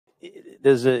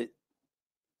there's an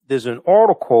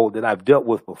article that I've dealt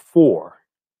with before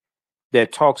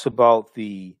that talks about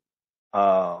the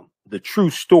true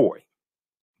story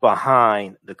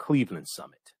behind the Cleveland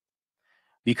summit.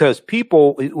 Because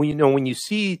people, when you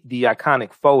see the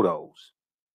iconic photos,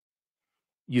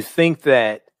 you think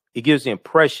that it gives the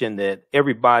impression that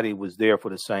everybody was there for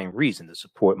the same reason, to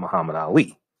support Muhammad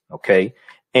Ali. Okay.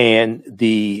 And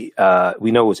we know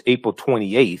it was April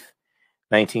 28th,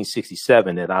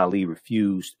 1967, that Ali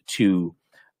refused to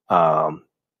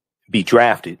be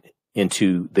drafted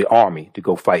into the army to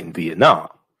go fight in Vietnam.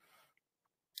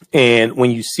 And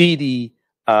when you see the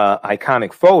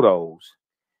iconic photos,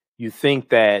 you think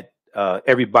that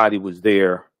everybody was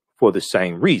there for the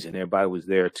same reason. Everybody was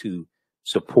there to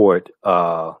support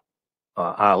Ali.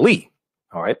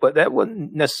 All right. But that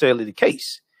wasn't necessarily the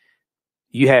case.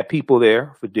 You had people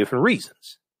there for different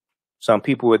reasons. Some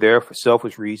people were there for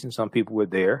selfish reasons. Some people were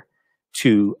there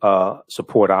to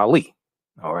support Ali.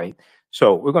 All right.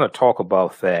 So we're going to talk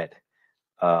about that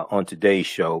on today's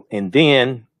show. And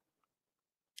then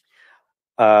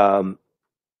there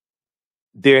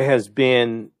has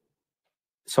been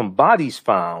some bodies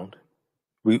found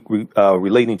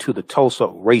relating to the Tulsa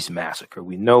Race Massacre.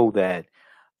 We know that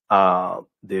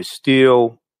there's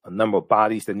still a number of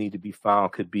bodies that need to be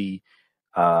found. Could be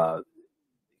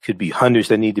hundreds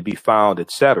that need to be found,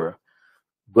 etc.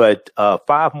 But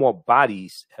 5 more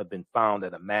bodies have been found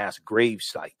at a mass grave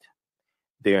site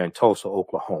there in Tulsa,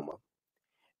 Oklahoma.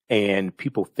 And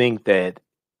people think that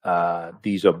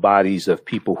these are bodies of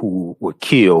people who were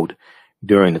killed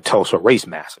during the Tulsa Race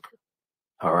Massacre.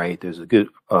 All right. There's a good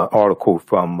article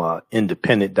from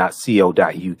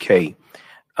independent.co.uk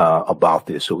about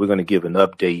this. So we're going to give an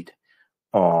update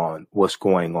on what's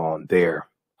going on there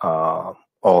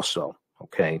also.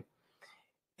 OK.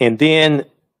 And then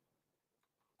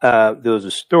there was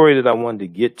a story that I wanted to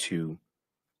get to.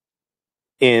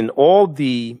 In all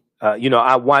the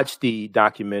I watched the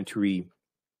documentary.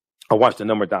 I watched a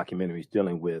number of documentaries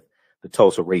dealing with the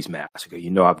Tulsa Race Massacre.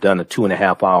 I've done a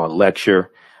 2.5-hour lecture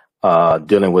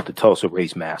dealing with the Tulsa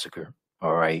Race Massacre.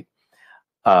 All right.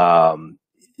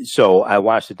 So I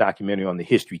watched the documentary on the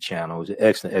History Channel. It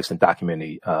was an excellent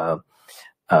documentary,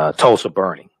 Tulsa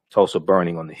Burning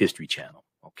on the History Channel.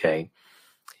 Okay.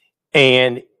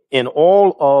 And in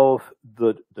all of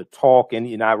the talk,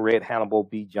 and I read Hannibal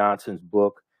B. Johnson's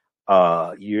book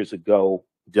years ago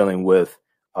dealing with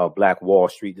Black Wall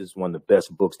Street. This is one of the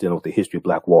best books dealing with the history of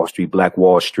Black Wall Street. Black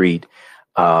Wall Street,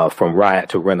 from Riot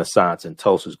to Renaissance in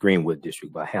Tulsa's Greenwood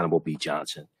District by Hannibal B.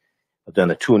 Johnson. I've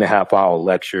done a 2.5-hour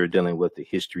lecture dealing with the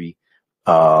history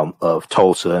of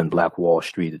Tulsa and Black Wall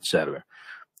Street, etc.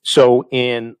 So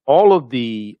in all of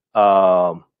the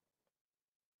talk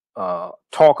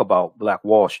about Black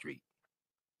Wall Street,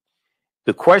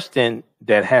 the question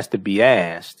that has to be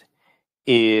asked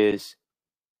is,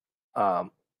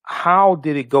 how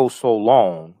did it go so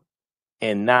long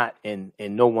and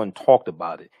no one talked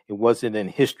about it? It wasn't in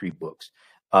history books.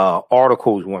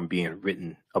 Articles weren't being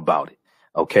written about it.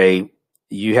 Okay.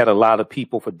 You had a lot of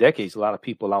people for decades,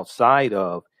 outside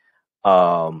of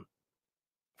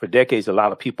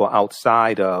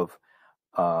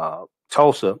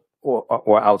Tulsa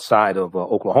or outside of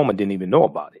Oklahoma didn't even know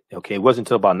about it. Okay. It wasn't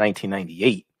until about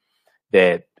 1998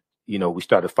 that, we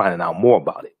started finding out more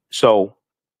about it. So,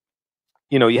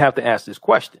 you have to ask this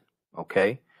question.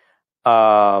 Okay.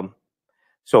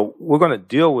 So we're going to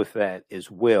deal with that as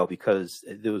well, because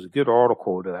there was a good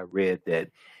article that I read that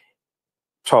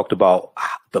talked about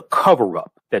the cover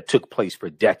up that took place for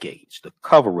decades,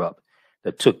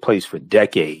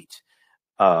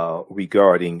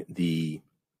 regarding the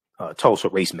Tulsa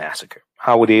Race Massacre.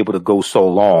 How were they able to go so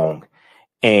long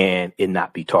and it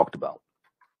not be talked about?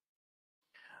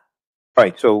 All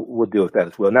right, so we'll deal with that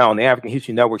as well. Now, on the African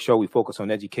History Network show, we focus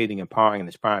on educating, empowering, and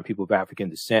inspiring people of African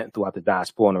descent throughout the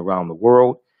diaspora and around the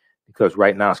world, because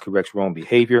right now it's corrects wrong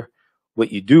behavior. What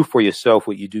you do for yourself,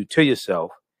 what you do to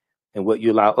yourself, and what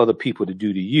you allow other people to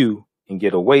do to you and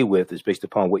get away with is based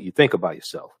upon what you think about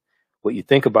yourself. What you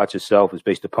think about yourself is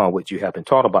based upon what you have been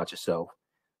taught about yourself.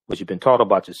 What you've been taught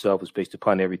about yourself is based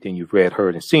upon everything you've read,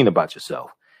 heard, and seen about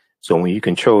yourself. So when you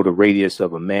control the radius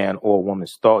of a man or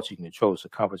woman's thoughts, you can control the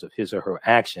circumference of his or her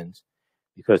actions,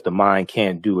 because the mind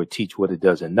can't do or teach what it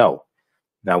doesn't know.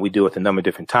 Now, we deal with a number of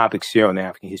different topics here on the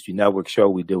African History Network show.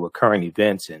 We deal with current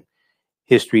events and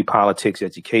history, politics,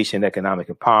 education, economic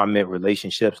empowerment,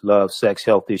 relationships, love, sex,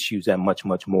 health issues, and much,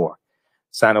 much more.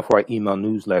 Sign up for our email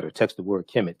newsletter. Text the word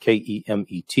Kemet,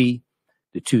 K-E-M-E-T,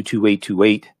 to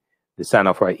 22828. To sign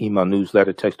up for our email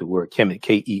newsletter, text the word Kemet,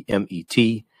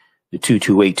 K-E-M-E-T, to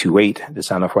 22828. To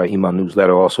sign up for our email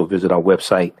newsletter, also visit our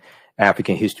website,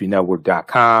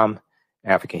 AfricanHistoryNetwork.com,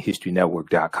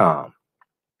 AfricanHistoryNetwork.com.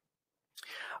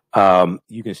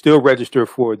 You can still register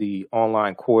for the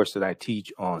online course that I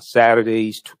teach on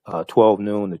Saturdays, 12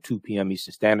 noon to 2 p.m.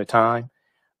 Eastern Standard Time.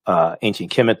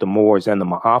 Ancient Kemet, the Moors, and the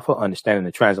Ma'afa, Understanding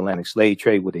the Transatlantic Slave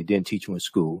Trade, what they didn't teach you in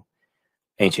school.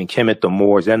 Ancient Kemet, the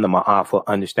Moors, and the Ma'afa,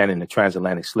 Understanding the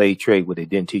Transatlantic Slave Trade, what they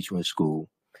didn't teach you in school.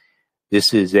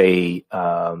 This is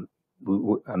I'm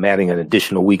adding an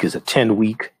additional week as a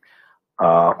 10-week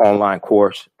online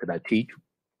course that I teach.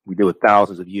 We deal with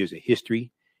thousands of years of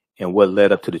history and what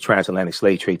led up to the transatlantic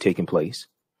slave trade taking place.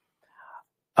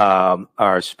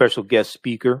 Our special guest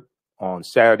speaker on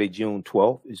Saturday, June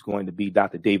 12th, is going to be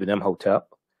Dr. David Imhotep,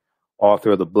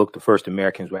 author of the book, The First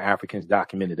Americans Were Africans,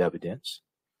 Documented Evidence.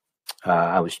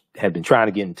 Had been trying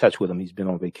to get in touch with him. He's been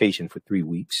on vacation for 3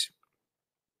 weeks.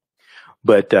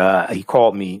 But he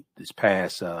called me this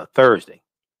past Thursday.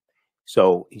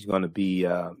 So he's going to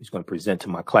present to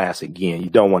my class again. You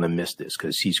don't want to miss this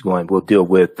because we'll deal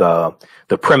with the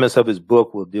premise of his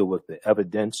book. We'll deal with the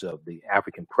evidence of the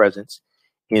African presence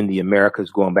in the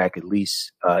Americas going back at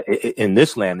least in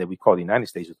this land that we call the United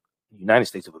States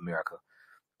of America,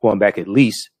 going back at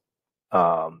least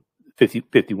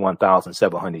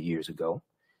 51,700 years ago.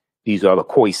 These are the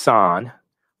Khoisan,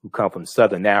 who come from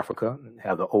Southern Africa and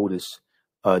have the oldest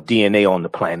DNA on the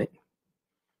planet.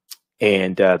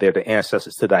 And they're the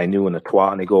ancestors to the Ainu and the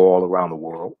Twa, and they go all around the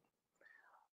world.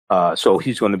 So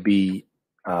he's going to be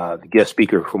the guest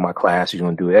speaker for my class. He's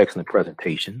going to do an excellent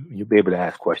presentation. You'll be able to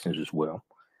ask questions as well.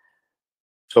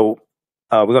 So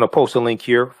we're going to post a link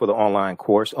here for the online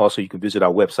course. Also, you can visit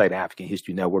our website,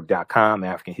 AfricanHistoryNetwork.com,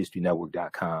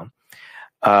 AfricanHistoryNetwork.com.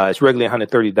 It's regularly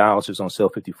 $130. It's on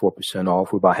sale 54%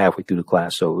 off. We're about halfway through the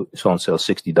class, so it's on sale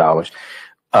 $60.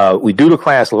 We do the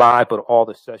class live, but all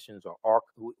the sessions are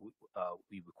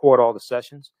we record all the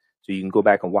sessions, so you can go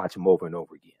back and watch them over and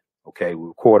over again. Okay, we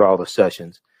record all the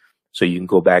sessions, so you can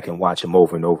go back and watch them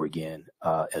over and over again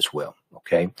as well.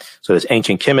 Okay, so there's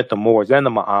Ancient Kemet, the Moors, and the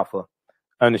Ma'afa,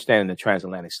 Understanding the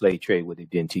Transatlantic Slave Trade, what they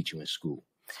didn't teach you in school.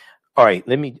 All right,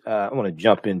 I want to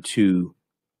jump into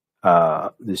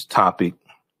this topic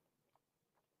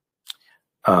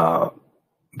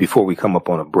before we come up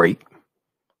on a break.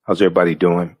 How's everybody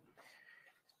doing?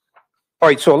 All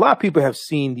right, so a lot of people have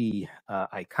seen the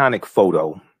iconic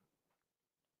photo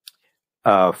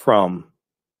from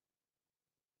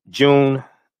June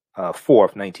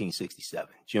 4th, 1967.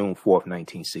 June 4th,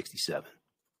 1967.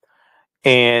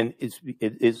 And it's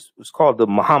called the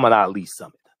Muhammad Ali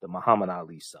Summit, the Muhammad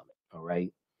Ali Summit, all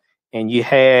right? And you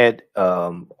had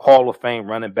Hall of Fame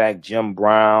running back Jim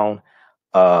Brown,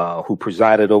 who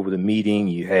presided over the meeting.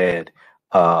 You had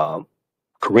Kareem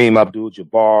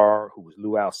Abdul-Jabbar, who was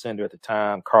Lew Alcindor at the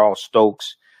time, Carl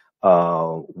Stokes,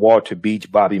 Walter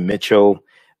Beach, Bobby Mitchell.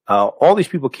 All these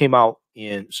people came out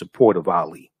in support of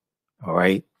Ali, all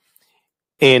right?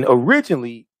 And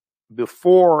originally,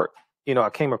 before I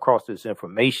came across this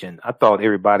information, I thought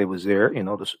everybody was there,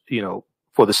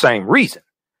 for the same reason.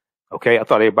 Okay, I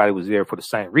thought everybody was there for the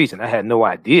same reason. I had no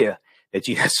idea that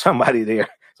you had some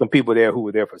people there who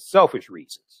were there for selfish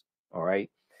reasons. All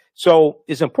right. So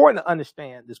it's important to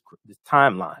understand this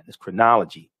timeline, this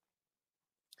chronology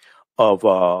of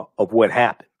what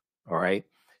happened. All right.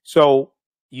 So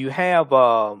you have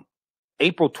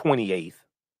April 28th,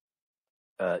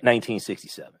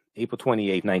 1967. April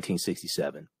 28th,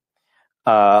 1967.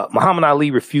 Muhammad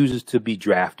Ali refuses to be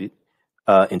drafted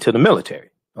into the military,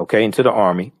 okay, into the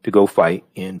army to go fight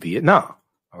in Vietnam.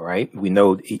 All right. We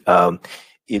know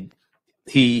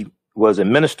he was a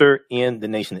minister in the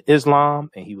Nation of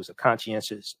Islam, and he was a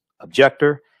conscientious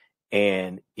objector,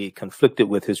 and it conflicted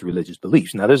with his religious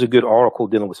beliefs. Now, there's a good article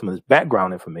dealing with some of this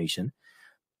background information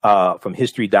from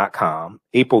history.com.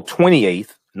 April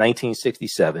 28th,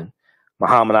 1967,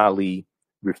 Muhammad Ali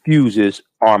refuses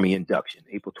army induction.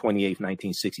 April 28th,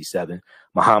 1967,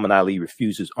 Muhammad Ali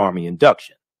refuses army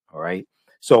induction. All right.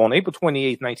 So on April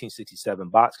 28th, 1967,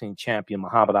 boxing champion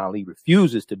Muhammad Ali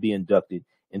refuses to be inducted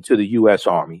into the U.S.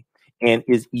 Army and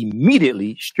is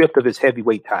immediately stripped of his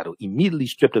heavyweight title.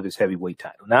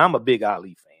 Now, I'm a big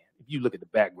Ali fan. If you look at the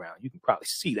background, you can probably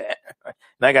see that. And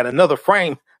I got another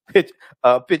frame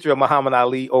picture of Muhammad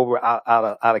Ali over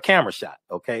out of camera shot.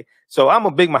 Okay. So I'm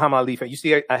a big Muhammad Ali fan. You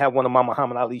see, I have one of my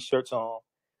Muhammad Ali shirts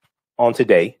on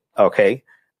today. Okay.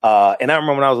 And I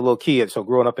remember when I was a little kid, so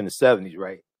growing up in the 70s,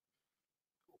 right?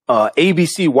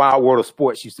 ABC Wild World of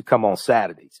Sports used to come on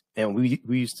Saturdays, and we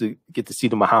used to get to see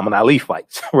the Muhammad Ali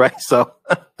fights, right? So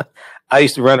I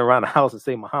used to run around the house and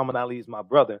say, Muhammad Ali is my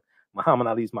brother. Muhammad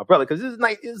Ali's my brother. Because this is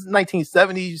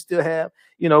 1970s. You still have,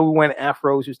 we wearing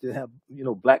afros. You still have,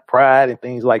 black pride and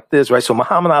things like this, right? So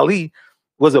Muhammad Ali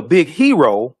was a big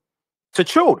hero to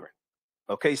children.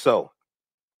 Okay, so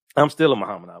I'm still a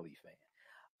Muhammad Ali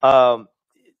fan.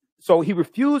 So he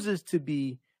refuses to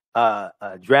be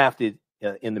drafted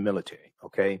in the military.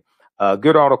 Okay,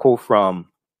 good article from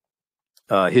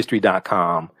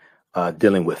history.com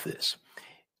dealing with this.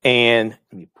 And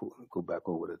let me go back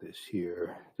over to this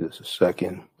here just a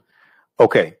second.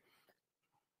 Okay,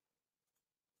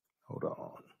 hold on.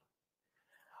 All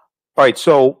right,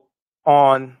 so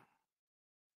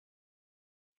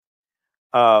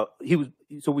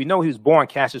we know he was born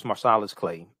Cassius Marsalis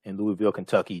Clay in Louisville,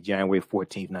 Kentucky, January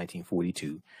 14th,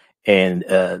 1942. And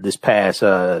this past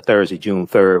Thursday, June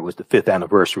 3rd, was the 5th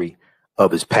anniversary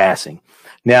of his passing.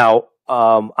 Now,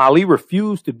 Ali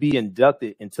refused to be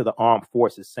inducted into the armed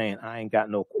forces, saying, I ain't got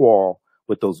no quarrel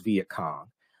with those Viet Cong.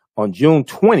 On June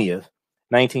 20th,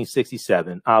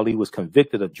 1967, Ali was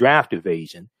convicted of draft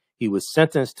evasion. He was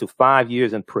sentenced to 5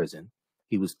 years in prison.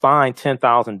 He was fined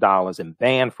 $10,000 and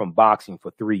banned from boxing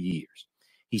for 3 years.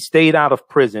 He stayed out of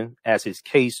prison as his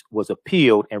case was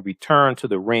appealed and returned to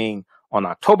the ring on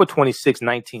October 26,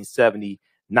 1970,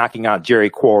 knocking out Jerry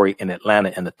Quarry in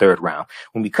Atlanta in the 3rd round.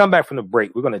 When we come back from the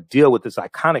break, we're going to deal with this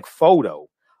iconic photo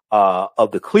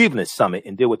of the Cleveland Summit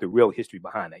and deal with the real history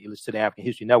behind that. You listen to the African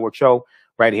History Network show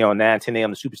right here on 910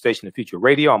 a.m. the Superstation of Future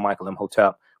Radio. I'm Michael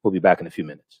Imhotep. We'll be back in a few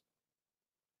minutes.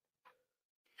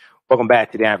 Welcome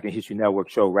back to the African History Network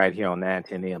show right here on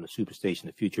 910 a.m. the Superstation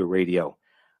of Future Radio.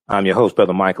 I'm your host,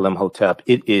 Brother Michael Imhotep.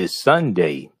 It is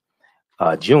Sunday,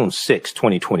 June 6,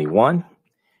 2021.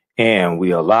 And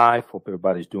we are live. Hope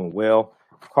everybody's doing well.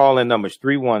 Call-in number is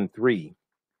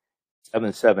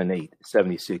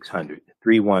 313-778-7600.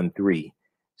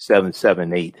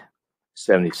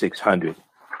 313-778-7600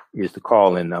 is the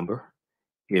call-in number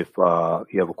if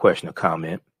you have a question or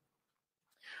comment.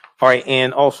 All right,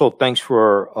 and also thanks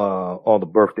for all the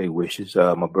birthday wishes.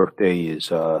 My birthday is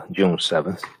June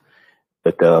 7th,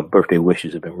 but birthday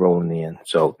wishes have been rolling in.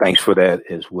 So thanks for that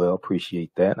as well.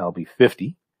 Appreciate that. I'll be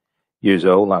 50 years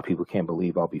old. A lot of people can't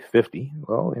believe I'll be 50.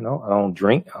 Well, I don't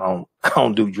drink. I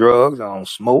don't do drugs. I don't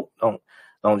smoke.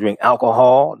 Don't drink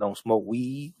alcohol. Don't smoke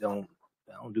weed. I don't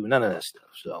do none of that stuff.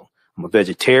 So I'm a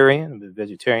vegetarian. I've been a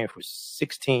vegetarian for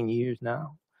 16 years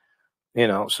now.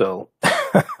 So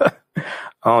I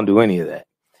don't do any of that.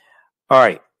 All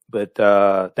right. But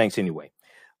thanks anyway.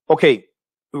 Okay.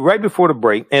 Right before the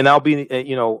break, and I'll be,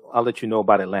 I'll let you know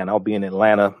about Atlanta. I'll be in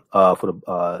Atlanta for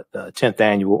the 10th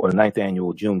annual or the 9th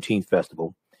annual Juneteenth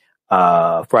Festival,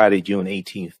 Friday, June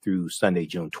 18th through Sunday,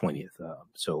 June 20th.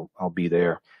 So I'll be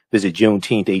there. Visit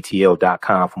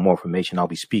JuneteenthATL.com for more information. I'll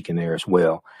be speaking there as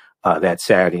well that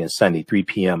Saturday and Sunday, 3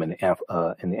 p.m. in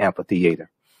the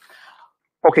amphitheater.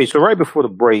 Okay, so right before the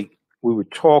break, we were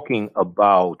talking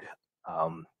about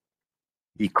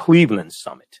the Cleveland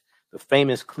Summit. The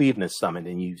famous Cleveland Summit,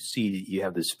 and you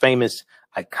have this famous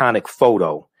iconic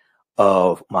photo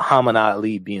of Muhammad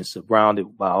Ali being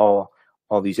surrounded by all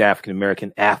these African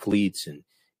American athletes and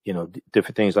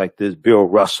different things like this. Bill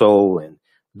Russell and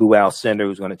Lou Alcindor,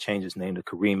 who's going to change his name to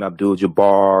Kareem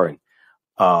Abdul-Jabbar, and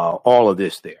all of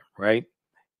this there, right?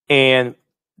 And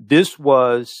this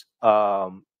was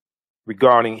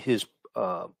regarding his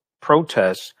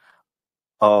protests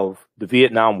of the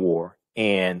Vietnam War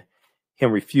and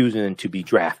him refusing to be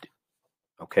drafted.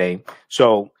 Okay.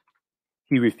 So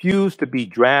he refused to be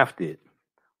drafted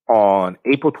on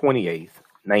April 28th,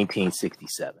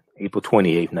 1967. April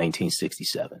 28th,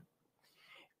 1967.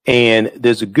 And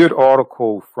there's a good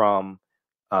article from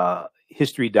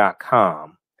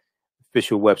history.com,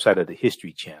 official website of the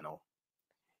History Channel,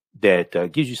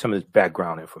 that gives you some of this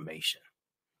background information.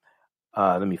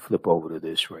 Let me flip over to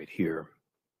this right here.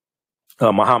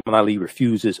 Muhammad Ali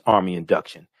refuses Army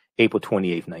induction. April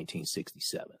 28th,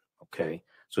 1967. Okay.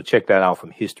 So check that out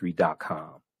from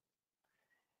history.com.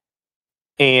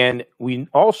 And we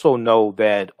also know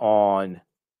that on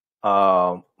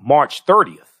March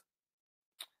 30th,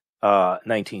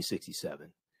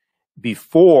 1967,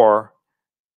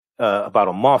 about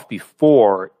a month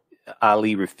before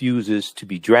Ali refuses to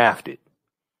be drafted,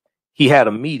 he had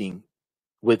a meeting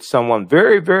with someone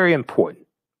very, very important.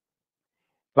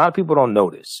 A lot of people don't know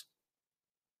this.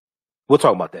 We'll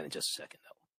talk about that in just a second, though.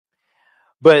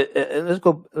 But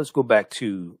let's go back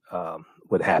to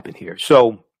what happened here.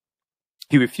 So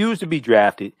he refused to be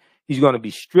drafted. He's going to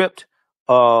be stripped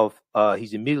of.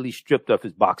 He's immediately stripped of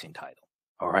his boxing title.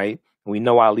 All right. And we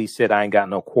know Ali said, "I ain't got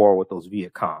no quarrel with those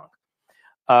Viet Cong."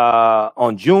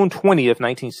 On June 20th,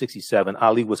 1967,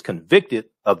 Ali was convicted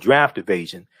of draft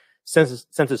evasion,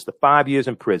 sentenced to 5 years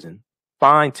in prison,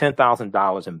 fined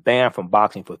 $10,000, and banned from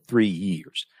boxing for 3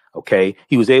 years. Okay.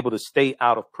 He was able to stay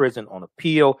out of prison on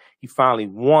appeal. He finally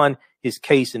won his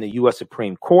case in the U.S.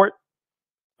 Supreme Court.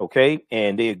 Okay.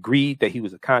 And they agreed that he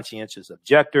was a conscientious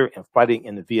objector and fighting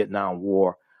in the Vietnam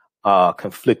War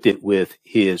conflicted with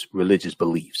his religious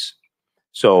beliefs.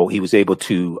 So he was able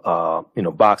to,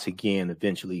 box again,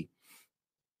 eventually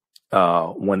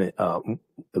won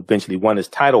his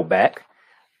title back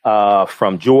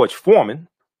from George Foreman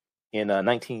in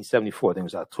 1974. I think it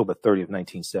was October 30th,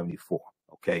 1974.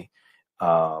 Okay.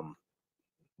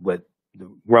 With the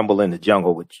Rumble in the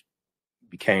Jungle, which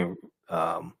became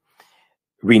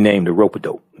renamed the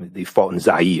Rope-a-Dope. They fought in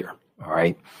Zaire. All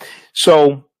right.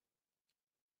 So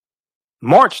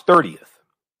March 30th,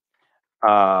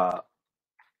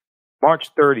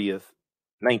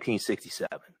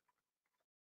 1967,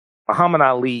 Muhammad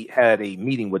Ali had a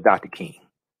meeting with Dr. King.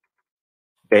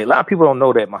 Okay, a lot of people don't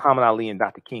know that Muhammad Ali and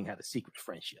Dr. King had a secret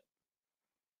friendship.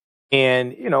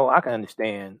 And, I can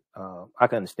understand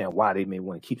why they may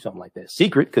want to keep something like that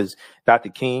secret, because Dr.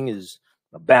 King is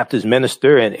a Baptist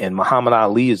minister and Muhammad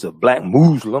Ali is a black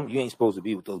Muslim. You ain't supposed to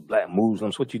be with those black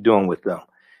Muslims. What you doing with them?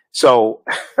 So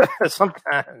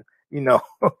sometimes, you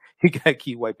gotta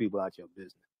keep white people out your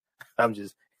business. I'm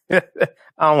just, I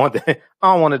don't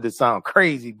want it to sound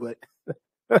crazy, but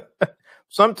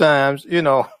sometimes,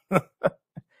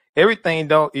 everything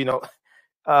don't,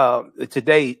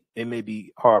 today it may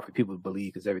be hard for people to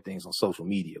believe because everything's on social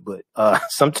media, but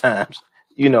sometimes,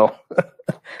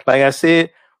 like I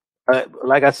said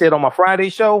on my Friday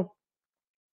show,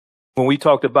 when we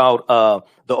talked about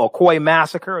the Ocoee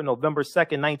Massacre on November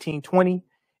 2nd, 1920,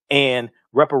 and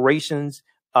reparations,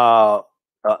 a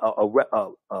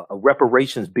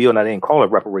reparations bill, and I didn't call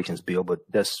it reparations bill, but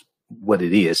that's what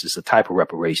it is. It's a type of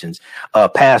reparations,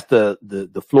 passed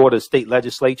the Florida state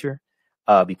legislature,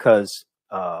 because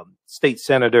State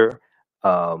Senator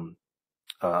Randolph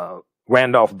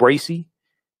Bracey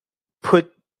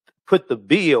put the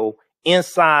bill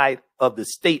inside of the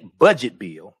state budget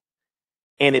bill,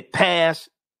 and it passed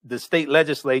the state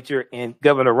legislature, and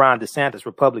Governor Ron DeSantis,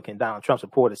 Republican, Donald Trump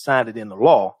supporter, signed it into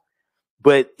law.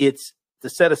 But it's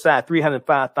to set aside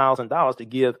 $305,000 to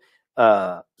give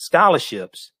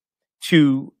scholarships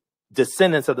to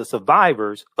descendants of the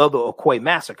survivors of the Ocoee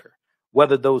Massacre,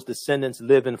 whether those descendants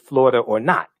live in Florida or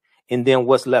not. And then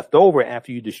what's left over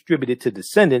after you distribute it to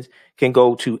descendants can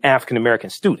go to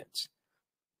African-American students.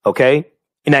 Okay.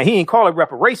 And now he didn't call it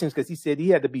reparations because he said he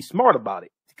had to be smart about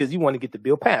it because he wanted to get the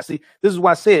bill passed. See, this is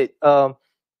why I said,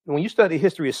 when you study the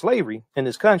history of slavery in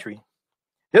this country,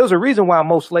 there was a reason why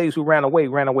most slaves who ran away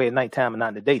at nighttime and not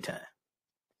in the daytime.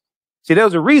 See, there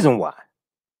was a reason why.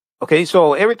 Okay,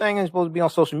 so everything is supposed to be on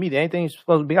social media. Anything is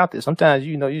supposed to be out there. Sometimes,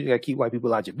 you got to keep white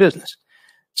people out your business.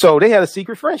 So they had a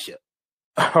secret friendship.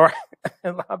 All right.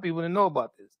 A lot of people didn't know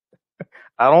about this.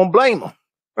 I don't blame them.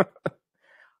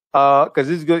 Because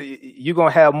it's good. You're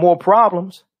going to have more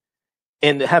problems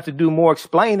and have to do more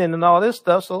explaining and all this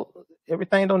stuff. So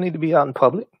everything don't need to be out in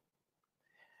public.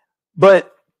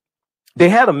 But they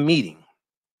had a meeting,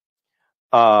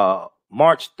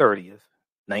 March 30th.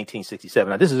 1967.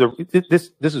 Now, this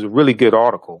is a really good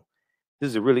article. This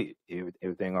is a really,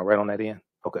 everything all right on that end?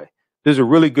 Okay. This is a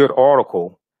really good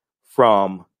article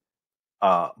from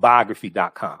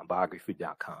biography.com.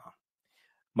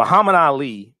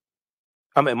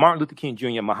 Martin Luther King Jr.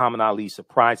 and Muhammad Ali's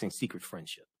surprising secret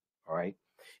friendship. All right.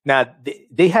 Now,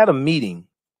 they had a meeting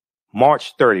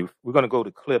March 30th. We're going to go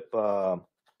to clip one,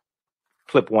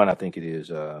 I think it is,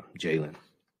 Jalen.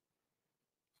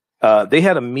 They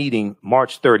had a meeting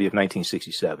March 30th,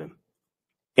 1967,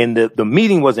 and the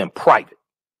meeting was in private.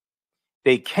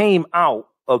 They came out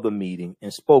of the meeting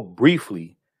and spoke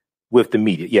briefly with the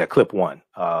media. Yeah, clip one.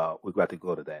 We're about to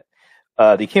go to that.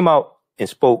 They came out and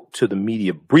spoke to the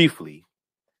media briefly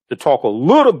to talk a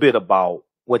little bit about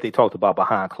what they talked about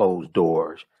behind closed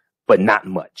doors, but not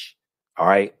much. All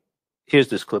right. Here's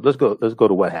this clip. Let's go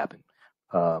to what happened.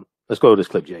 Let's go to this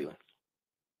clip, Jalen.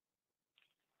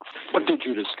 What did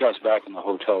you discuss back in the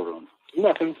hotel room?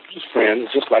 Nothing, just friends,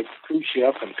 just like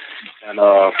Khrushchev and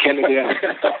Kennedy and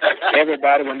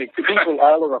everybody. When the people,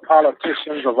 all of the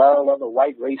politicians of all other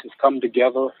white races come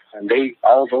together, and they,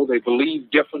 although they believe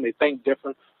different, they think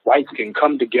different, whites can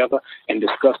come together and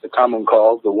discuss the common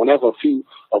cause. But whenever a few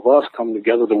of us come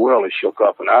together, the world is shook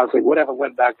up. And I say, whatever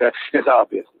went back there, it's our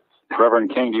business.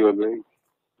 Reverend King, do you agree?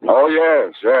 Oh,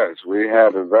 yes. We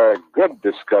had a very good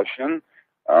discussion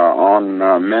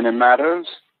on many matters.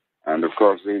 And, of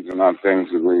course, these are not things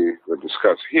that we would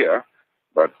discuss here.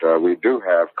 But we do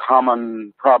have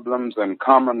common problems and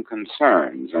common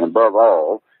concerns. And above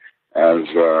all, as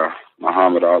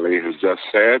Muhammad Ali has just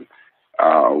said,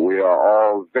 we are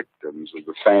all victims of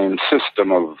the same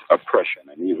system of oppression.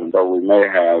 And even though we may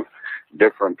have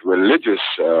different religious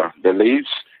beliefs,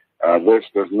 this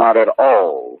does not at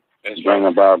all bring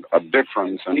about a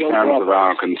difference in terms of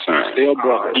our concern. Do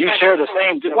you share the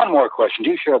same, just one more question,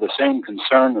 do you share the same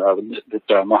concern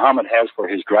that Muhammad has for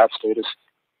his draft status?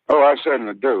 Oh, I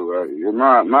certainly do.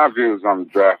 My views on the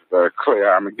draft are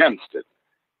clear. I'm against it.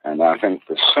 And I think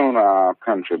the sooner our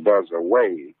country does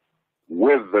away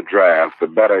with the draft, the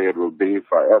better it will be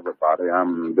for everybody.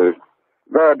 I'm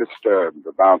very disturbed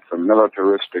about the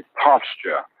militaristic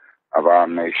posture of our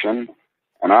nation.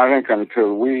 And I think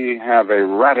until we have a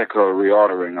radical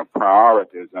reordering of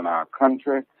priorities in our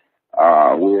country, we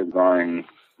are going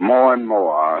more and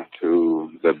more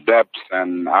to the depths,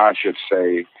 and I should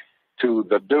say to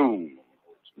the doom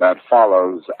that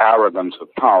follows arrogance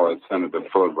of power, as Senator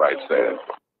Fulbright said.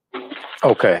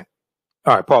 Okay.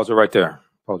 All right. Pause it right there.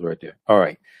 Pause it right there. All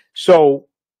right. So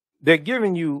they're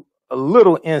giving you a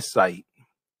little insight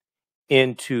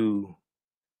into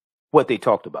what they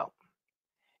talked about.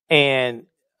 And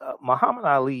Muhammad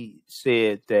Ali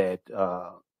said that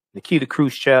Nikita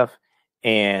Khrushchev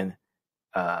and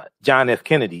John F.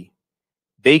 Kennedy,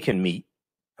 they can meet,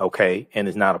 okay, and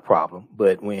it's not a problem.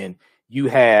 But when you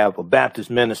have a Baptist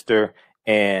minister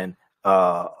and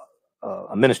a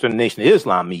minister of the Nation of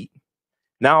Islam meet,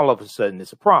 now all of a sudden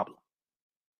it's a problem.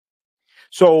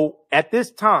 So at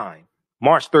this time,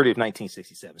 March 30th,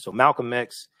 1967, so Malcolm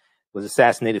X was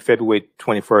assassinated February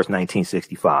 21st,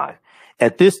 1965.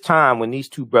 At this time, when these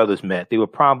two brothers met, they were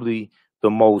probably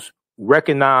the most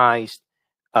recognized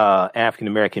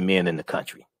African-American men in the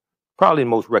country, probably the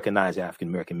most recognized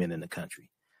African-American men in the country.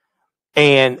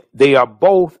 And they are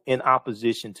both in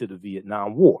opposition to the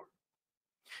Vietnam War.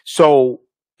 So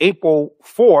April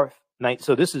 4th,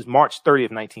 so this is March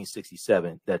 30th,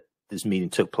 1967, that this meeting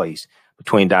took place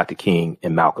between Dr. King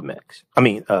and Malcolm X.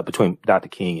 Between Dr.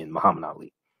 King and Muhammad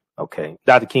Ali. Okay.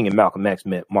 Dr. King and Malcolm X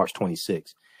met March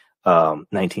 26th,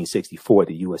 1964,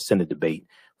 the U.S. Senate debate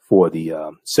for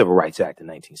the Civil Rights Act in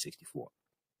 1964.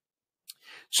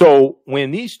 So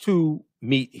when these two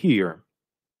meet here,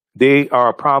 they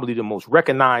are probably the most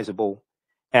recognizable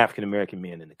African-American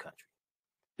men in the country.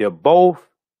 They're both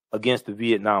against the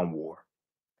Vietnam War.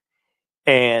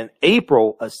 And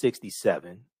April of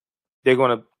 67, they're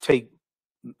going to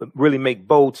really make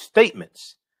bold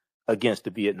statements against the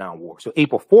Vietnam War. So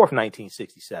April 4th,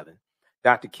 1967,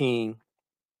 Dr. King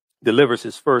delivers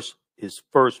his first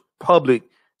public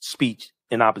speech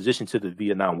in opposition to the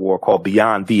Vietnam War called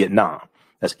Beyond Vietnam.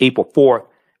 That's April 4th,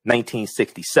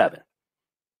 1967.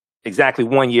 Exactly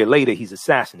 1 year later, he's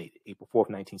assassinated, April 4th,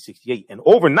 1968. And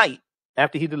overnight,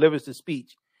 after he delivers the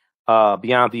speech,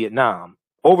 Beyond Vietnam,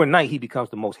 overnight, he becomes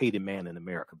the most hated man in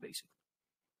America, basically.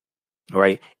 All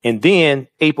right. And then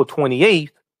April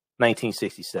 28th,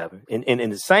 1967, in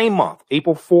the same month,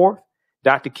 April 4th,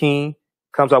 Dr. King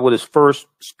comes out with his first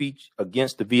speech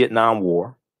against the Vietnam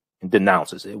War and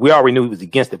denounces it. We already knew he was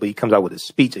against it, but he comes out with his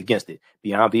speech against it,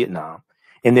 Beyond Vietnam.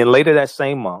 And then later that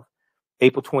same month,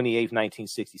 April 28th,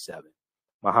 1967,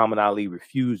 Muhammad Ali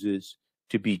refuses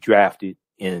to be drafted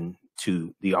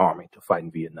into the army to fight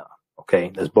in Vietnam.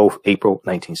 Okay, that's both April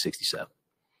 1967.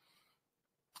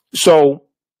 So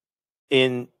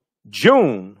in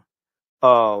June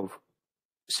of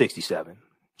 67,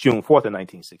 June 4th of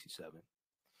 1967,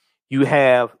 you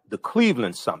have the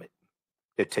Cleveland Summit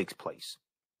that takes place.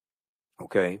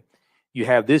 Okay, you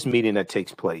have this meeting that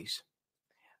takes place,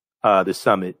 the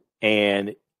summit,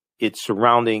 and it's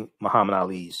surrounding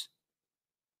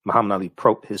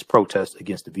his protest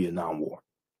against the Vietnam War.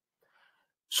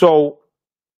 So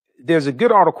there's a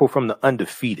good article from The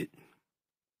Undefeated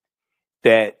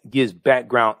that gives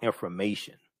background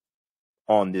information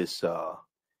on this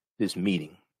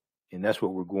meeting, and that's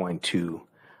what we're going to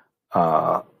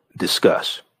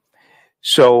discuss.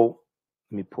 So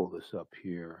let me pull this up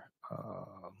here.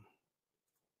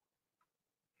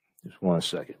 Just 1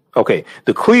 second. Okay,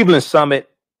 the Cleveland Summit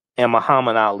and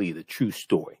Muhammad Ali, the true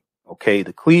story. Okay,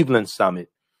 the Cleveland Summit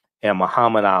and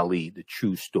Muhammad Ali, the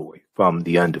true story from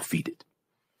The Undefeated.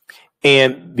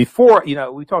 And before,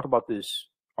 we talked about this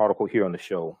article here on the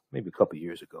show, maybe a couple of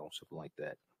years ago, something like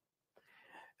that.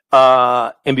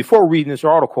 And before reading this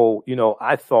article,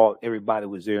 I thought everybody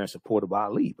was there in support of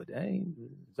Ali, but that ain't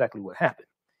exactly what happened.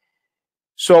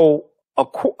 So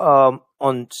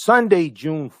on Sunday,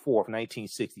 June 4th,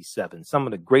 1967, some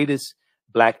of the greatest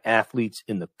Black athletes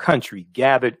in the country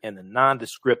gathered in the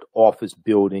nondescript office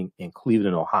building in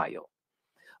Cleveland, Ohio.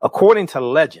 According to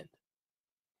legend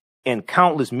and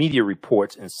countless media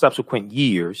reports in subsequent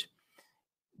years,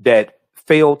 that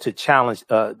failed to challenge,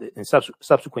 in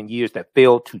subsequent years that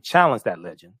failed to challenge that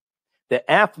legend, the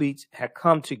athletes had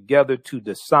come together to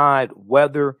decide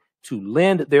whether to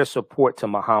lend their support to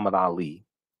Muhammad Ali,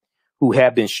 who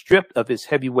had been stripped of his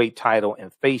heavyweight title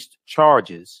and faced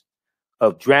charges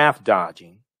of draft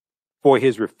dodging for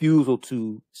his refusal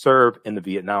to serve in the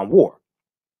Vietnam War.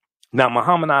 Now,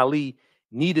 Muhammad Ali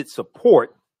needed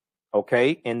support,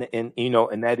 okay, and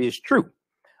that is true.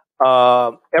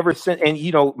 Ever since, and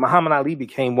Muhammad Ali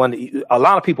became a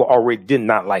lot of people already did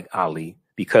not like Ali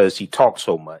because he talked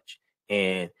so much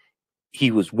and he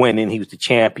was winning. He was the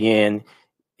champion.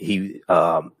 He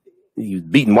was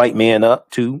beating white men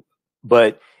up too,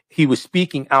 but he was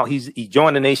speaking out. He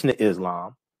joined the Nation of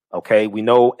Islam. Okay. We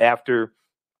know after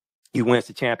he wins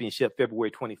the championship,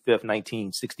 February 25th,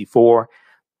 1964,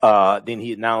 then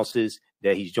he announces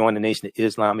that he's joined the Nation of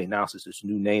Islam. He announces his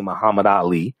new name, Muhammad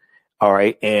Ali. All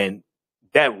right. And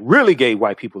that really gave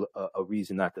white people a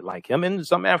reason not to like him. And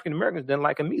some African Americans didn't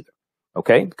like him either.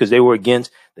 Okay. Because they were against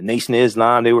the Nation of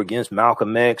Islam. They were against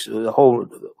Malcolm X, a whole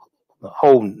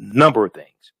number of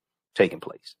things taking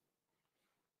place.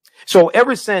 So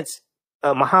ever since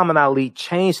Muhammad Ali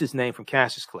changed his name from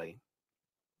Cassius Clay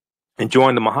and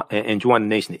joined the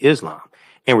Nation of Islam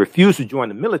and refused to join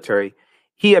the military,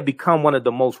 he had become one of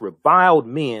the most reviled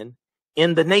men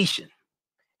in the nation,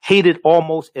 hated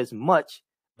almost as much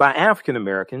by African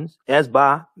Americans as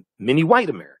by many white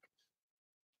Americans.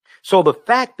 So the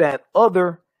fact that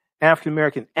other African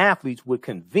American athletes would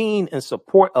convene in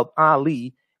support of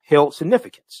Ali held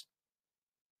significance.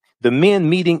 The men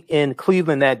meeting in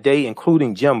Cleveland that day,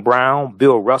 including Jim Brown,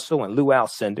 Bill Russell, and Lou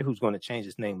Alcindor, who's going to change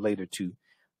his name later to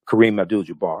Kareem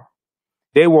Abdul-Jabbar,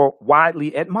 they were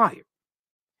widely admired.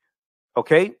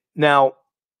 Okay, now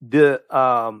there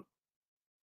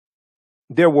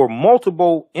were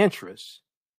multiple interests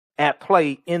at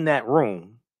play in that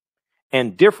room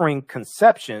and differing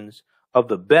conceptions of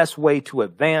the best way to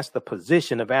advance the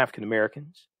position of African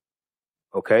Americans.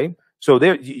 Okay, so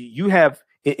there you have,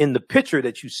 in the picture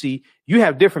that you see, you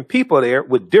have different people there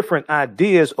with different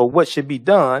ideas of what should be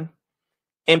done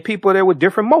and people there with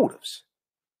different motives.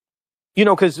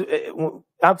 Because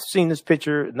I've seen this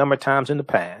picture a number of times in the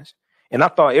past, and I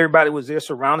thought everybody was there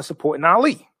surrounded supporting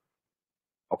Ali.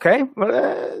 Okay, well,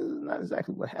 that's not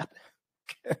exactly what happened.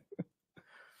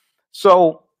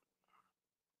 So,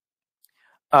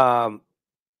 some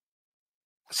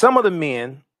of the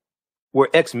men were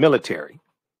ex-military.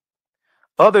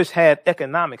 Others had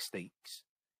economic stakes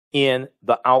in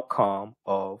the outcome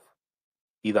of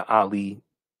either Ali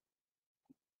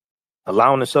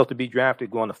allowing himself to be drafted,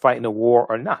 going to fight in the war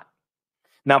or not.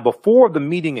 Now, before the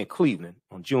meeting in Cleveland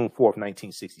on June 4th,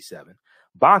 1967,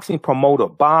 boxing promoter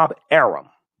Bob Arum,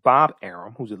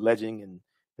 who's a legend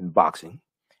in boxing,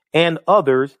 and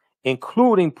others,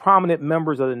 including prominent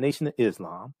members of the Nation of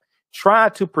Islam,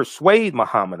 tried to persuade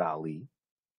Muhammad Ali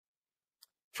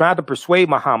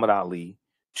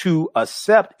to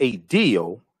accept a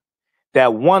deal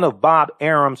that one of Bob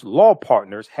Arum's law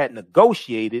partners had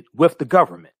negotiated with the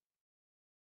government.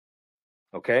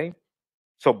 Okay,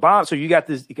 so you got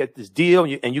this deal,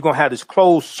 and you're gonna have this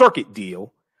closed circuit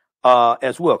deal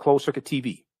as well, closed circuit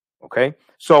TV. Okay,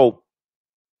 so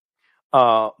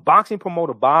boxing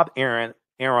promoter Bob Arum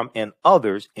and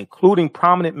others, including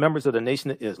prominent members of the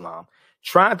Nation of Islam,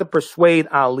 tried to persuade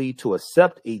Ali to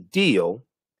accept a deal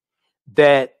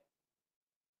that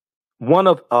one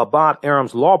of Bob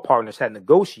Arum's law partners had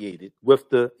negotiated with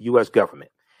the U.S.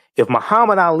 government. If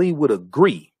Muhammad Ali would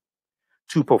agree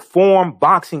to perform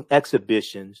boxing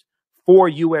exhibitions for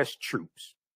U.S.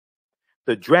 troops,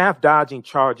 the draft dodging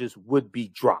charges would be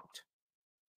dropped.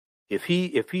 If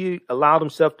he allowed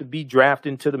himself to be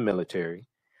drafted into the military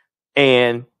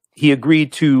and he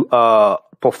agreed to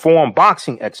perform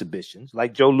boxing exhibitions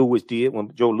like Joe Louis did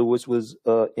when Joe Louis was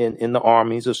in the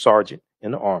Army as a sergeant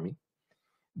in the Army,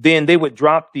 then they would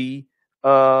drop the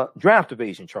draft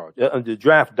evasion charge, the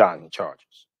draft dodging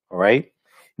charges. All right.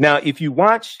 Now, if you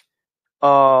watch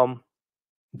the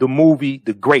movie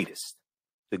The Greatest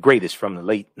from the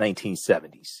late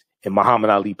 1970s, and Muhammad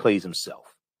Ali plays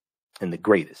himself in The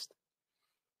Greatest,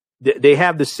 they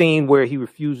have the scene where he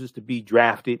refuses to be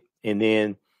drafted, and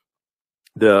then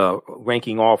the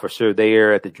ranking officer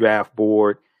there at the draft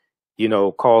board,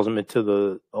 calls him into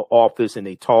the office and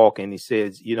they talk, and he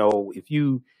says, if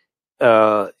you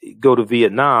go to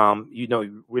Vietnam,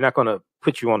 we're not going to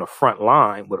put you on the front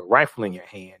line with a rifle in your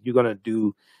hand. You're going to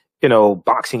do,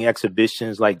 boxing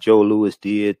exhibitions like Joe Louis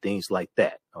did, things like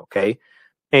that. Okay.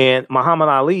 And Muhammad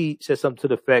Ali said something to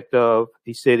the effect of,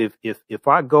 he said, if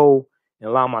I go and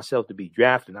allow myself to be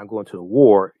drafted and I go into the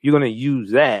war, you're going to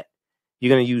use that,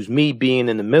 you're going to use me being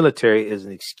in the military as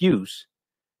an excuse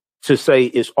to say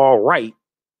it's all right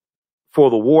for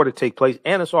the war to take place,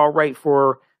 and it's all right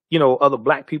for, other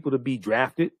black people to be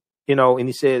drafted, and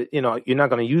he said, you're not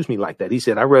going to use me like that. He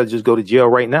said, I'd rather just go to jail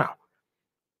right now.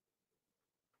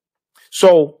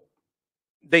 So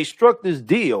they struck this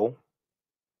deal,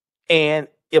 and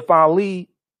if Ali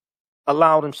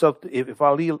allowed himself, if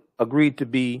Ali agreed to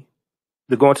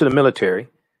go into the military,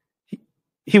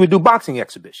 he would do boxing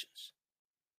exhibitions.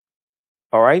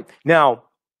 All right. Now,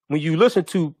 when you listen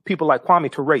to people like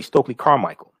Kwame Ture, Stokely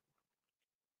Carmichael,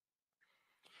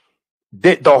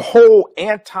 the whole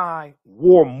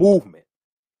anti-war movement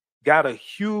got a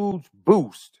huge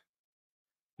boost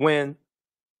when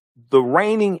the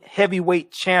reigning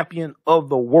heavyweight champion of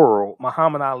the world,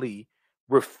 Muhammad Ali,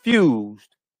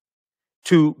 refused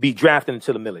to be drafted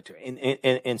into the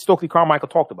military. And Stokely Carmichael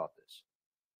talked about this.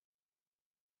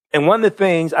 And one of the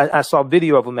things, I saw a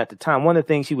video of him at the time, one of the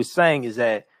things he was saying is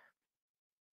that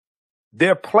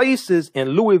there are places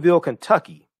in Louisville,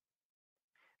 Kentucky,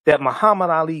 that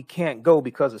Muhammad Ali can't go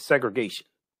because of segregation.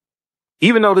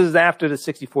 Even though this is after the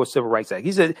 1964 Civil Rights Act.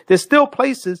 He said there's still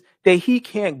places that he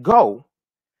can't go,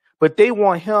 but they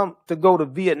want him to go to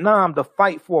Vietnam to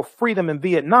fight for freedom in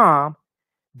Vietnam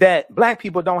that black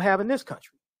people don't have in this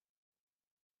country.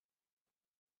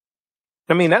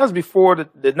 I mean, that was before the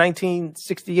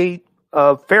 1968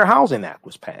 Fair Housing Act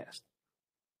was passed.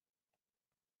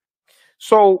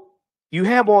 So you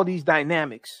have all these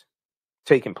dynamics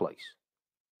taking place.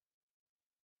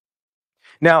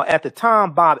 Now, at the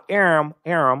time, Bob Arum,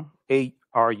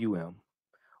 A-R-U-M,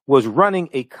 was running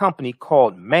a company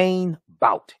called Main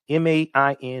Bout,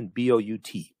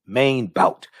 M-A-I-N-B-O-U-T, Main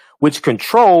Bout, which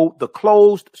controlled the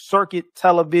closed circuit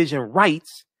television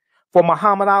rights for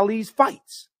Muhammad Ali's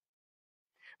fights.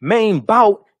 Main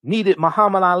Bout needed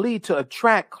Muhammad Ali to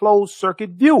attract closed circuit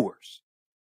viewers.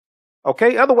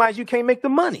 Okay, otherwise you can't make the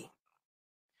money.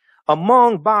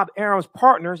 Among Bob Arum's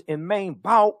partners in Main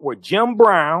Bout were Jim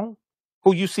Brown,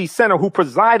 who you see center, who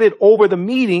presided over the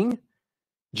meeting,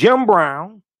 Jim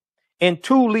Brown, and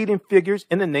two leading figures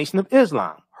in the Nation of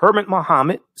Islam, Herbert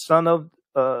Muhammad, son of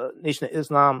Nation of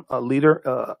Islam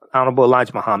leader, Honorable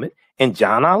Elijah Muhammad, and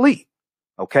John Ali.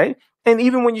 Okay, and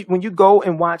even when you go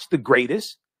and watch The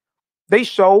Greatest, they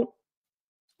show,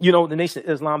 the Nation of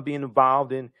Islam being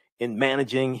involved in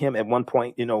managing him at one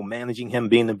point, managing him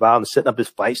being involved in setting up his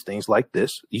fights, things like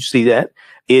this. You see that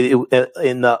in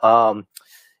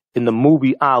the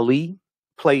movie Ali,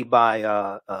 played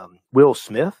by Will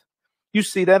Smith. You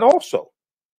see that also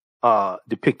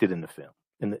depicted in the film,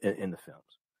 in the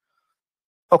films.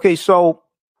 Okay, so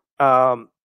John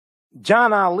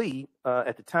Ali,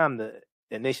 at the time, the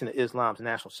Nation of Islam's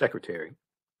national secretary,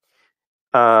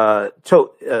 the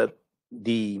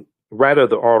writer of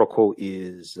the article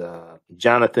is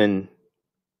Jonathan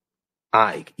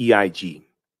Eig, E-I-G.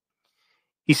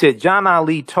 He said, John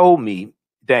Ali told me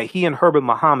that he and Herbert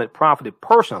Muhammad profited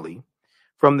personally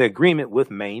from the agreement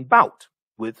with Main Bout,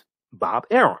 with Bob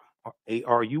Arum,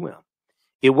 A-R-U-M.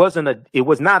 It was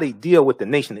not a deal with the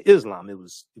Nation of Islam. It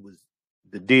was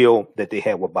the deal that they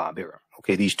had with Bob Arum.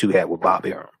 Okay, these two had with Bob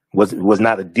Arum. It was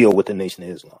not a deal with the Nation of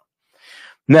Islam.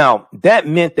 Now, that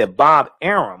meant that Bob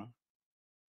Arum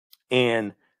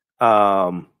and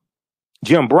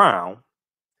Jim Brown,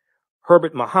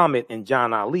 Herbert Muhammad, and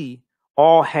John Ali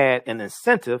all had an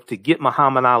incentive to get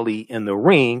Muhammad Ali in the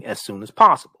ring as soon as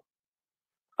possible.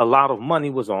 A lot of money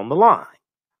was on the line.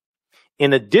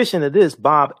 In addition to this,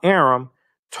 Bob Arum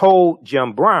told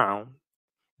Jim Brown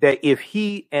that if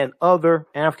he and other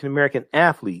African-American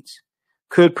athletes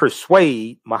could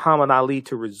persuade Muhammad Ali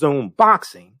to resume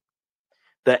boxing,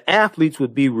 the athletes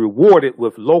would be rewarded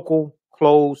with local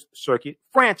closed circuit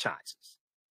franchises.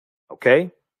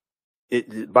 Okay?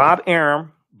 Bob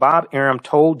Arum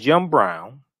told Jim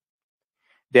Brown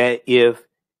that if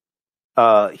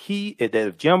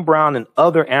Jim Brown and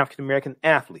other African-American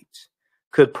athletes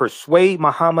could persuade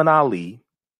Muhammad Ali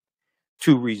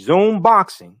to resume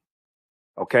boxing,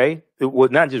 okay, it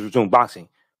would not just resume boxing,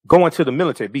 go into the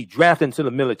military, be drafted into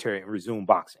the military and resume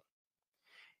boxing,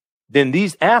 then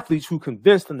these athletes who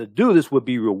convinced them to do this would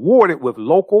be rewarded with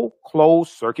local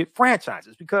closed circuit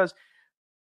franchises. Because,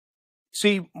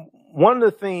 see, one of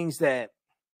the things that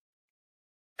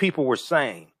people were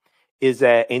saying is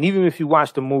that, and even if you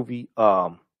watch the movie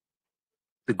The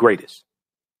Greatest,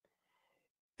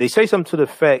 they say something to the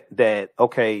effect that,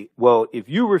 okay, well, if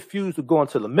you refuse to go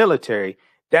into the military,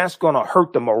 that's going to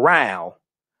hurt the morale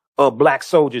of black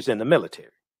soldiers in the military.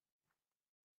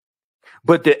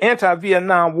 But the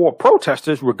anti-Vietnam War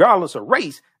protesters, regardless of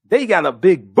race, they got a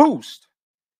big boost.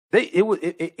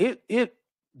 It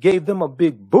gave them a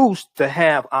big boost to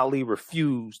have Ali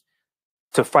refuse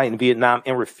to fight in Vietnam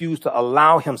and refuse to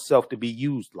allow himself to be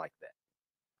used like that.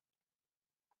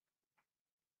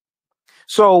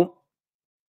 So,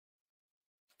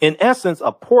 in essence,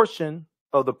 a portion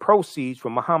of the proceeds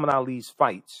from Muhammad Ali's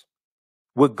fights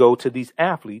would go to these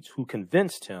athletes who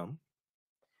convinced him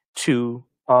to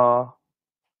go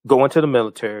into the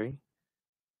military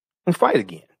and fight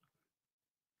again.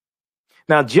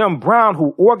 Now, Jim Brown,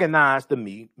 who organized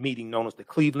the meeting known as the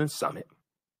Cleveland Summit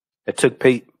that took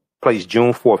place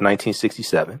June 4th,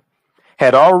 1967,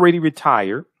 had already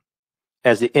retired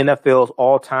as the NFL's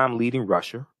all-time leading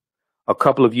rusher a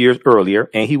couple of years earlier,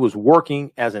 and he was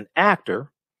working as an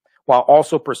actor while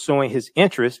also pursuing his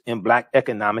interest in Black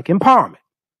economic empowerment.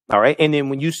 All right. And then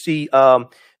when you see the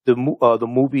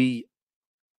movie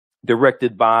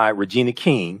directed by Regina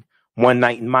King, One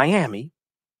Night in Miami,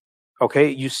 okay,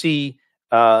 you see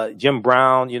Jim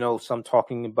Brown, you know, some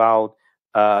talking about,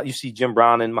 you see Jim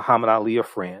Brown and Muhammad Ali are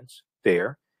friends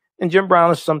there. And Jim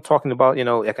Brown is some talking about, you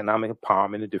know, economic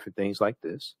empowerment and different things like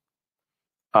this.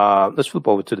 Let's flip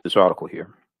over to this article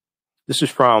here. This is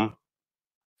from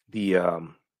the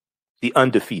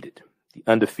Undefeated,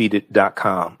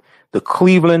 theundefeated.com, the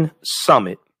Cleveland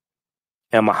Summit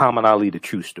and Muhammad Ali, the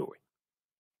true story.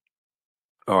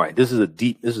 All right. This is a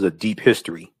deep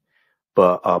history,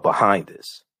 behind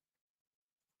this.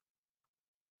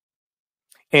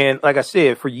 And like I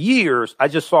said, for years, I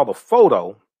just saw the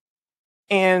photo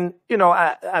and, you know,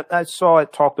 I saw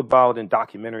it talked about in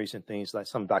documentaries and things, like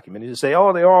some documentaries that say,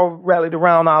 oh, they all rallied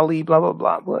around Ali, blah, blah,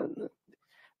 blah. But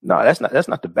no, that's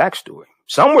not the backstory.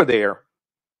 Some were there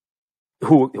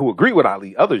who agree with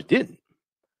Ali. Others didn't.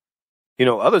 You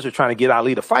know, others are trying to get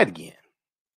Ali to fight again.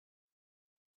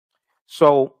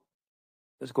 So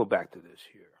let's go back to this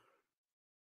here.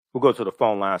 We'll go to the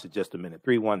phone lines in just a minute.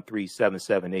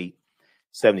 313-778-7600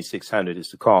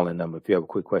 is the call-in number. If you have a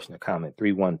quick question or comment,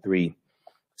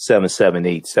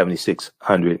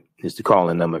 313-778-7600 is the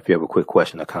call-in number. If you have a quick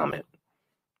question or comment.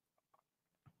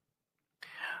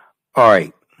 All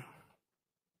right.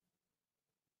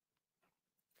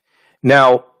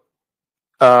 Now,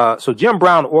 so Jim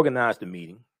Brown organized the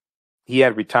meeting. He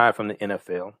had retired from the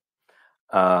NFL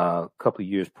a couple of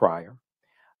years prior.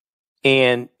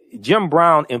 And Jim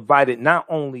Brown invited not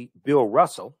only Bill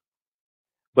Russell,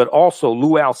 but also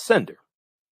Lou Alcindor.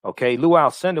 Okay, Lou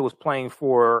Alcindor was playing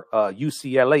for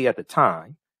UCLA at the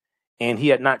time, and he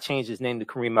had not changed his name to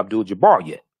Kareem Abdul-Jabbar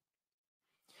yet.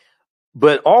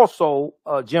 But also,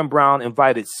 Jim Brown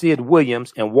invited Sid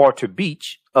Williams and Walter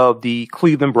Beach of the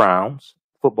Cleveland Browns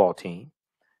football team,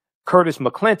 Curtis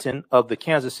McClinton of the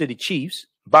Kansas City Chiefs,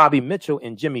 Bobby Mitchell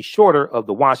and Jimmy Shorter of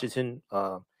the Washington,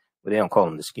 but they don't call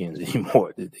them the Skins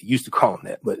anymore. They used to call them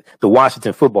that, but the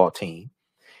Washington football team,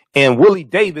 and Willie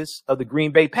Davis of the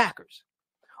Green Bay Packers.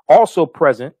 Also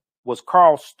present was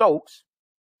Carl Stokes,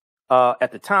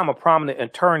 at the time a prominent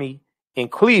attorney in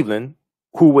Cleveland,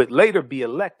 who would later be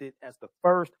elected as the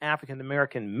first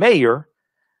African-American mayor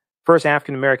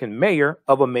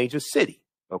of a major city.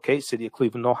 Okay, city of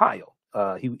Cleveland, Ohio.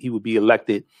 He would be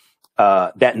elected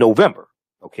that November.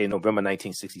 Okay, November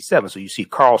 1967. So you see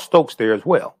Carl Stokes there as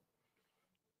well.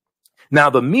 Now,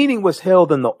 the meeting was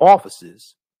held in the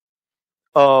offices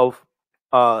of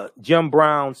Jim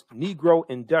Brown's Negro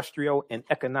Industrial and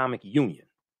Economic Union.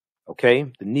 Okay,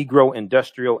 the Negro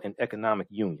Industrial and Economic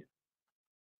Union.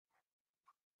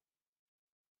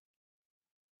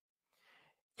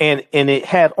 And it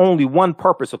had only one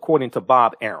purpose, according to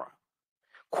Bob Arum,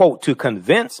 quote, to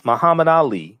convince Muhammad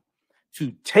Ali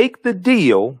to take the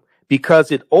deal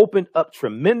because it opened up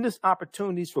tremendous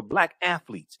opportunities for Black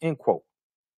athletes, end quote.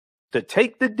 To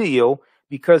take the deal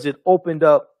because it opened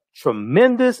up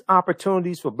tremendous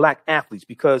opportunities for Black athletes,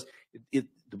 because the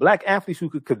Black athletes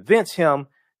who could convince him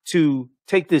to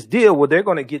take this deal, well, they're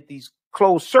going to get these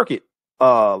closed circuit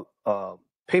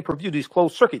pay-per-view, these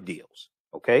closed circuit deals.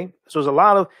 Okay, so there's a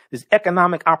lot of this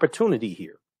economic opportunity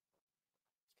here.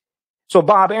 So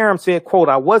Bob Arum said, quote,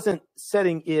 I wasn't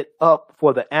setting it up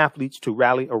for the athletes to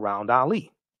rally around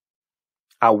Ali.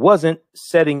 I wasn't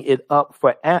setting it up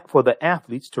for the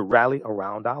athletes to rally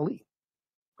around Ali.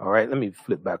 All right, let me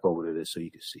flip back over to this so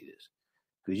you can see this,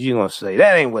 because you're going to say,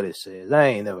 that ain't what it says. I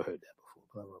ain't never heard that before.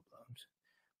 Blah, blah, blah. I'm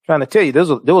trying to tell you,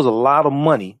 there was a lot of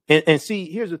money. And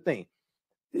see, here's the thing.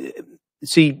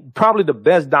 See, probably the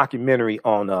best documentary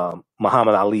on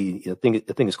Muhammad Ali, I think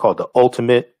it's called The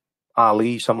Ultimate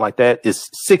Ali, something like that, is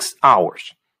 6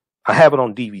 hours. I have it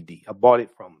on DVD. I bought it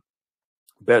from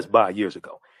Best Buy years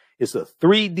ago. It's a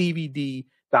 3 DVD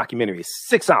documentary. It's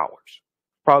 6 hours.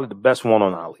 Probably the best one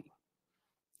on Ali.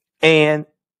 And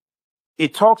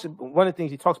it talks, one of the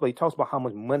things he talks about how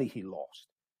much money he lost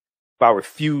by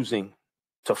refusing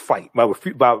to fight,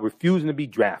 by refusing to be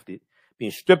drafted,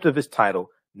 being stripped of his title,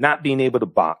 not being able to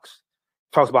box.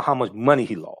 Talks about how much money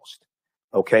he lost.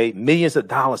 Okay. Millions of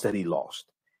dollars that he lost.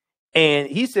 And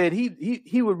he said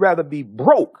he would rather be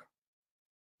broke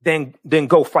than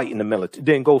go fight in the military,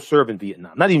 than go serve in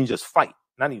Vietnam. Not even just fight,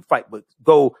 but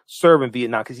go serve in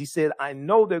Vietnam. Because he said, I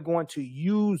know they're going to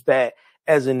use that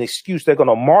as an excuse. They're going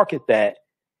to market that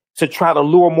to try to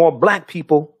lure more black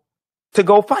people to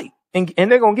go fight. And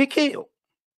they're going to get killed.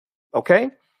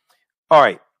 Okay. All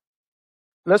right.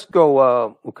 Let's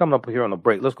go. We're coming up here on a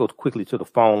break. Let's go quickly to the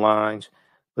phone lines.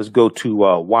 Let's go to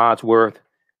Wadsworth,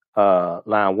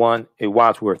 line 1. Hey,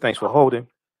 Wadsworth, thanks for holding.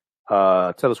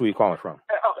 Tell us where you're calling from.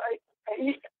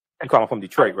 You're calling from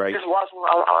Detroit, right? This is Wadsworth.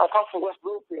 I'm calling from West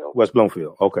Bloomfield. West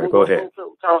Bloomfield. Okay, go ahead.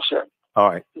 Bloomfield Township. All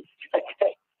right.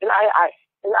 And I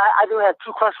do have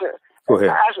 2 questions. Go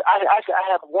ahead. I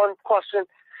have 1 question,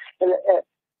 and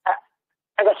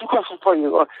I got 2 questions for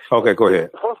you. Okay, go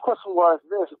ahead. The first question was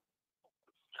this.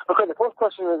 Okay, the first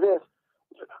question is this.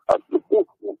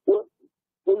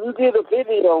 When you did a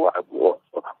video,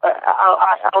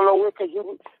 I don't know where, because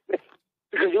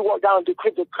you went down to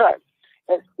Critter Cut.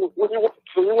 And when you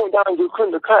went down to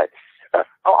Critter Cut, I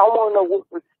want to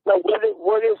know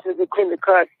what is the Critter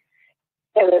Cut?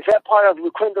 And is that part of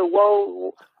the Critter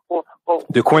Road?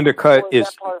 The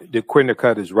Critter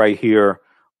Cut is right here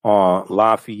on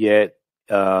Lafayette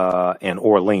and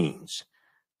Orleans,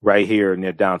 right here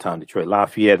near downtown Detroit.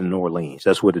 Lafayette and Orleans.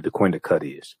 That's where the Critter Cut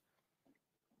is.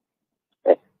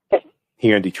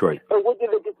 Here in Detroit. What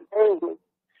did they get the name?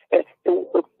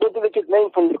 What did they get the name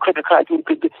from the Critter Cut?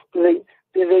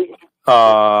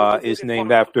 It's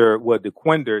named after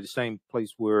the same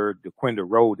place where the Dequindre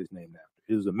Road is named after.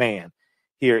 He was a man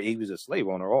here. He was a slave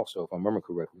owner also, if I remember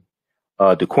correctly.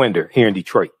 Dequindre here in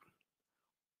Detroit.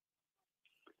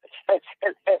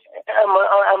 And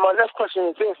my next question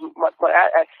is this. I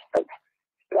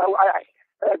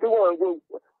do want to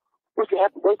wish you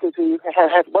happy birthday to you.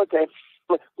 Happy birthday.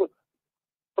 But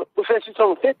since you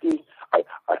told me 50, are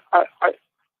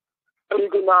you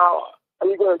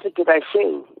going to take the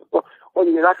vaccine, or are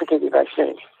you not going to take the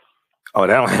vaccine? Oh,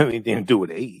 that don't have anything to do with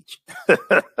age.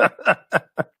 That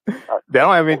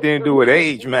don't have anything to do with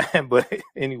age, man. But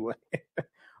anyway,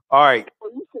 all right.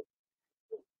 When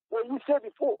you said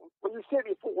before, because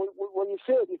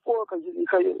you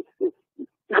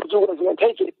wasn't going to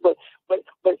take it, but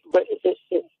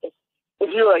if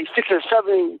you're like 6 or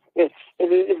 7, if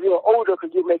you're older,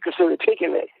 could you may consider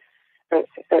taking it? Oh,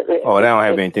 that don't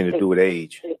have anything to do with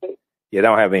age. Yeah, that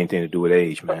don't have anything to do with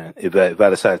age, man. If I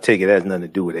decide to take it, it has nothing to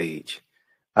do with age.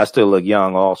 I still look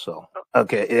young also.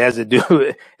 Okay, it has to do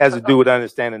with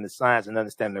understanding the science and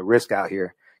understanding the risk out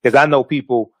here. Because I know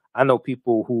people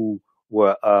who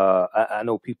were in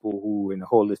the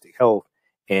holistic health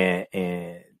and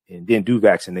didn't do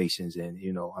vaccinations, and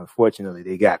unfortunately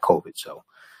they got COVID. So,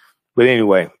 but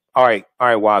anyway, all right,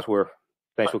 Wadsworth,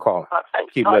 thanks for calling.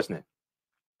 Keep listening.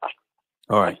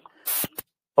 All right.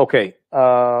 Okay.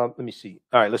 Let me see.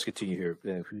 All right, let's continue here.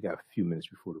 We got a few minutes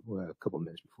we'll have a couple of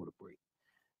minutes before the break.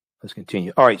 Let's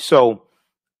continue. All right. So,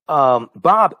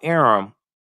 Bob Arum,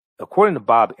 according to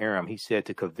Bob Arum, he said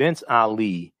to convince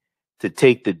Ali to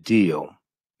take the deal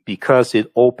because it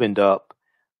opened up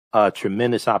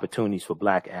tremendous opportunities for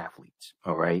black athletes.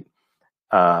 All right.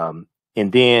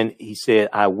 And then he said,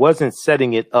 I wasn't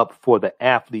setting it up for the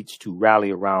athletes to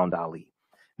rally around Ali.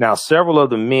 Now, several of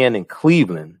the men in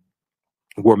Cleveland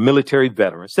were military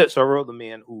veterans. Several of the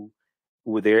men who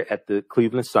were there at the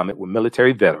Cleveland Summit were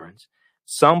military veterans.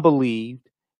 Some believed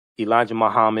Elijah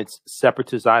Muhammad's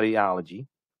separatist ideology.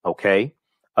 Okay.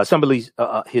 Some of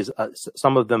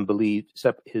them believed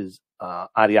his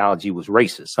ideology was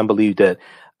racist. Some believed that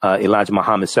Elijah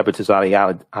Muhammad's separatist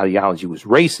ideology was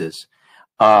racist.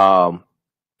 And,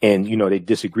 they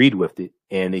disagreed with it.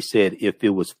 And they said if it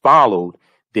was followed,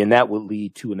 then that would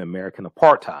lead to an American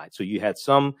apartheid. So you had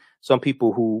some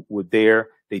people who were there.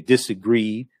 They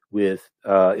disagreed with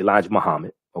Elijah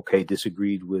Muhammad. Okay,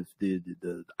 disagreed with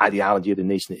the ideology of the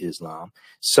Nation of Islam.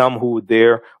 Some who were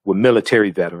there were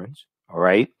military veterans. All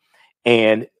right,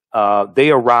 and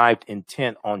they arrived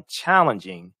intent on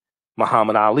challenging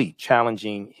Muhammad Ali,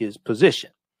 challenging his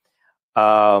position.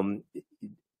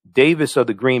 Davis of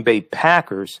the Green Bay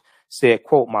Packers said,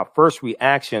 quote, my first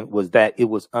reaction was that it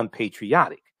was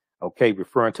unpatriotic, okay,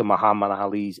 referring to Muhammad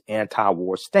Ali's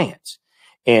anti-war stance.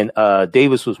 And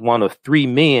Davis was one of 3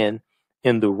 men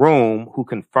in the room who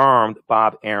confirmed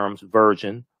Bob Arum's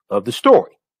version of the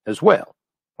story as well.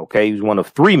 Okay, he was one of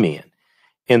 3 men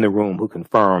in the room who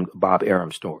confirmed Bob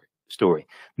Arum's story. story.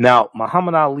 Now,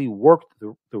 Muhammad Ali worked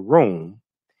the room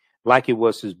like it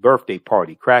was his birthday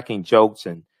party, cracking jokes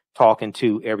and talking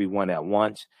to everyone at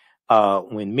once.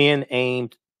 When men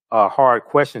aimed hard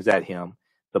questions at him,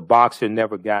 the boxer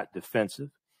never got defensive.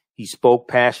 He spoke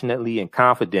passionately and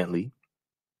confidently.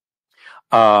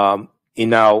 The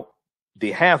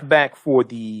halfback for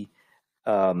the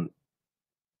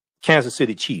Kansas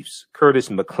City Chiefs, Curtis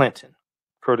McClinton,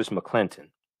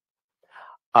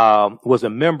 was a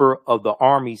member of the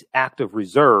Army's active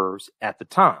reserves at the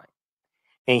time.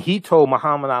 And he told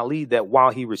Muhammad Ali that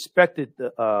while he respected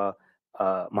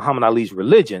Muhammad Ali's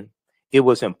religion, it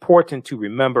was important to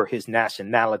remember his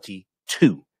nationality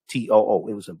too. T-O-O.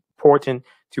 It was important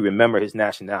to remember his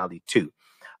nationality too.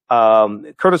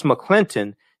 Curtis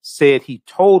McClinton said he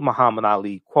told Muhammad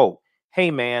Ali, quote,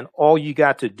 "Hey man, all you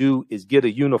got to do is get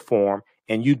a uniform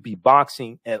and you'd be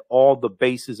boxing at all the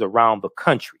bases around the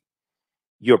country.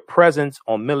 Your presence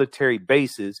on military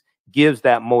bases gives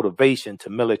that motivation to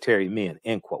military men,"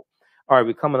 end quote. All right,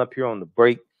 we're coming up here on the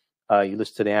break. You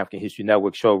listen to the African History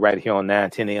Network show right here on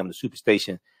 9:10 a.m. the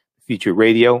Superstation Future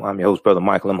Radio. I'm your host, Brother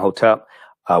Michael Imhotep.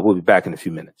 We'll be back in a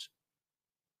few minutes.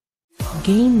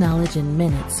 Gain knowledge in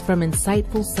minutes from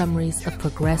insightful summaries of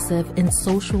progressive and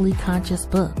socially conscious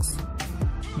books.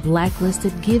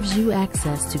 Blacklisted gives you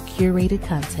access to curated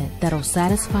content that'll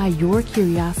satisfy your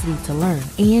curiosity to learn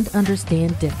and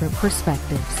understand different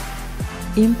perspectives.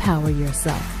 Empower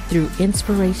yourself through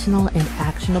inspirational and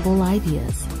actionable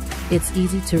ideas. It's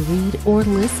easy to read or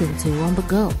listen to on the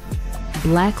go.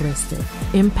 Blacklisted.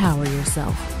 Empower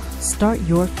yourself. Start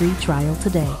your free trial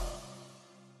today.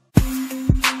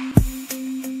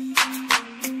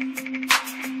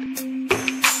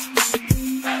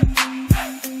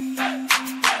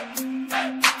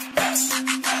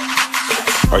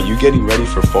 Are you getting ready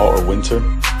for fall or winter?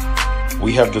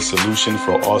 We have the solution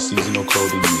for all seasonal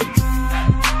clothing needs.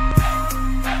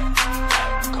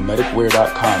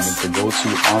 Comedicwear.com is the go-to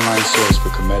online source for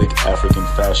Comedic African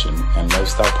fashion and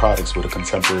lifestyle products with a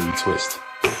contemporary twist.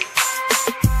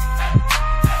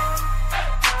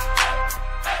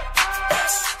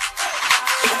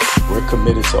 We're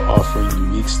committed to offering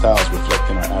unique styles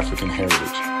reflecting our African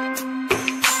heritage.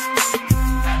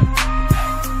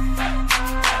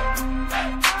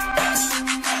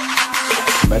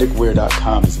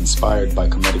 Comedicwear.com is inspired by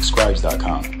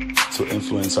ComedicScribes.com to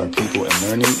influence our people in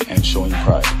learning and showing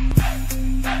pride.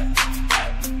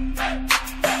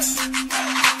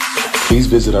 Please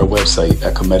visit our website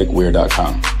at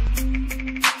ComedicWear.com.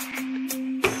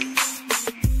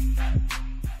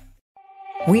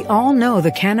 We all know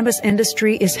the cannabis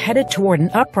industry is headed toward an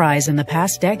uprise in the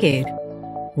past decade.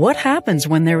 What happens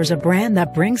when there is a brand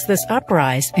that brings this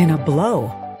uprise in a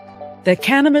blow? The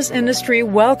cannabis industry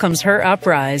welcomes her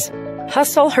uprise.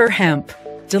 Hustle her hemp.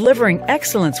 Delivering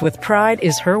excellence with pride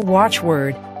is her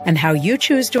watchword, and how you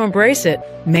choose to embrace it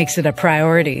makes it a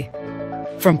priority.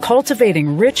 From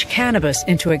cultivating rich cannabis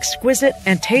into exquisite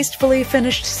and tastefully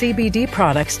finished CBD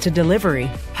products to delivery,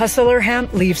 Hustle Her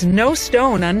Hemp leaves no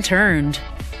stone unturned.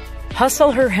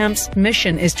 Hustle Her Hemp's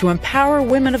mission is to empower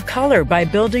women of color by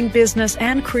building business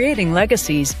and creating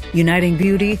legacies, uniting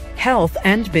beauty, health,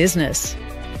 and business.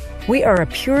 We are a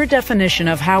pure definition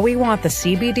of how we want the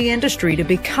CBD industry to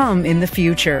become in the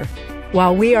future.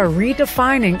 While we are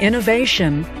redefining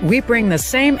innovation, we bring the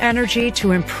same energy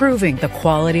to improving the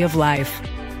quality of life.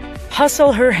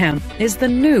 Hustle Her Hemp is the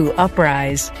new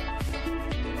uprise.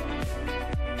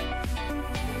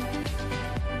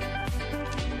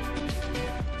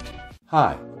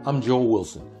 Hi, I'm Joel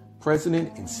Wilson,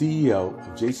 President and CEO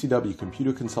of JCW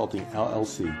Computer Consulting,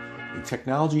 LLC, a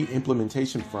technology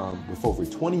implementation firm with over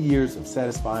 20 years of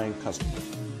satisfying customers.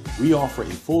 We offer a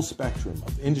full spectrum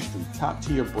of industry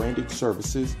top-tier branded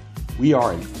services. We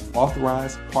are an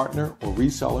authorized partner or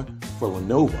reseller for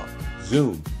Lenovo,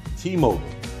 Zoom, T-Mobile,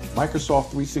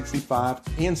 Microsoft 365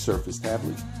 and Surface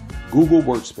tablets, Google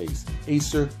Workspace,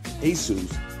 Acer,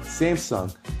 Asus,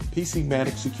 Samsung,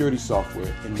 PCmatic security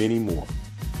software, and many more.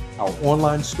 Our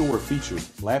online store features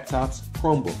laptops,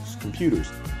 Chromebooks,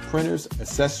 computers, printers,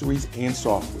 accessories, and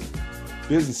software.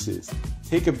 Businesses,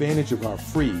 take advantage of our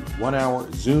free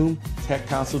 1-hour Zoom tech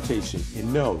consultation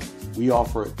and know we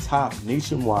offer top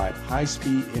nationwide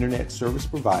high-speed internet service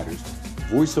providers,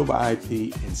 voice over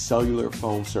IP, and cellular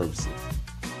phone services.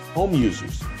 Home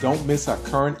users, don't miss our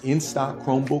current in-stock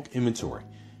Chromebook inventory.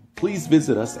 Please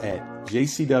visit us at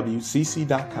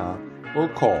jcwcc.com or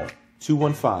call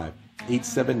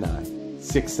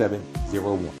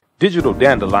 215-879-6701. Digital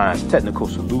Dandelion's Technical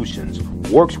Solutions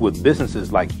works with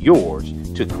businesses like yours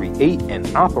to create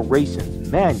an operations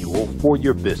manual for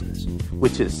your business,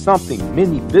 which is something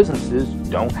many businesses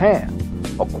don't have.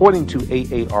 According to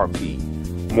AARP,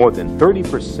 more than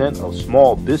 30% of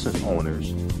small business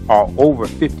owners are over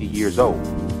 50 years old.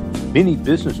 Many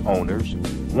business owners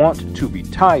want to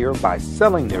retire by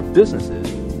selling their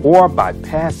businesses or by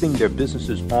passing their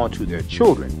businesses on to their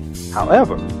children.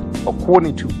 However,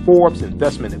 according to Forbes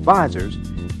Investment Advisors,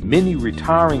 many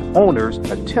retiring owners'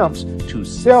 attempts to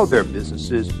sell their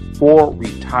businesses for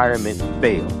retirement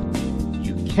fail.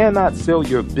 You cannot sell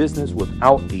your business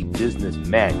without a business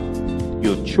manual.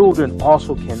 Your children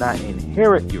also cannot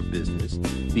inherit your business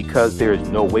because there is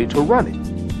no way to run it.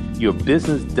 Your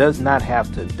business does not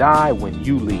have to die when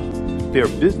you leave. Their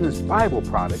business Bible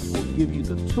products will give you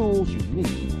the tools you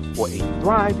need for a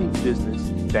thriving business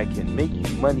that can make you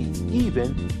money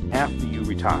even after you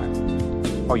retire.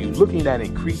 Are you looking at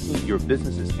increasing your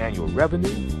business's annual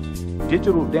revenue?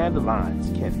 Digital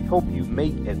Dandelions can help you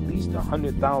make at least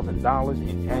 $100,000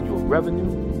 in annual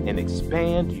revenue and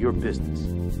expand your business.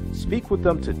 Speak with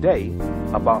them today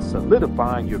about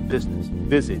solidifying your business.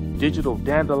 Visit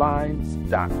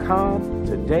digitaldandelions.com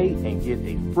today and get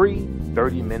a free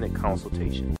 30-minute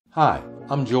consultation. Hi,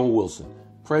 I'm Joel Wilson,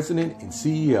 President and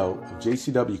CEO of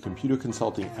JCW Computer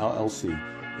Consulting, LLC,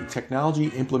 a technology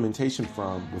implementation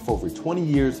firm with over 20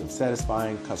 years of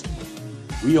satisfying customers.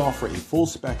 We offer a full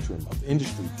spectrum of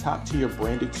industry top-tier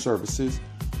branded services.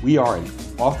 We are an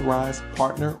authorized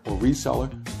partner or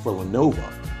reseller for Lenovo,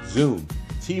 Zoom,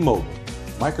 T-Mobile,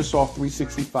 Microsoft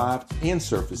 365 and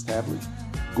Surface tablets,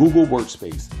 Google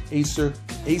Workspace, Acer,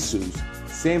 Asus,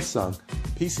 Samsung,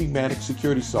 PCmatic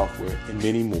security software, and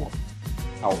many more.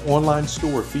 Our online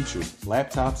store features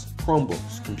laptops,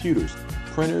 Chromebooks, computers,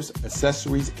 printers,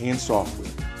 accessories, and software.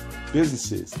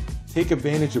 Businesses, take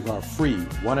advantage of our free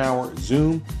 1-hour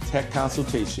Zoom tech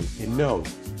consultation and know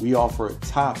we offer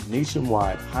top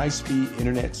nationwide high-speed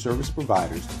internet service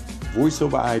providers, voice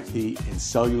over IP, and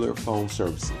cellular phone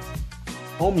services.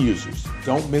 Home users,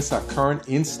 don't miss our current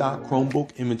in-stock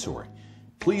Chromebook inventory.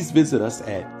 Please visit us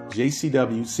at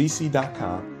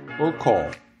jcwcc.com or call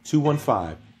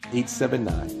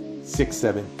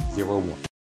 215-879-6701.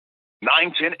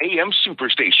 910 AM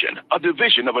Superstation, a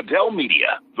division of Adele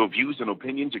Media. The views and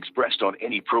opinions expressed on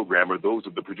any program are those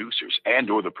of the producers and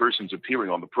or the persons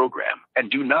appearing on the program and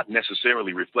do not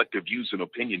necessarily reflect the views and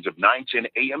opinions of 910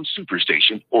 AM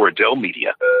Superstation or Adele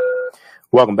Media.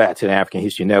 Welcome back to the African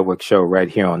History Network show right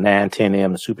here on 910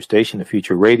 AM Superstation, the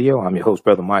Future Radio. I'm your host,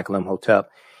 Brother Michael Imhotep.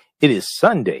 It is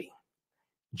Sunday,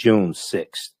 June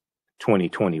 6th,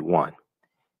 2021,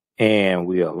 and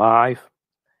we are live.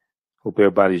 Hope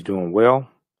everybody's doing well.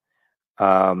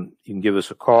 You can give us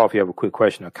a call if you have a quick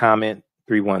question or comment,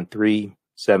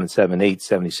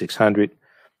 313-778-7600.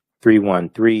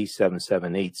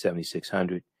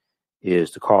 313-778-7600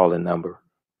 is the call-in number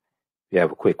if you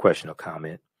have a quick question or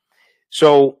comment.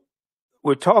 So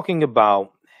we're talking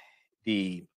about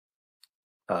the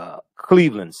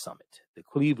Cleveland Summit,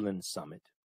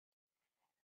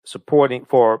 supporting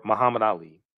for Muhammad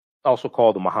Ali, also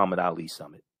called the Muhammad Ali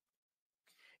Summit.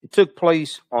 It took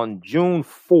place on June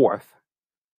 4th,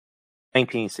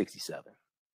 1967.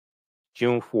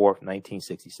 June 4th,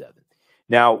 1967.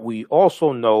 Now, we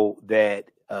also know that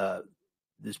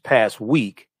this past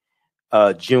week,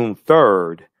 June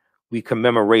 3rd, we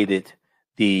commemorated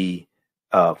the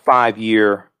 5th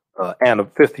year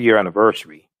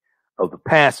anniversary of the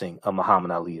passing of Muhammad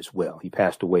Ali as well. He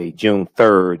passed away June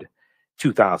 3rd,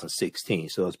 2016.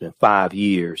 So it's been 5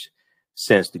 years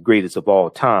since the greatest of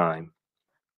all time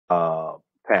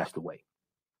passed away.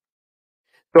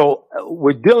 So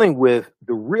we're dealing with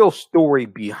the real story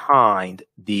behind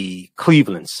the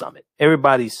Cleveland Summit.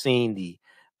 Everybody's seen the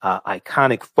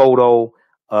iconic photo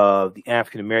of the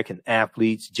African-American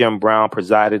athletes. Jim Brown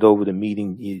presided over the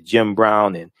meeting. Jim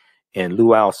Brown and Lou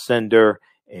Alcindor,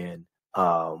 and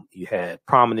you had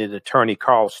prominent attorney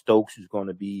Carl Stokes, who's going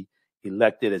to be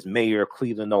elected as mayor of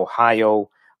Cleveland, Ohio,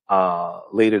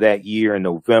 later that year in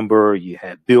November. You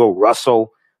had Bill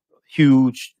Russell,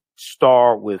 huge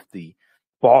star with the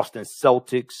Boston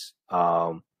Celtics,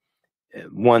 won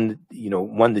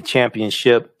the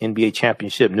championship, NBA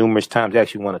championship numerous times.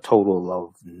 Actually won a total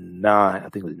of 9, I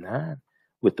think it was 9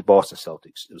 with the Boston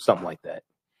Celtics. It was something like that.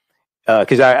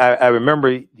 Cause I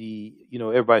remember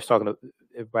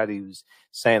everybody was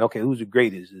saying, okay, who's the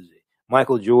greatest? Is it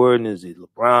Michael Jordan? Is it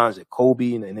LeBron? Is it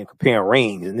Kobe? And then comparing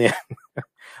rings. And then,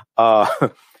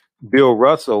 Bill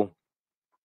Russell,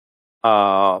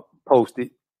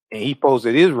 posted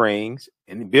his rings,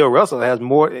 and Bill Russell has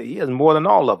more. He has more than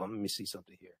all of them. Let me see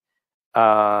something here.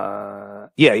 11.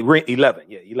 Yeah, 11.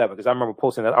 Because I remember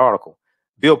posting that article.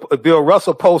 Bill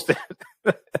Russell posted.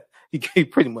 he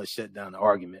pretty much shut down the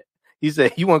argument. He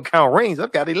said, "You want to count rings?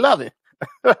 I've got 11."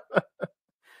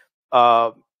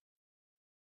 Yeah,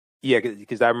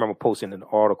 because I remember posting an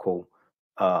article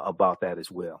about that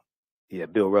as well. Yeah,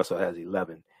 Bill Russell has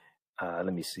 11.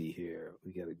 Let me see here.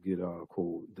 We got a good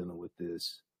article dealing with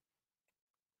this.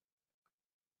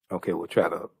 Okay, we'll try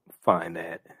to find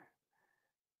that.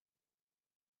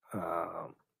 I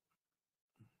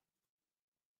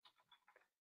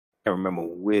can't remember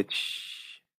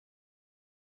which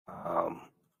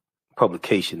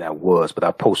publication that was, but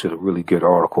I posted a really good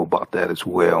article about that as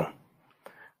well.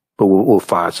 But we'll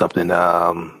find something.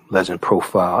 Legend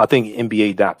profile. I think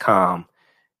NBA.com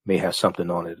may have something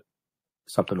on it,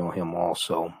 something on him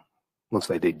also. Looks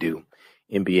like they do.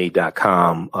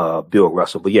 NBA.com, Bill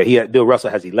Russell. But yeah, Bill Russell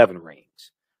has 11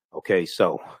 rings. Okay,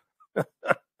 so if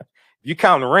you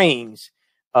count the rings,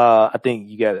 I think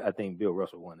Bill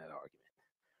Russell won that argument.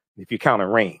 If you count the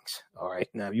rings, all right.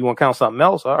 Now, if you want to count something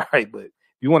else, all right. But if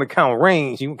you want to count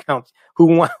rings, you can count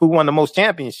who won the most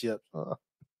championships.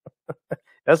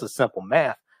 That's a simple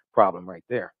math problem right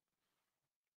there.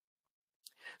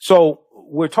 So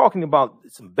we're talking about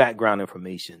some background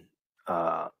information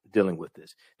dealing with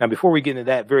this. Now, before we get into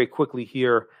that very quickly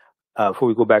here, before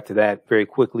we go back to that very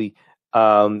quickly,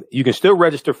 you can still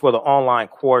register for the online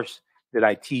course that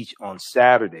I teach on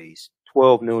Saturdays,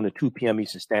 12 noon to 2 p.m.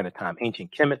 Eastern Standard Time.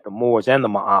 Ancient Kemet, the Moors, and the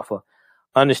Ma'afa,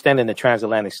 understanding the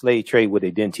transatlantic slave trade, what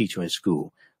they didn't teach you in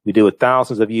school. We deal with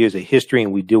thousands of years of history,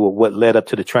 and we deal with what led up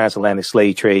to the transatlantic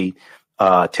slave trade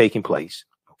taking place.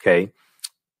 Okay.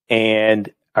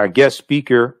 And our guest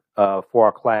speaker for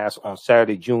our class on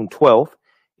Saturday, June 12th,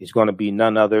 is going to be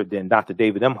none other than Dr.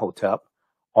 David Imhotep,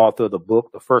 author of the book,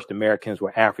 The First Americans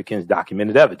Were Africans,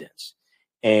 Documented Evidence.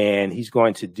 And he's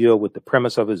going to deal with the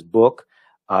premise of his book.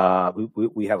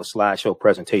 We have a slideshow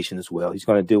presentation as well. He's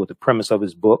going to deal with the premise of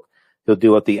his book. He'll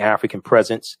deal with the African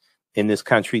presence in this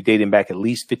country dating back at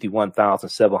least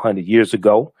 51,700 years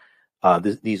ago.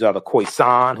 These are the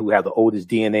Khoisan, who have the oldest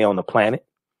DNA on the planet.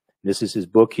 This is his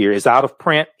book here. It's out of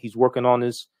print. He's working on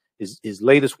his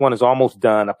latest one is almost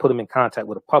done. I put him in contact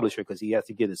with a publisher because he has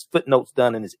to get his footnotes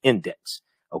done and his index.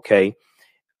 Okay.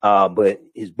 But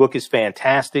his book is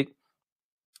fantastic.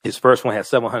 His first one has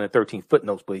 713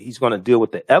 footnotes, but he's going to deal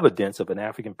with the evidence of an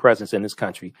African presence in this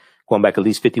country going back at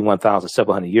least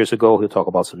 51,700 years ago. He'll talk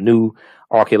about some new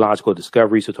archaeological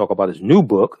discoveries. He'll talk about his new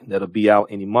book that'll be out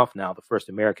any month now, The First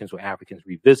Americans Were Africans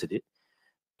Revisited.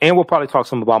 And we'll probably talk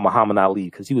some about Muhammad Ali,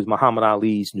 because he was Muhammad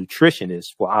Ali's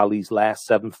nutritionist for Ali's last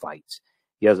 7 fights.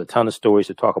 He has a ton of stories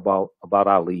to talk about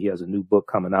Ali. He has a new book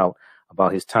coming out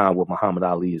about his time with Muhammad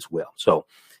Ali as well. So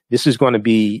this is going to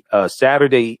be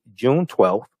Saturday, June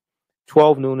 12th,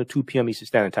 12 noon to 2 p.m. Eastern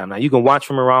Standard Time. Now, you can watch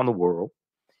from around the world.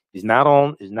 It's not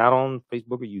on Facebook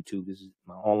or YouTube. This is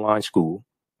my online school.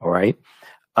 All right.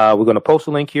 We're going to post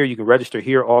a link here. You can register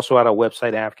here. Also at our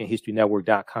website,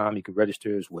 AfricanHistoryNetwork.com. You can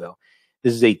register as well.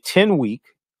 This is a 10-week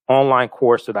online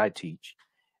course that I teach.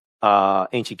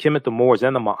 Ancient Kemet, the Moors,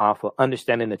 and the Ma'afa,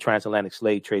 understanding the transatlantic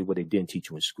slave trade, what they didn't teach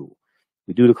you in school.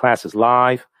 We do the classes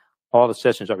live. All the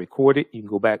sessions are recorded. You can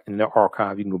go back in their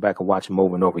archive. You can go back and watch them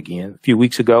over and over again. A few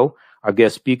weeks ago, our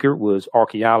guest speaker was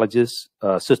archaeologist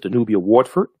Sister Nubia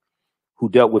Wardford, who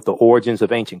dealt with the origins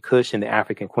of ancient Kush and the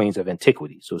African queens of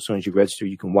antiquity. So as soon as you register,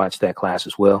 you can watch that class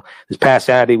as well. This past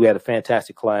Saturday, we had a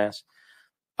fantastic class.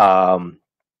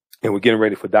 And we're getting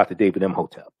ready for Dr. David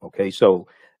Imhotep. Okay, so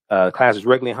class is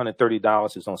regularly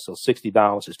 $130. It's on sale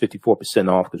 $60. It's 54%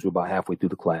 off because we're about halfway through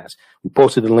the class. We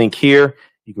posted the link here.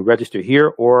 You can register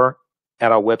here or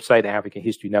at our website,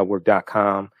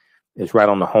 AfricanHistoryNetwork.com. It's right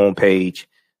on the home page.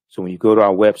 So when you go to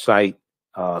our website,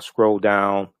 scroll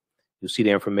down, you'll see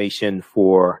the information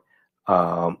for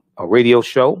a radio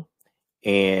show,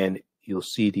 and you'll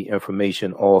see the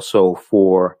information also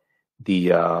for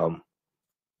the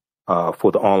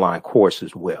online course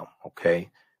as well. Okay,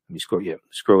 let me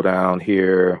scroll down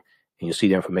here, and you'll see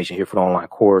the information here for the online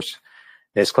course.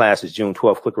 Next class is June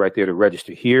 12th. Click right there to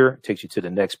register here. It takes you to the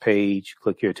next page.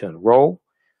 Click here to enroll.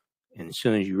 And as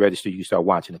soon as you register, you start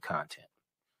watching the content.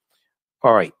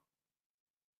 All right.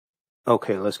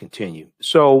 Okay, let's continue.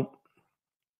 So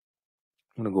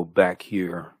I'm going to go back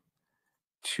here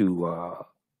to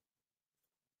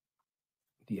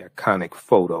the iconic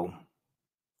photo.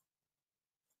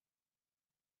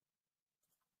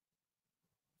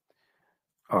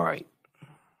 All right.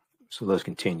 So let's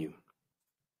continue.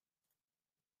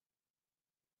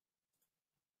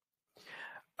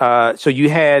 So you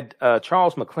had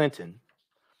Charles McClinton,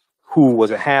 who was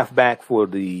a halfback for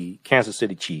the Kansas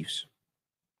City Chiefs.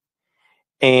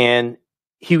 And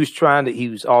he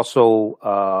was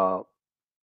also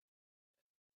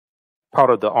part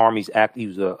of the Army's act. He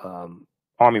was a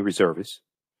Army reservist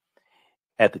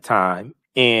at the time.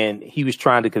 and he was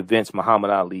trying to convince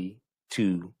Muhammad Ali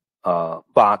to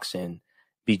box and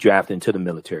be drafted into the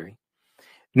military.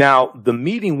 Now, the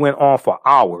meeting went on for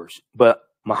hours, but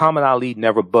Muhammad Ali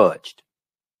never budged.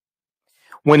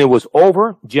 When it was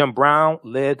over, Jim Brown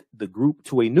led the group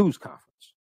to a news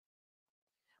conference.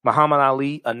 Muhammad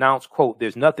Ali announced, quote,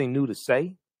 "There's nothing new to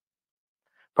say,"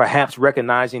 perhaps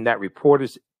recognizing that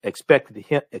reporters expected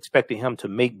him to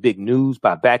make big news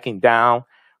by backing down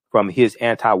from his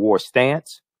anti-war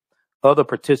stance. Other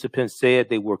participants said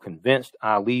they were convinced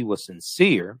Ali was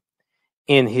sincere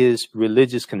in his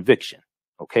religious conviction.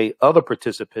 Okay. Other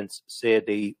participants said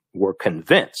they were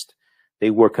convinced.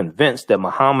 They were convinced that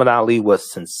Muhammad Ali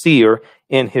was sincere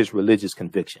in his religious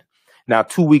conviction. Now,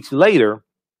 2 weeks later,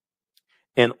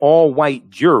 an all-white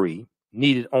jury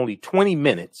needed only 20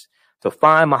 minutes to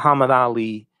find Muhammad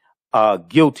Ali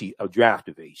guilty of draft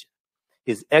evasion.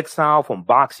 His exile from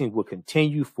boxing would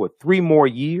continue for 3 more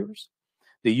years.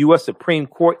 The U.S. Supreme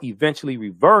Court eventually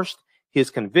reversed his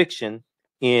conviction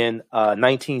in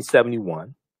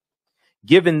 1971.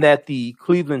 Given that the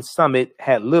Cleveland Summit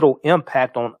had little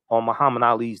impact on Muhammad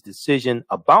Ali's decision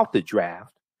about the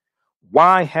draft,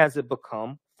 why has it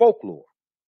become folklore?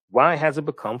 Why has it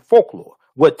become folklore?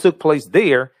 What took place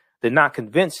there did not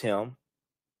convince him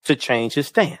to change his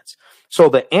stance. So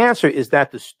the answer is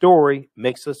that the story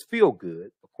makes us feel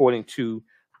good, according to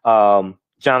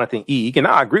Jonathan Eag. And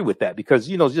I agree with that because,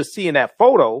 you know, just seeing that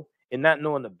photo and not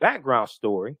knowing the background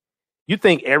story, you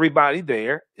think everybody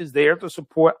there is there to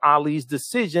support Ali's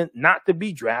decision not to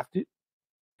be drafted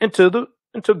into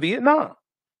Vietnam.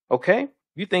 Okay?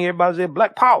 You think everybody's there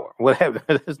black power, whatever.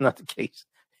 That's not the case.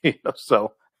 You know,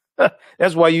 so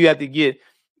that's why you have to get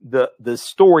the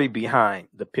story behind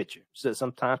the picture. So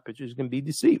sometimes pictures can be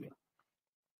deceiving.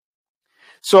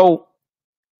 So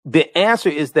the answer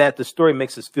is that the story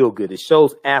makes us feel good. It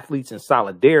shows athletes in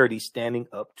solidarity standing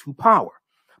up to power.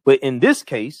 But in this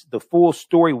case, the full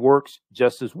story works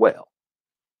just as well.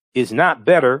 It's not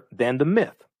better than the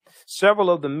myth.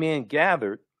 Several of the men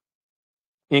gathered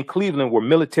in Cleveland were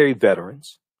military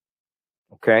veterans.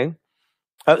 Okay.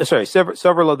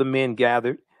 Several of the men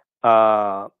gathered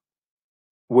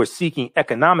were seeking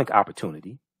economic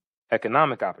opportunity.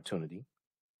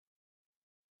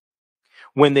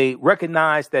 When they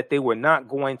recognized that they were not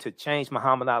going to change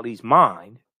Muhammad Ali's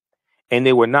mind and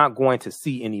they were not going to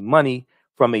see any money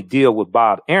from a deal with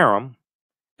Bob Arum,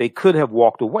 they could have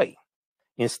walked away.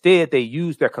 Instead, they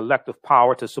used their collective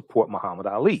power to support Muhammad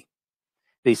Ali.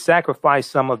 They sacrificed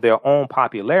some of their own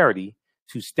popularity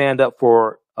to stand up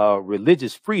for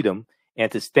religious freedom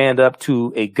and to stand up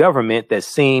to a government that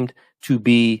seemed to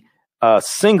be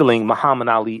singling Muhammad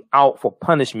Ali out for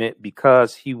punishment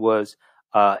because he was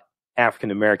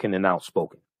African-American and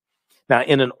outspoken. Now,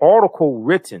 in an article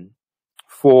written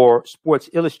for Sports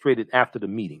Illustrated after the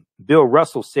meeting, Bill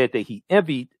Russell said that he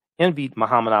envied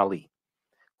Muhammad Ali.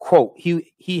 Quote,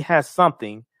 he has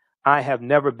something I have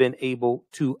never been able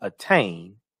to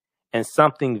attain and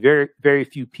something very, very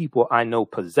few people I know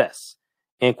possess,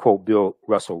 end quote, Bill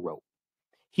Russell wrote.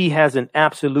 He has an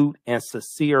absolute and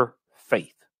sincere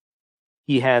faith.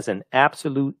 He has an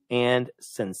absolute and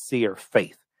sincere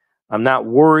faith. I'm not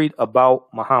worried about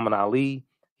Muhammad Ali.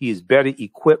 He is better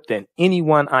equipped than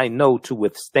anyone I know to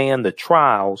withstand the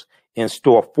trials in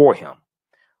store for him.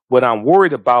 What I'm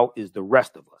worried about is the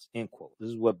rest of us, end quote. This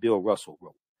is what Bill Russell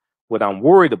wrote. What I'm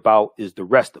worried about is the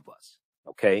rest of us,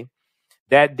 okay?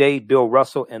 That day, Bill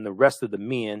Russell and the rest of the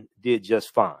men did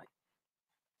just fine.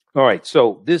 All right,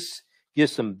 so this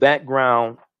gives some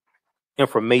background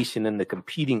information and the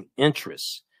competing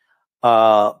interests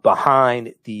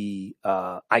behind the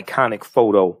iconic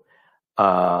photo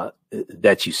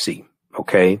that you see,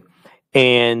 okay?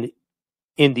 And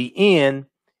in the end,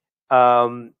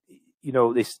 you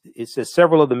know, it says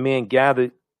several of the men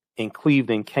gathered in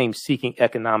Cleveland came seeking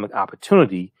economic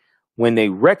opportunity when they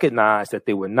recognized that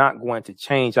they were not going to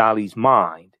change Ali's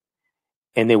mind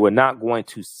and they were not going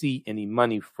to see any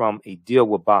money from a deal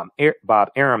with Bob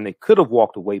Arum. They could have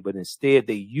walked away, but instead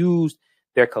they used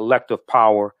their collective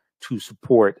power to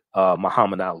support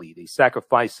Muhammad Ali. They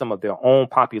sacrificed some of their own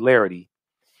popularity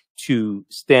to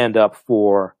stand up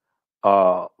for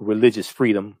religious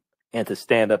freedom and to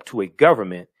stand up to a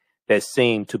government that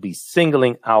seemed to be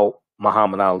singling out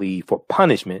Muhammad Ali for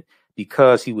punishment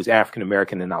because he was African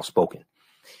American and outspoken.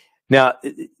 Now,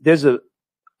 there's a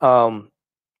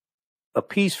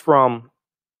piece from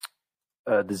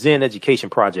the Zen Education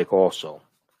Project also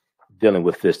dealing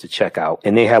with this to check out,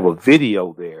 and they have a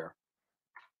video there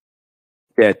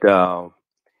that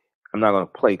I'm not going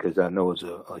to play because I know it's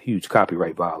a huge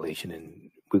copyright violation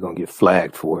and we're going to get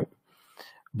flagged for it.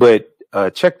 But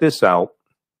check this out.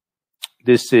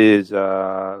 This is,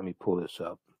 let me pull this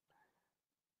up.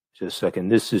 Just a second.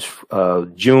 This is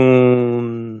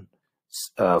June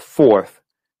 4th,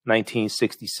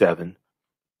 1967.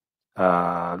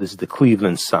 This is the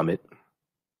Cleveland Summit.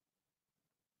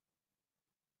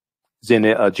 It's in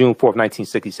June 4th,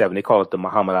 1967. They call it the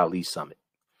Muhammad Ali Summit.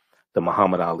 The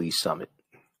Muhammad Ali Summit.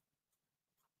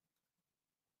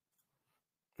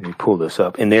 Let me pull this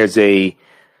up. And there's a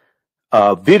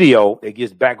video that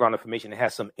gives background information. It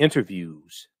has some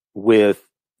interviews with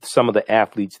some of the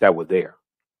athletes that were there.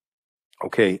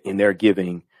 Okay, and they're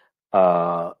giving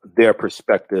their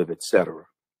perspective, etc.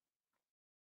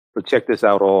 So check this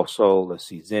out also. Let's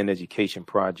see, Zen Education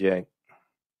Project.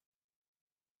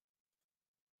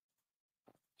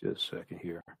 Just a second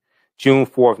here. June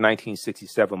 4th,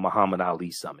 1967, Muhammad Ali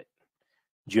Summit.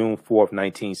 June 4th,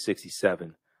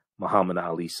 1967, Muhammad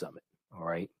Ali Summit. All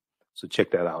right, so check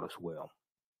that out as well.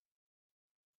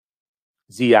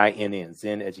 ZINN,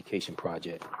 Zen Education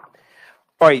Project.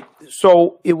 All right,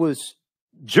 so it was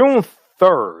June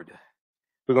 3rd.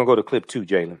 We're going to go to clip 2,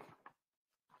 Jalen.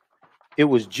 It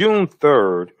was June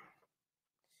 3rd,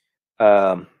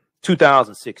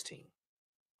 2016,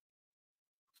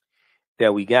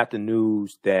 that we got the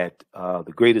news that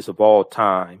the greatest of all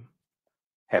time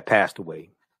had passed away.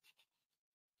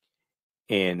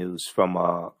 And it was from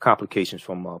complications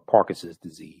from Parkinson's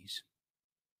disease.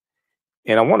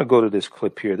 And I want to go to this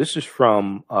clip here. This is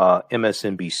from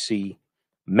MSNBC.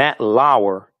 Matt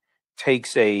Lauer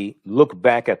takes a look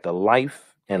back at the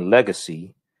life and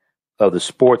legacy of the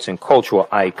sports and cultural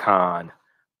icon,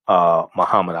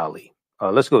 Muhammad Ali.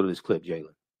 Let's go to this clip,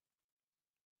 Jalen.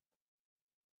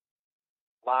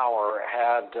 Lauer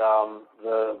had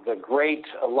the great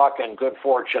luck and good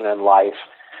fortune in life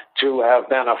to have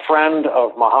been a friend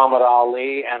of Muhammad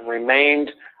Ali and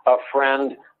remained a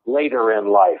friend later in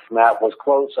life. Matt was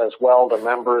close as well to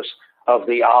members of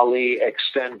the Ali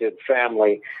extended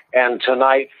family. And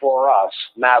tonight for us,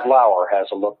 Matt Lauer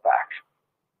has a look back.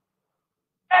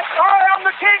 I'm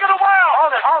the king of the world.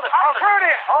 Hold it. I'm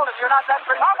pretty. Hold it. You're not that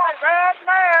pretty. I'm a bad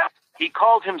man. He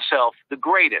called himself the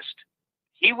greatest.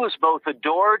 He was both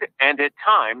adored and at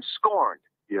times scorned.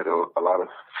 He had a lot of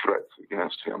threats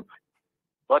against him.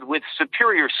 But with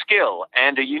superior skill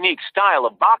and a unique style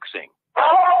of boxing,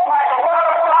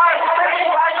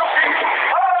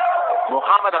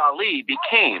 Muhammad Ali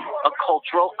became a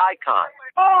cultural icon.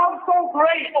 Oh, I'm so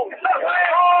grateful.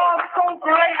 Oh, I'm so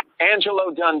grateful.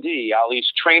 Angelo Dundee, Ali's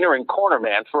trainer and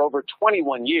cornerman for over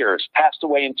 21 years, passed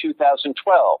away in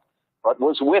 2012, but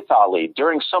was with Ali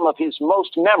during some of his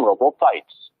most memorable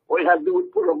fights. All he had to do was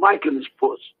put a mic in his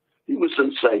puss. He was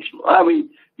sensational. I mean,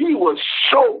 he was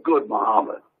so good,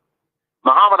 Muhammad.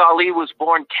 Muhammad Ali was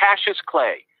born Cassius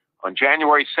Clay on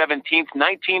January 17,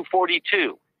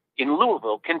 1942, in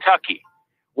Louisville, Kentucky.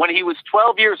 When he was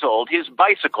 12 years old, his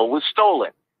bicycle was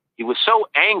stolen. He was so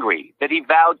angry that he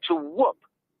vowed to whoop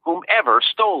whomever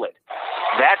stole it.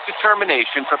 That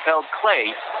determination propelled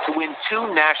Clay to win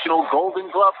 2 national Golden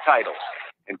Glove titles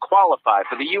and qualify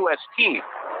for the U.S. team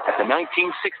at the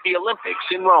 1960 Olympics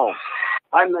in Rome.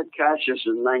 I met Cassius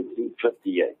in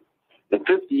 1958. In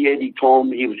 58, he told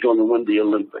me he was going to win the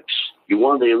Olympics. He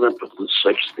won the Olympics in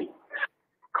 60.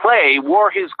 Clay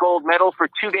wore his gold medal for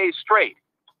 2 days straight,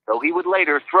 though he would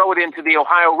later throw it into the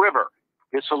Ohio River,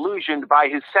 disillusioned by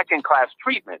his second-class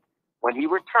treatment when he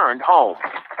returned home.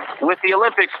 With the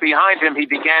Olympics behind him, he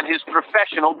began his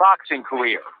professional boxing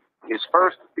career. His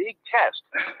first big test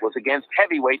was against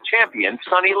heavyweight champion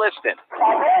Sonny Liston.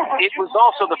 It was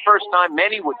also the first time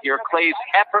many would hear Clay's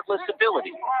effortless ability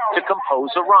to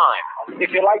compose a rhyme. If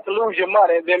you like to lose your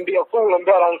money, then be a fool and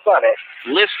bet on Sonny.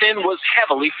 Liston was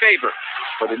heavily favored,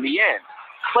 but in the end,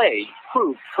 Clay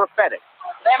proved prophetic.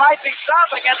 They might be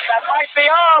some against that might be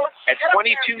all. At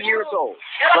 22 years old,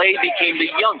 Clay became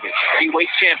the youngest heavyweight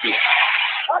champion.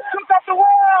 What shook up the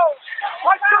world?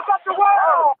 What shook up the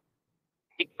world?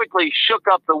 He quickly shook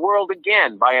up the world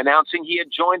again by announcing he had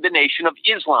joined the Nation of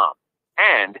Islam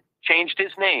and changed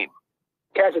his name.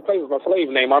 Cassius Clay was my slave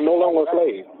name. I'm no longer a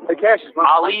slave. Hey, Cassius,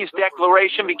 Ali's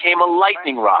declaration became a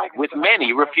lightning rod, with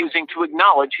many refusing to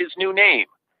acknowledge his new name.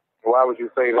 Why would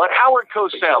you say that? But Howard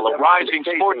Cosell, a rising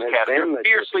sportscaster,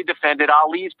 fiercely defended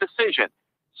Ali's decision,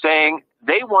 saying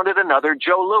they wanted another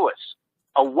Joe Louis,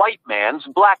 a white man's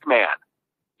black man.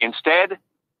 Instead,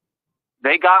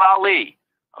 they got Ali,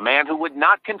 a man who would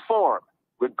not conform,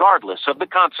 regardless of the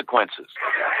consequences.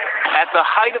 At the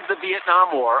height of the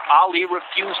Vietnam War, Ali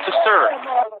refused to serve,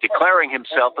 declaring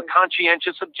himself a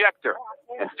conscientious objector,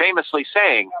 and famously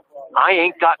saying, "I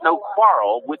ain't got no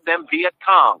quarrel with them Viet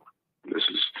Cong." This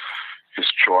is his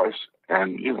choice,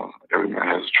 and, every man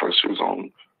has a choice to his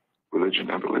own religion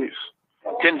and beliefs.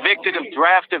 Convicted of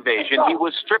draft evasion, he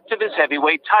was stripped of his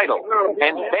heavyweight title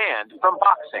and banned from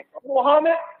boxing.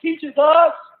 Muhammad teaches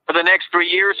us. For the next 3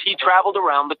 years, he traveled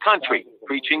around the country,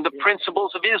 preaching the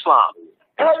principles of Islam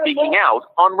and speaking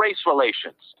out on race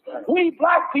relations. We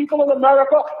black people in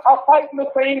America are fighting the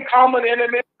same common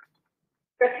enemy.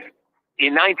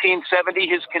 In 1970,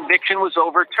 his conviction was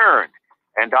overturned,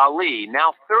 and Ali,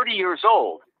 now 30 years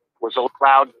old, was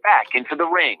allowed back into the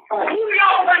ring. With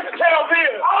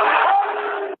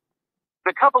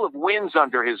a couple of wins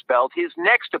under his belt, his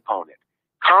next opponent,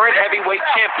 current heavyweight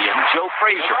champion Joe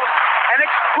Frazier. An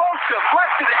explosive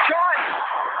left to the joint.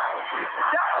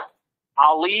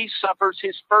 Ali suffers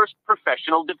his first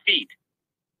professional defeat.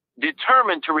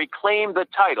 Determined to reclaim the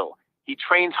title, he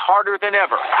trains harder than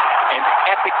ever, and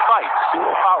epic fights soon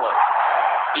follow.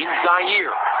 In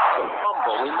Zaire,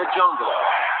 Rumble in the Jungle.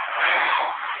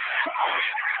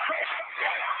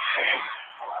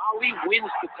 Ali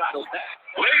wins the title back.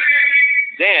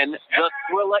 Then, the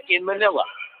Thriller in Manila,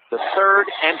 the third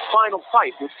and final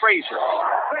fight with Frazier.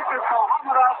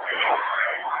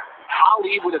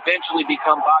 Ali would eventually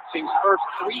become boxing's first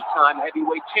three-time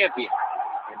heavyweight champion.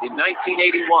 And in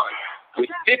 1981, with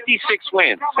 56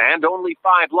 wins and only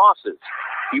 5 losses,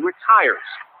 he retires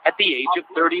at the age of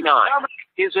 39.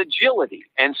 His agility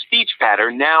and speech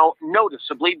pattern now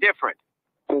noticeably different.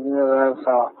 Didn't realize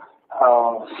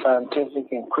how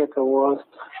scientific and quick it was.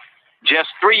 Just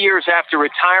 3 years after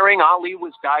retiring, Ali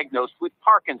was diagnosed with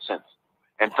Parkinson's.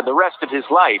 And for the rest of his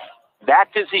life,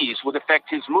 that disease would affect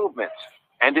his movements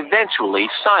and eventually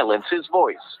silence his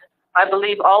voice. I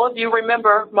believe all of you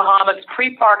remember Muhammad's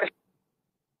pre-Parkinson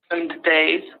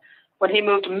days when he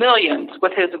moved millions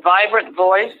with his vibrant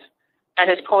voice and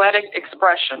his poetic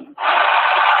expression.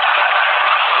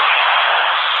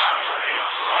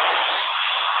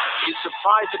 His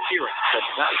surprise appearance at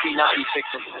 1996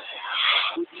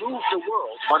 would move the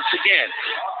world once again.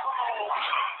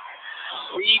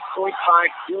 3.5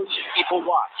 billion people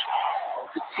watched.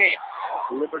 The champ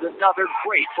delivered another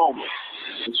great moment.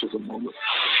 This was a moment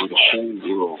for the whole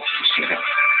world to see.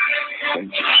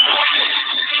 Thank you.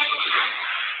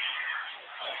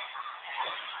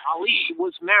 Ali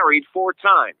was married 4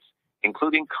 times,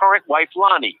 including current wife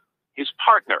Lonnie, his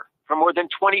partner for more than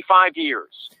 25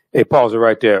 years. Hey, pause it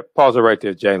right there. Pause it right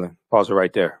there, Jalen. Pause it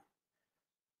right there.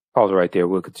 Pause it right there.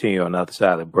 We'll continue on the other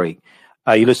side of the break.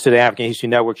 You listen to the African History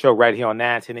Network show right here on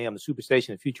 910 AM, the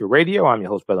Superstation of Future Radio. I'm your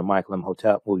host, Brother Michael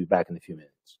Imhotep. We'll be back in a few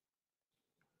minutes.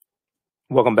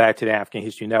 Welcome back to the African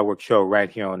History Network show right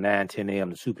here on 910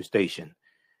 AM, the Superstation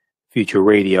Future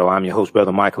Radio. I'm your host,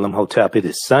 Brother Michael Imhotep. It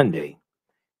is Sunday,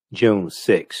 June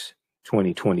 6,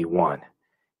 2021.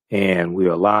 And we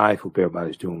are live. Hope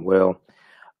everybody's doing well.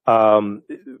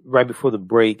 Right before the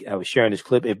break, I was sharing this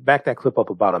clip. It backed that clip up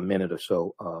about a minute or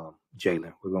so,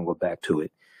 Jalen. We're going to go back to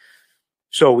it.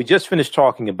 So we just finished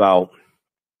talking about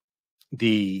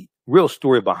the real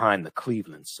story behind the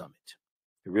Cleveland Summit,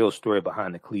 the real story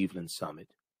behind the Cleveland Summit,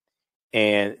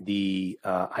 and the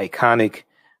iconic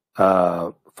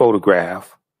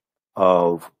photograph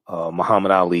of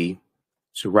Muhammad Ali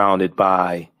surrounded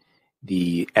by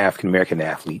the African-American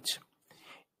athletes.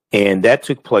 And that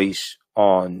took place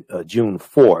on June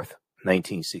 4th,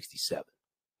 1967.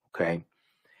 Okay.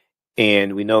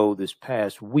 And we know this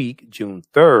past week, June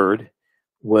 3rd,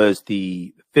 was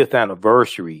the 5th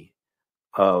anniversary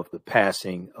of the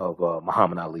passing of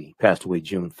Muhammad Ali, passed away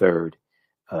June 3rd,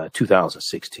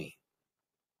 2016.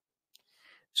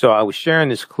 So I was sharing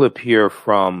this clip here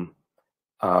from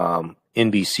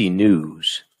NBC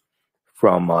News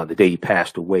from the day he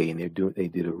passed away, and they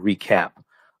did a recap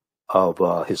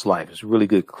of his life. It's a really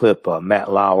good clip.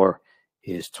 Matt Lauer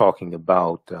is talking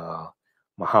about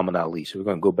Muhammad Ali. So we're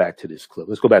going to go back to this clip.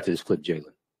 Let's go back to this clip,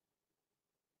 Jalen.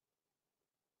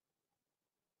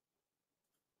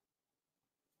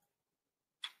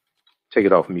 Take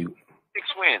it off mute. 6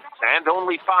 wins and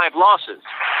only 5 losses.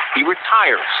 He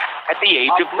retires at the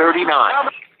age of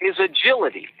 39. His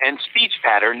agility and speech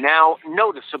pattern now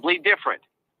noticeably different.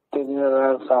 Didn't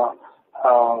realize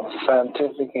how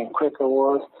scientific and quick it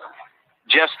was.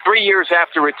 Just 3 years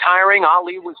after retiring,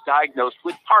 Ali was diagnosed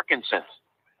with Parkinson's.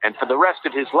 And for the rest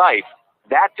of his life,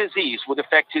 that disease would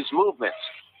affect his movements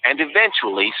and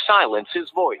eventually silence his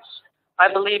voice.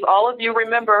 I believe all of you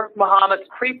remember Muhammad's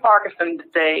pre-Parkinson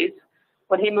days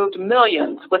when he moved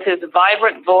millions with his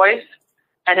vibrant voice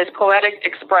and his poetic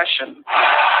expression.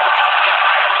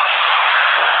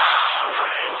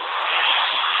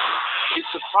 His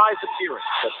surprise appearance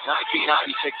at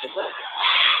 1996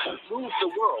 Olympics moved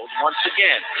the world once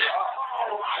again.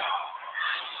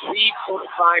 3.5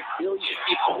 billion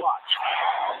people watched.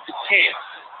 The champ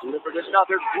delivered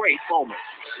another great moment.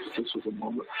 This was a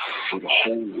moment for the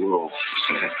whole world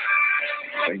to say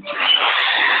thank you.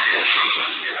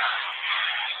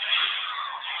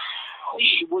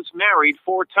 Ali was married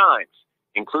 4 times,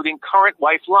 including current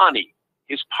wife Lonnie,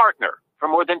 his partner for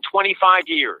more than 25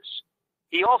 years.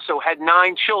 He also had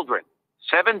 9 children,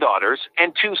 7 daughters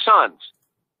and 2 sons.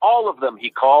 All of them he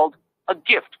called a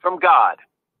gift from God.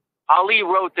 Ali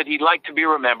wrote that he'd like to be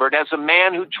remembered as a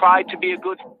man who tried to be a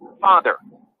good father,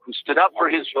 who stood up for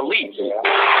his beliefs.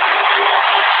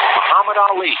 Muhammad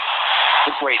Ali,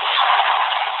 the greatest.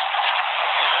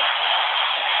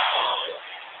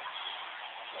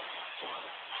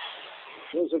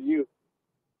 Those of you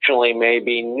actually may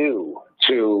be new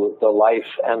to the life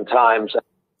and times.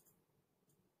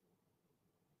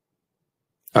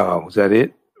 Was that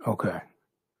it? Okay.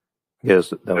 Yes,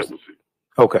 that was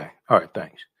okay. All right,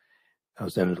 thanks. That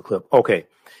was the end of the clip. Okay,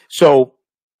 so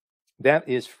that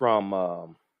is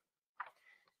from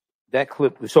that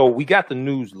clip. So we got the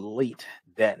news late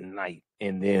that night,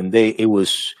 and then it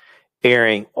was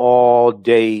airing all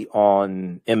day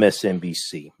on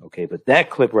MSNBC. Okay, but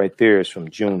that clip right there is from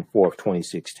June 4th,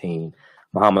 2016.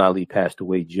 Muhammad Ali passed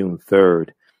away June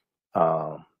 3rd,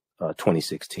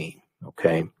 2016.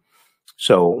 Okay.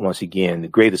 So once again, the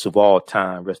greatest of all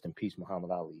time, rest in peace,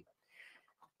 Muhammad Ali.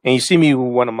 And you see me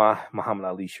with one of my Muhammad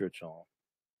Ali shirts on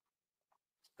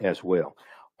as well.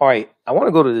 All right, I want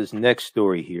to go to this next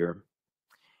story here.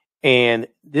 And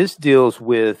this deals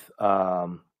with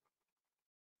Tulsa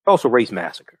Race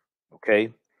Massacre.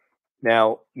 Okay.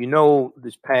 Now, you know,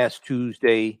 this past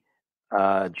Tuesday,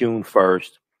 June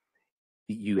 1st,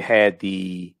 you had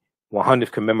the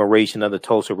 100th commemoration of the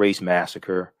Tulsa Race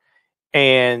Massacre.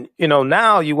 And, you know,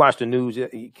 now you watch the news,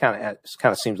 it kind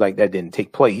of seems like that didn't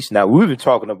take place. Now, we've been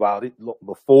talking about it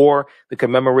before the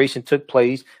commemoration took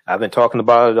place. I've been talking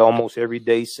about it almost every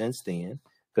day since then,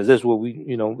 because that's what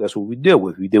that's what we deal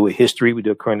with. We deal with history. We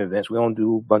deal with current events. We don't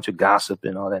do a bunch of gossip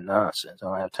and all that nonsense. I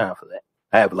don't have time for that.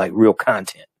 I have like real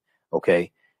content.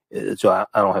 Okay. So I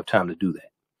don't have time to do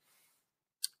that.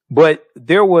 But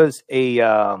there was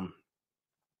two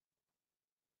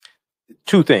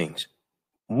things.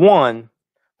 One,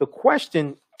 the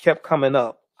question kept coming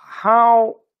up,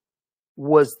 how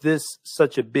was this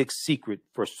such a big secret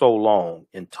for so long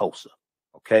in Tulsa?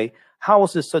 Okay. How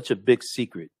was this such a big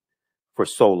secret for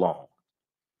so long?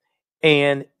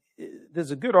 And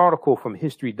there's a good article from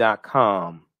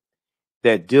history.com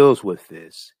that deals with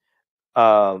this,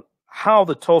 how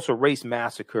the Tulsa Race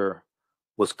Massacre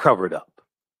was covered up.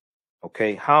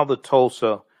 Okay. How the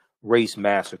Tulsa Race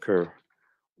Massacre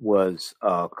was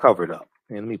covered up.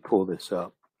 And let me pull this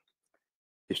up,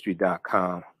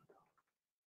 history.com.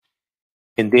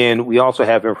 And then we also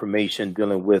have information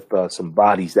dealing with some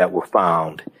bodies that were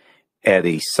found at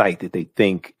a site that they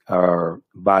think are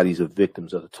bodies of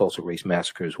victims of the Tulsa Race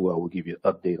Massacre as well. We'll give you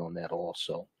an update on that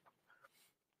also.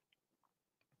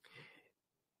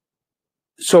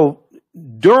 So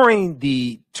during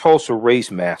the Tulsa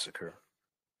Race Massacre,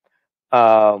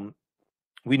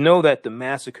 we know that the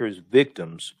massacre's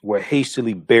victims were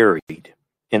hastily buried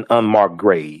in unmarked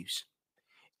graves.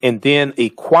 And then a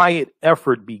quiet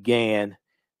effort began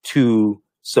to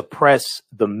suppress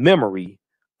the memory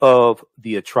of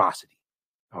the atrocity.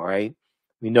 All right.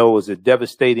 We know it was a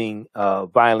devastating,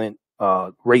 violent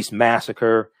race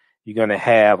massacre. You're going to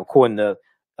have, according to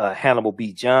Hannibal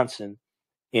B. Johnson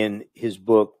in his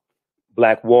book,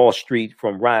 Black Wall Street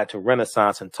From Riot to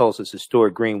Renaissance in Tulsa's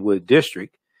historic Greenwood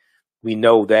District, we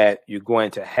know that you're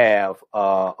going to have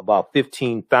about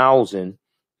 15,000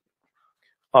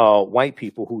 white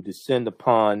people who descend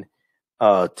upon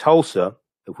Tulsa.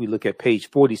 If we look at page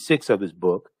 46 of his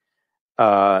book,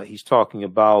 he's talking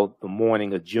about the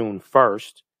morning of June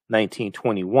 1st,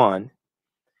 1921.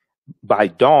 By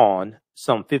dawn,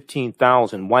 some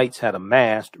 15,000 whites had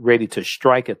amassed, ready to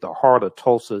strike at the heart of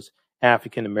Tulsa's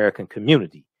African-American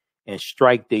community, and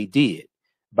strike they did.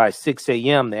 By 6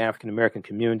 a.m., the African-American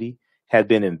community had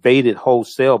been invaded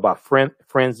wholesale by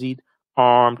frenzied,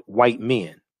 armed white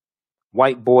men.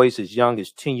 White boys as young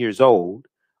as 10 years old,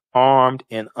 armed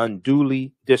and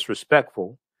unduly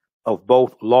disrespectful of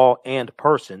both law and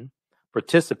person,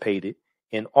 participated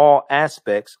in all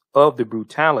aspects of the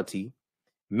brutality,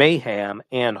 mayhem,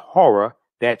 and horror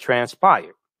that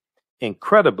transpired.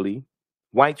 Incredibly,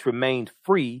 whites remained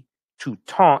free to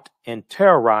taunt and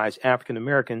terrorize African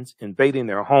Americans, invading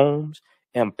their homes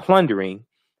and plundering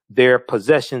their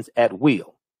possessions at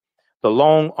will. The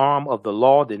long arm of the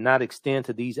law did not extend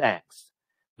to these acts.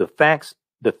 The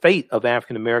fate of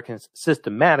African Americans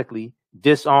systematically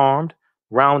disarmed,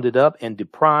 rounded up, and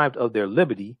deprived of their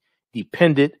liberty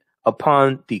depended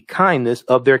upon the kindness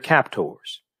of their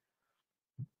captors.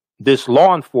 This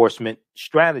law enforcement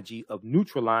strategy of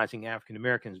neutralizing African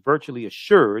Americans virtually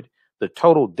assured the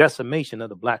total decimation of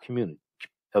the black community.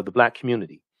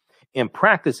 In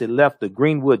practice, it left the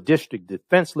Greenwood district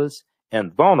defenseless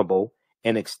and vulnerable,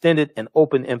 and extended an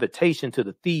open invitation to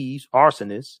the thieves,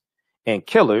 arsonists, and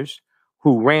killers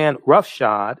who ran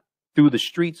roughshod through the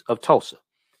streets of Tulsa.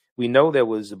 We know there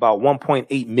was about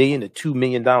 $1.8 million to $2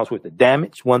 million worth of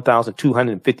damage.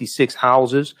 1,256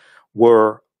 houses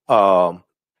were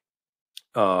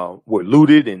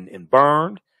looted and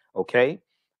burned. Okay,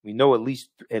 we know at least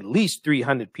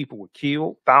 300 people were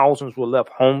killed. Thousands were left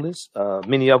homeless.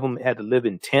 Many of them had to live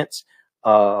in tents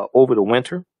over the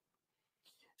winter.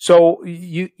 So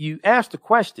you ask the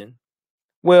question,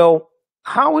 well,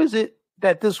 how is it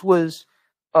that this was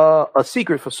a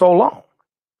secret for so long?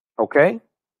 Okay,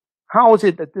 how is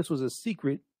it that this was a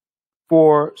secret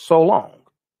for so long?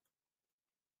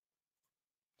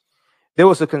 There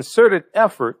was a concerted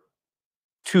effort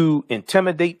to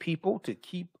intimidate people, to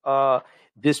keep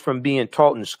this from being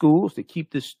taught in schools, to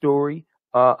keep this story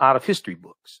out of history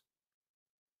books.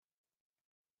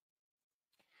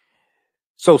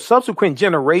 So subsequent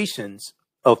generations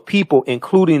of people,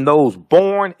 including those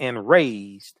born and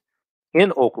raised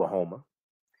in Oklahoma,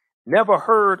 never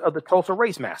heard of the Tulsa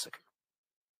Race Massacre.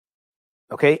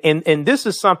 Okay, and this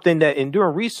is something that, in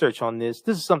doing research on this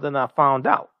is something I found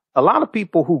out. A lot of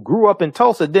people who grew up in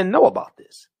Tulsa didn't know about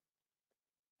this.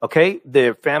 Okay,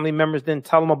 their family members didn't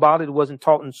tell them about it. It wasn't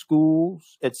taught in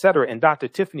schools, etc. And Dr.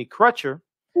 Tiffany Crutcher,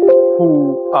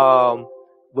 who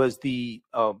was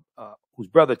whose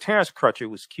brother Terrence Crutcher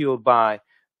was killed by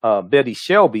Betty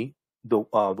Shelby, the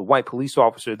white police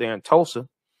officer there in Tulsa,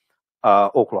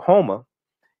 Oklahoma.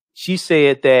 She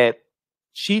said that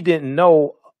she didn't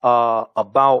know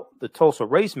about the Tulsa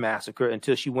Race Massacre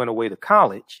until she went away to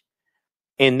college.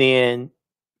 And then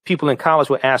people in college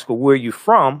would ask her, "Where are you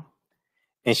from?"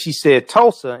 And she said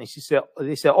Tulsa, and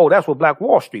they said, "Oh, that's where Black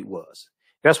Wall Street was.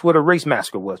 That's where the race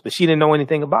massacre was." But she didn't know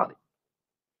anything about it.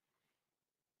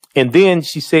 And then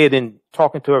she said, in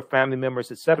talking to her family members,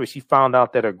 etc., she found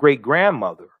out that her great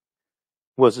grandmother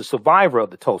was a survivor of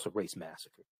the Tulsa Race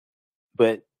Massacre,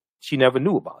 but she never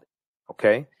knew about it.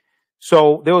 Okay,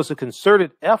 so there was a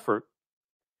concerted effort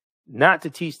not to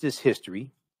teach this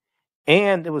history,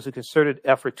 and there was a concerted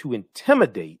effort to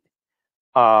intimidate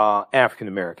African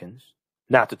Americans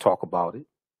not to talk about it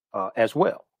as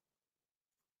well.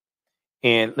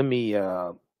 And let me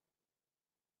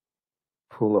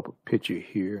pull up a picture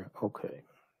here. Okay.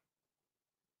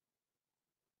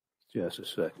 Just a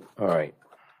second. All right.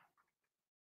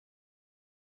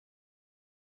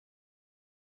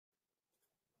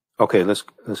 Okay, let's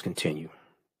continue.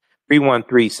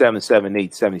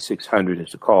 313-778-7600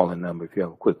 is the call-in number if you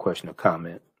have a quick question or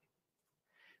comment.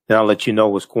 Then I'll let you know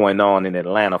what's going on in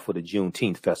Atlanta for the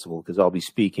Juneteenth festival, because I'll be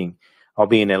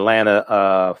in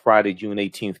Atlanta Friday, June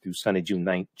 18th through Sunday, June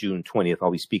 20th.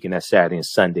 I'll be speaking that Saturday and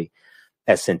Sunday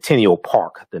at Centennial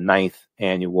Park, the 9th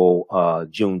annual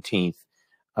Juneteenth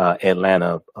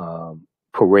Atlanta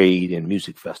parade and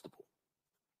music festival.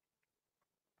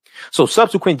 So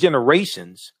subsequent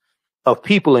generations of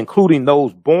people, including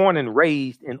those born and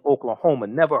raised in Oklahoma,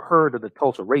 never heard of the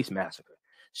Tulsa Race Massacre.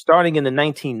 Starting in the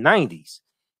 1990s,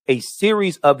 a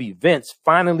series of events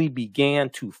finally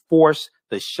began to force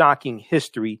the shocking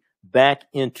history back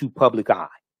into public eye.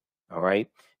 All right.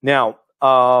 Now,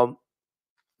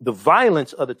 the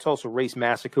violence of the Tulsa Race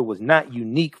Massacre was not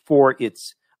unique for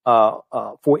its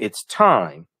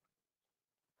time,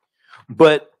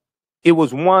 but it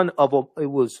was one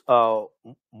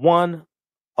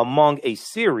among a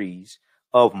series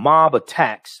of mob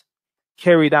attacks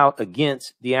carried out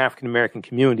against the African American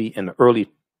community in the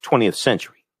early 20th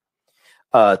century.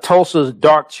 Tulsa's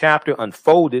dark chapter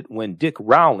unfolded when Dick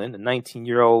Rowland, a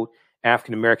 19-year-old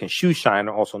African American shoe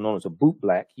shiner, also known as a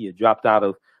bootblack, he had dropped out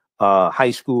of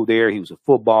high school there. He was a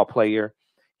football player.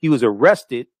 He was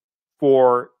arrested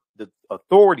for, the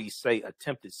authorities say,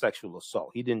 attempted sexual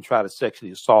assault. He didn't try to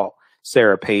sexually assault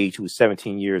Sarah Page, who was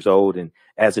 17 years old. And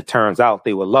as it turns out,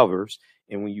 they were lovers.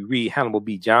 And when you read Hannibal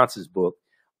B. Johnson's book,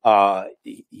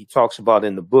 he talks about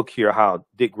in the book here how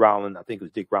Dick Rowland, I think it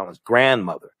was Dick Rowland's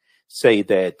grandmother, say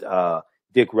that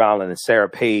Dick Rowland and Sarah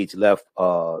Page left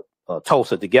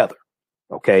Tulsa together,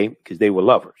 okay, because they were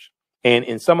lovers. And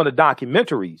in some of the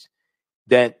documentaries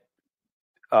that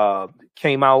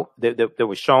came out, that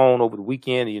were shown over the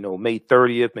weekend, May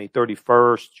 30th, May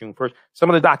 31st, June 1st, some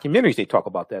of the documentaries, they talk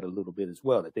about that a little bit as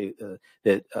well,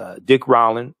 that Dick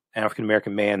Rowland,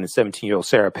 African-American man, and 17-year-old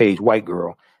Sarah Page, white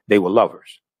girl, they were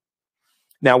lovers.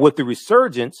 Now, with the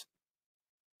resurgence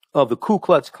of the Ku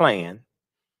Klux Klan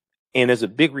And there's a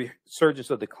big resurgence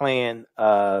of the Klan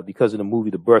because of the movie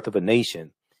The Birth of a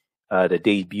Nation that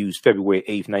debuts February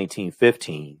 8th,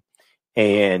 1915.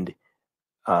 And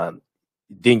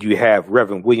then you have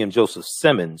Reverend William Joseph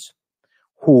Simmons,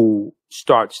 who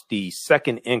starts the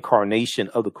second incarnation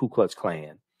of the Ku Klux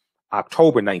Klan,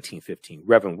 October 1915,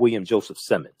 Reverend William Joseph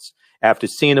Simmons. After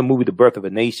seeing the movie The Birth of a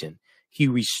Nation, he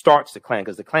restarts the Klan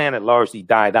because the Klan had largely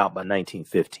died out by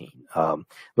 1915. A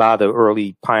lot of the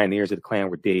early pioneers of the Klan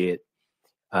were dead.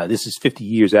 This is 50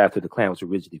 years after the Klan was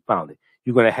originally founded.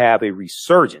 You're going to have a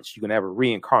resurgence. You're going to have a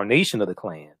reincarnation of the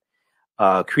Klan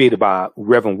created by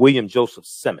Reverend William Joseph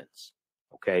Simmons.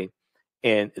 Okay.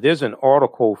 And there's an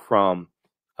article from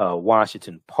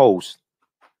Washington Post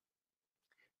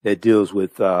that deals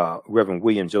with Reverend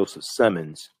William Joseph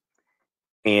Simmons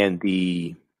and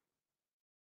the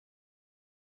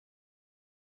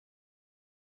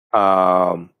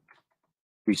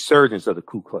resurgence of the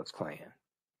Ku Klux Klan.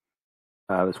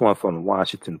 This one from the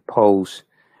Washington Post.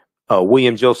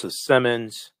 William Joseph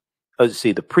Simmons, let's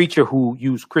see, the preacher who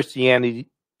used Christianity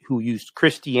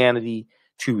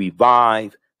to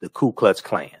revive the Ku Klux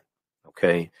Klan.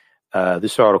 Okay.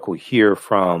 This article here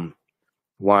from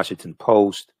Washington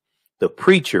Post, the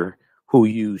preacher who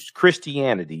used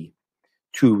Christianity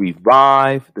to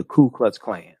revive the Ku Klux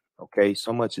Klan. Okay.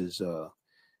 So much as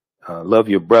love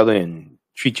your brother and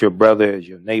treat your brother as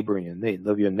your neighbor, and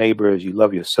love your neighbor as you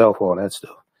love yourself, all that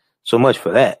stuff. So much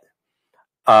for that.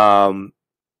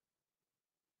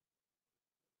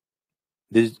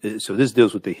 This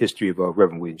deals with the history of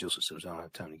Reverend William Joseph Simmons. I don't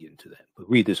have time to get into that, but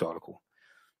read this article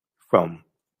from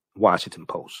Washington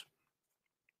Post.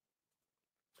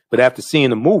 But after seeing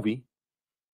the movie,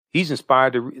 he's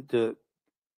inspired to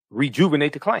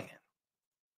rejuvenate the Klan.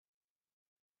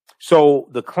 So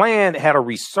the Klan had a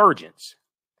resurgence,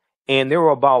 and there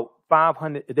were about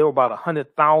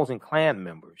 100,000 Klan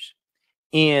members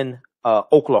in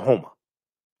Oklahoma.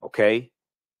 Okay,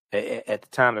 at the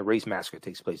time the race massacre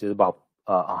takes place, there's about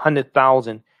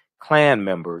 100,000 Klan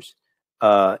members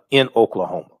in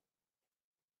Oklahoma.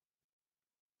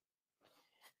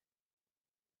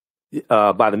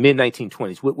 By the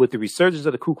mid-1920s, with the resurgence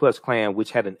of the Ku Klux Klan,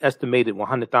 which had an estimated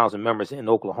 100,000 members in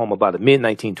Oklahoma by the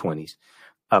mid-1920s,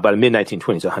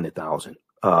 100,000.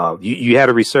 You had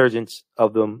a resurgence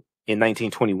of them in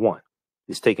 1921.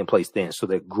 It's taking place then, so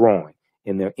they're growing,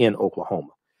 and they're in Oklahoma.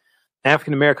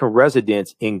 African-American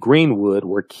residents in Greenwood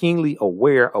were keenly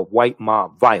aware of white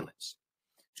mob violence.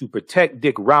 To protect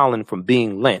Dick Rowland from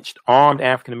being lynched, armed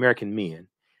African-American men,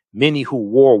 many who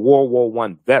were World War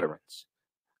I veterans,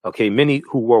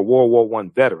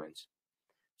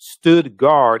 stood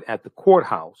guard at the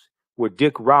courthouse where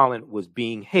Dick Rowland was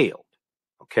being held.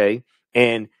 Okay.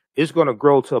 And it's going to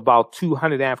grow to about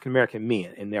 200 African-American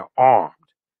men, and they're armed.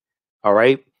 All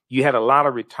right. You had a lot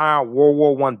of retired World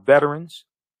War I veterans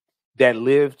that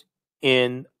lived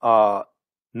in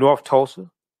North Tulsa,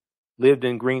 lived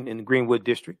in the Greenwood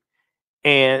district.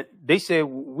 And they said,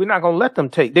 we're not going to let them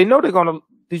they know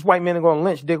these white men are going to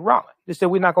lynch Dick Rowland. They said,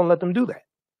 we're not going to let them do that.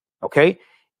 Okay.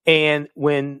 And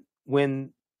when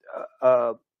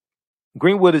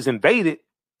Greenwood is invaded,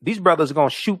 these brothers are going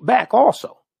to shoot back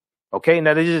also. Okay.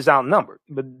 Now they're just outnumbered,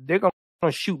 but they're going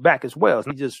to shoot back as well.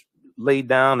 They just laid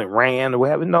down and ran or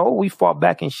whatever. No, we fought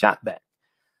back and shot back.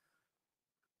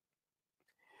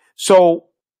 So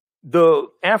the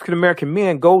African-American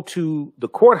men go to the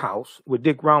courthouse where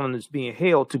Dick Rowland is being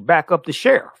held to back up the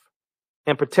sheriff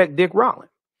and protect Dick Rowland.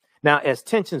 Now, as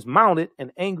tensions mounted,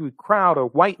 an angry crowd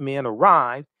of white men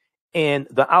arrived, and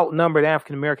the outnumbered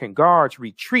African-American guards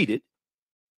retreated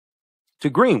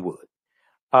to Greenwood.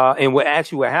 And what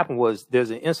happened was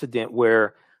there's an incident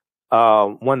where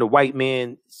one of the white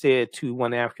men said to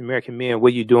one of the African-American men, what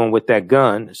are you doing with that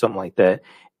gun? Or something like that.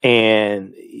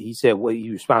 And he said, well, he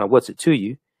responded, what's it to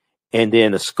you? And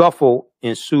then a scuffle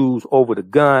ensues over the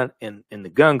gun, and the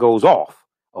gun goes off.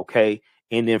 Okay.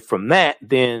 And then from that,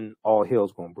 then all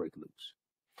hell's going to break loose.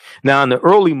 Now, in the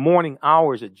early morning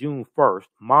hours of June 1st,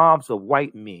 mobs of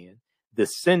white men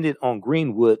descended on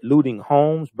Greenwood, looting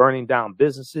homes, burning down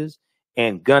businesses,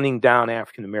 and gunning down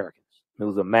African Americans. It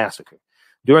was a massacre.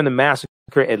 During the massacre,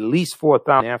 at least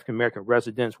 4,000 African American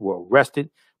residents were arrested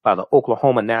by the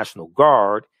Oklahoma National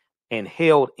Guard and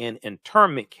held in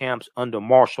internment camps under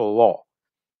martial law.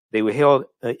 They were held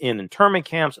in internment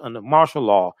camps under martial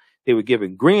law. They were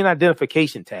given green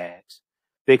identification tags.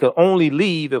 They could only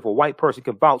leave if a white person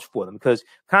could vouch for them, because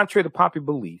contrary to popular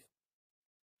belief,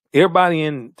 everybody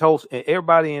in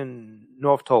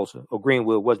North Tulsa or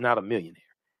Greenwood was not a millionaire.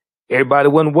 Everybody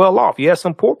wasn't well off. You had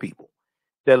some poor people.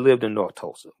 that lived in North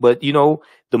Tulsa. But, you know,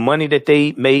 the money that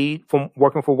they made from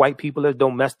working for white people as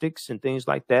domestics and things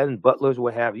like that, and butlers,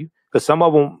 what have you, because some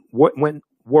of them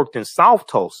worked in South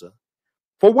Tulsa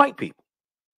for white people.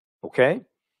 Okay.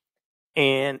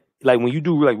 And like when you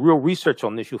do like real research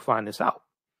on this, you'll find this out.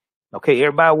 Okay.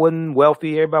 Everybody wasn't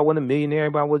wealthy. Everybody wasn't a millionaire.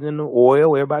 Everybody wasn't in the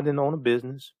oil. Everybody didn't own a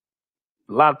business.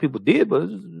 A lot of people did, but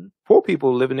poor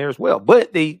people living there as well.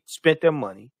 But they spent their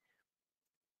money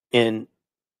in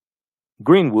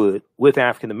Greenwood with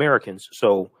African Americans.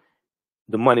 So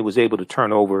the money was able to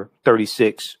turn over at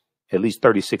least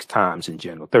 36 times in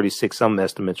general. 36, some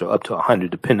estimates are up to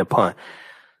 100, depending upon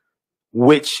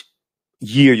which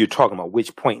year you're talking about,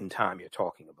 which point in time you're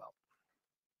talking about.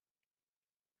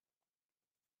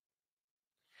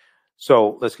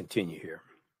 So let's continue here.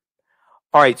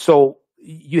 All right. So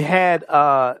you had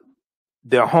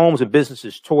their homes and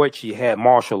businesses torched. You had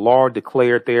martial law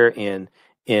declared there in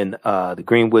the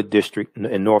Greenwood district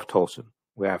in North Tulsa,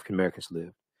 where African Americans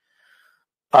live.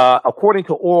 According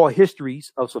to oral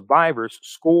histories of survivors,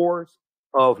 scores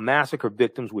of massacre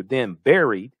victims were then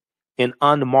buried in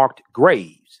unmarked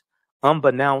graves,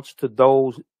 unbeknownst to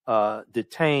those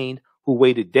detained who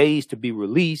waited days to be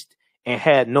released and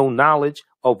had no knowledge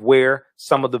of where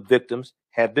some of the victims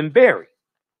had been buried.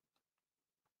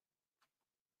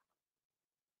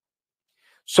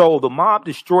 So the mob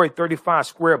destroyed 35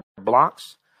 square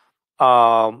blocks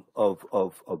of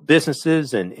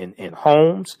businesses and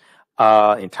homes,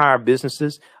 entire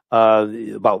businesses.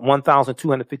 About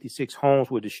 1,256 homes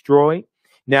were destroyed.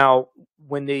 Now,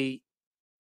 when they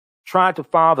tried to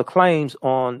file the claims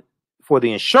for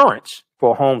the insurance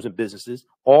for homes and businesses,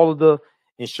 all of the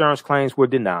insurance claims were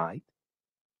denied.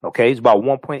 Okay, it's about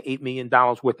 $1.8 million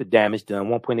worth of damage done,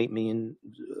 1.8 million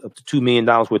up to $2 million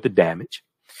worth of damage.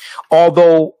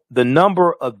 Although the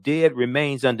number of dead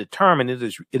remains undetermined,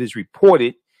 it is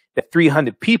reported that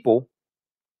 300 people,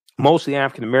 mostly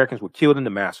African Americans, were killed in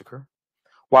the massacre,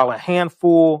 while a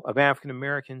handful of African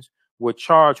Americans were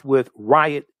charged with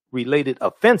riot-related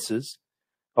offenses.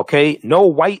 Okay, no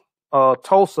white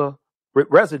Tulsa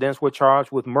residents were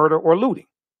charged with murder or looting.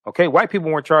 Okay, white people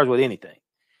weren't charged with anything.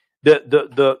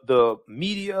 The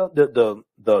media,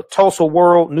 the Tulsa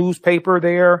World newspaper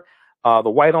there, the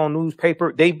white-owned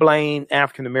newspaper, they blame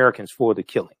African Americans for the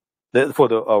killing, for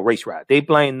the race riot. They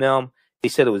blame them. They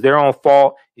said it was their own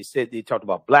fault. They talked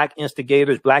about black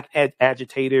instigators, black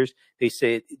agitators. They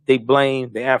said they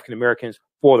blamed the African Americans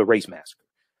for the race massacre.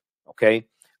 Okay,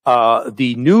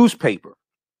 the newspaper,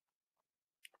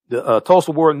 the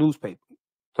Tulsa World newspaper,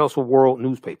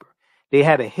 they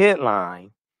had a headline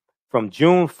from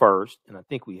June 1st, and I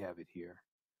think we have it here.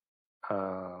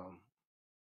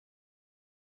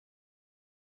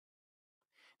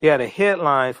 They had a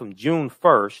headline from June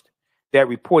 1st that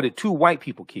reported 2 white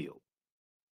people killed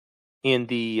in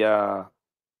the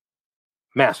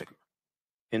massacre,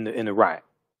 in the riot.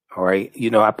 All right. You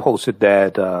know, I posted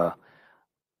that on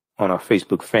our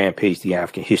Facebook fan page, the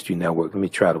African History Network. Let me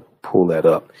try to pull that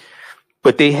up.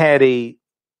 But they had a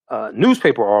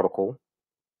newspaper article,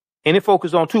 and it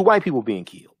focused on 2 white people being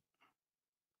killed.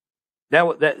 That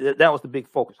was the big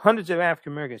focus. Hundreds of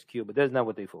African Americans killed, but that's not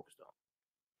what they focused on.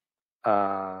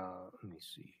 Let me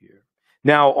see here.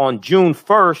 Now, on June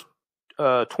 1st,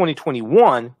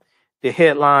 2021, the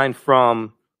headline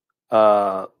from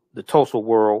the Tulsa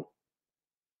World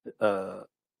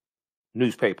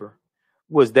newspaper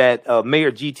was that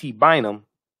Mayor G.T. Bynum,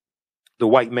 the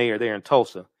white mayor there in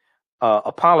Tulsa,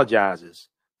 apologizes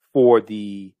for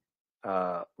the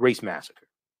race massacre.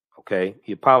 Okay,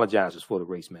 he apologizes for the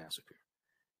race massacre.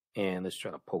 And let's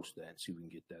try to post that and see if we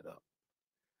can get that up.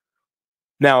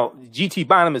 Now, G.T.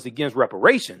 Bynum is against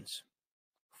reparations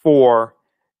for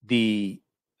the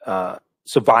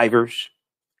survivors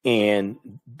and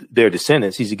their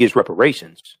descendants. He's against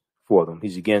reparations for them.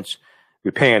 He's against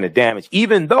repairing the damage,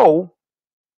 even though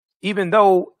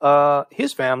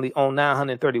his family owned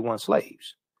 931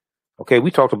 slaves. Okay, we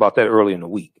talked about that earlier in the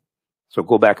week. So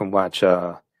go back and watch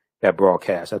that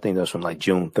broadcast. I think that's from like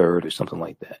June 3rd or something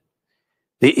like that.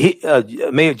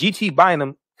 Mayor G.T.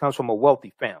 Bynum comes from a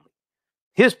wealthy family.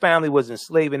 His family was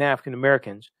enslaving African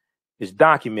Americans, is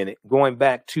documented going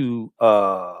back to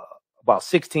about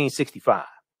 1665.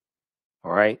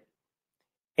 All right.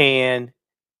 And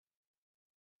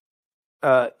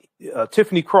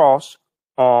Tiffany Cross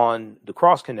on the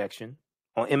Cross Connection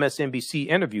on MSNBC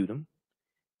interviewed him.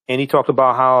 And he talked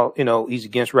about how, you know, he's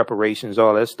against reparations,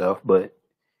 all that stuff. But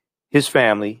his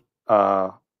family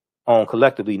owned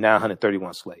collectively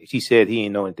 931 slaves. He said he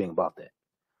didn't know anything about that.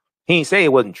 He didn't say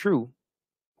it wasn't true.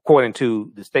 According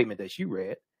to the statement that she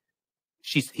read,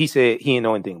 he said he didn't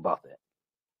know anything about that.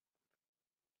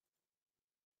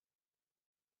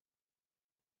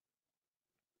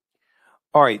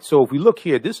 All right. So if we look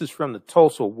here, this is from the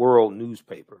Tulsa World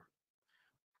newspaper,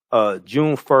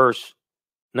 June 1st,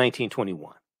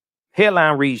 1921.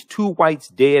 Headline reads, 2 whites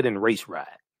dead in race riot.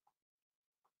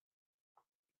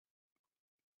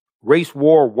 Race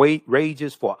war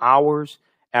rages for hours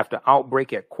after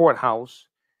outbreak at courthouse.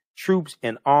 Troops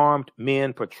and armed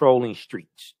men patrolling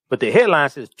streets. But the headline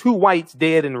says 2 whites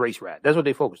dead in race riot. That's what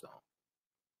they focused on.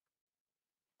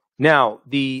 Now,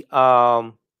 the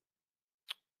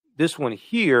this one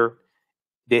here,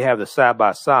 they have the side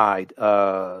by side.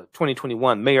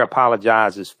 2021, mayor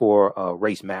apologizes for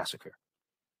race massacre.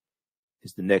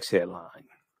 Is the next headline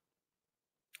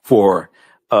for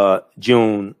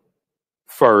June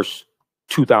 1st,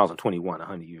 2021,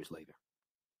 100 years later.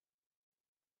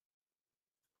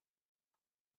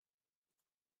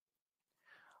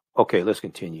 Okay, let's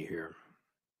continue here.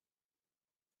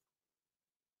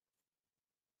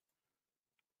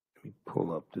 Let me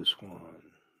pull up this one.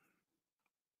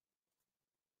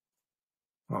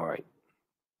 All right.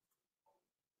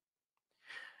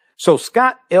 So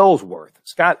Scott Ellsworth,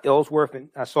 and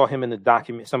I saw him in the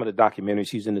document, some of the documentaries.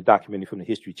 He's in the documentary from the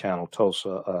History Channel,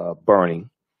 Tulsa Burning,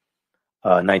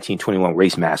 1921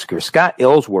 Race Massacre. Scott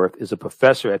Ellsworth is a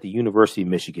professor at the University of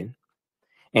Michigan,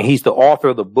 and he's the author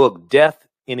of the book Death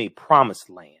in a Promised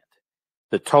Land,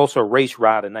 the Tulsa Race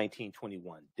Riot of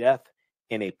 1921. Death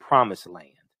in a Promised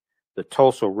Land, the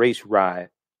Tulsa Race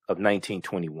Riot of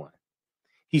 1921.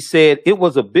 He said it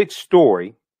was a big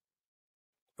story.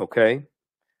 Okay.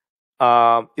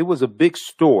 It was a big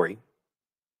story.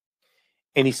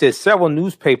 And he says several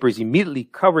newspapers immediately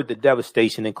covered the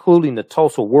devastation, including the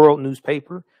Tulsa World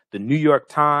newspaper, the New York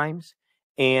Times,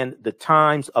 and the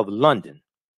Times of London.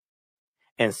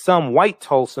 And some white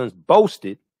Tulsans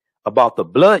boasted about the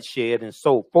bloodshed and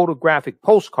sold photographic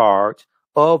postcards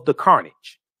of the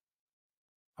carnage.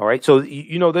 All right. So,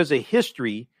 you know, there's a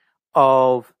history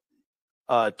of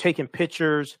taking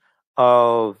pictures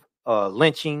of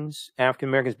lynchings, African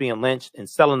Americans being lynched, and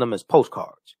selling them as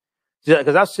postcards.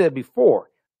 Because I've said before,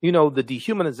 you know, the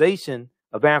dehumanization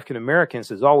of African Americans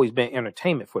has always been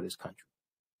entertainment for this country.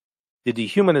 The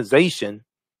dehumanization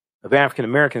of African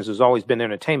Americans has always been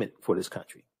entertainment for this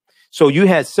country. So you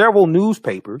had several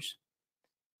newspapers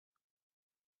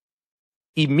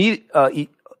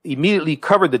immediately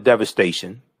covered the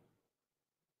devastation,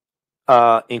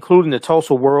 including the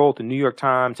Tulsa World, the New York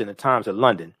Times, and the Times of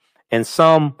London. And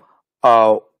some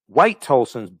white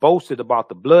Tulsans boasted about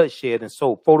the bloodshed and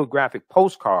sold photographic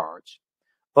postcards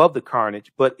of the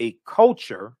carnage, but a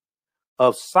culture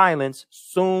of silence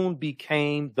soon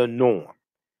became the norm.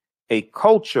 A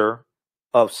culture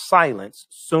of silence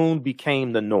soon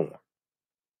became the norm.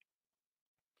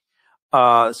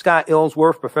 Scott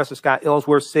Ellsworth, Professor Scott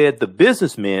Ellsworth, said the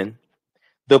businessmen,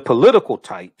 the political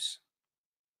types,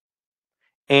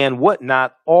 and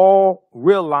whatnot all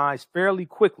realized fairly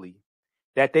quickly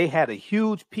that they had a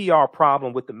huge PR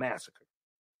problem with the massacre.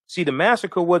 See, the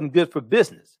massacre wasn't good for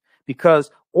business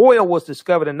because oil was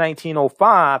discovered in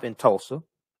 1905 in Tulsa,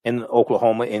 in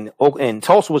Oklahoma, and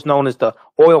Tulsa was known as the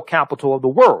oil capital of the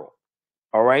world.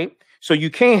 All right. So you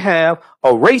can't have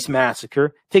a race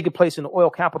massacre taking place in the oil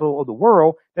capital of the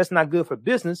world. That's not good for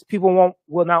business. People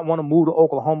will not want to move to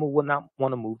Oklahoma, will not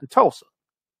want to move to Tulsa.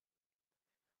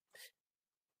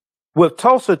 With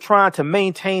Tulsa trying to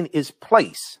maintain its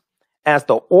place as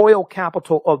the oil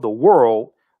capital of the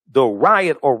world, the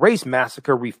riot or race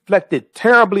massacre reflected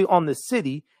terribly on the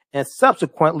city and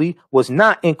subsequently was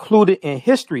not included in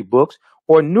history books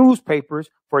or newspapers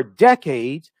for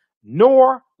decades,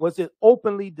 nor was it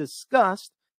openly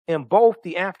discussed in both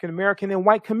the African American and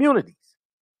white communities.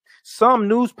 Some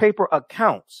newspaper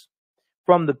accounts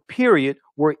from the period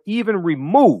were even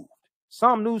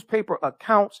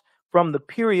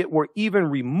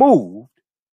removed.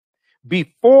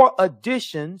 Before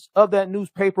editions of that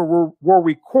newspaper were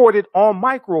recorded on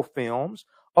microfilms,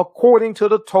 according to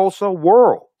the Tulsa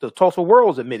World. The Tulsa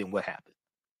World is admitting what happened.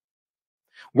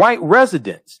 White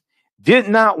residents did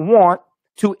not want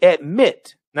to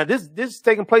admit. Now, this is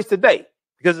taking place today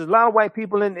because there's a lot of white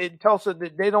people in Tulsa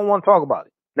that they don't want to talk about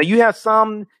it. Now, you have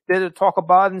some that talk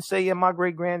about it and say, yeah, my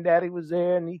great granddaddy was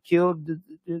there and he killed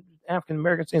the African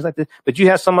Americans, things like this. But you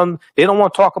have some of them, they don't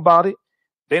want to talk about it.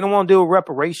 They don't want to deal with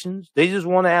reparations. They just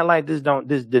want to act like this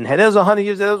didn't happen. That was 100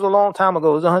 years. That was a long time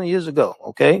ago. It was 100 years ago.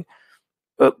 Okay.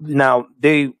 Now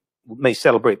they may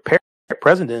celebrate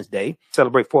President's Day,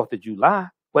 celebrate 4th of July.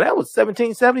 Well, that was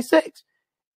 1776.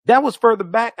 That was further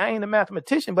back. I ain't a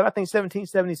mathematician, but I think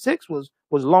 1776 was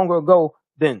longer ago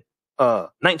than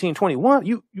 1921.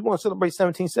 You want to celebrate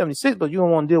 1776, but you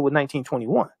don't want to deal with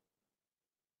 1921.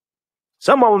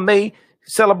 Some of them may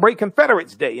celebrate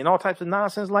Confederates Day and all types of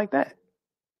nonsense like that.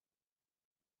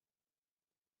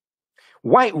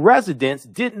 white residents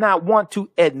did not want to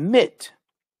admit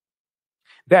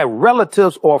that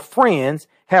relatives or friends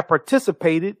had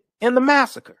participated in the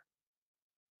massacre.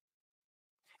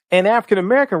 And African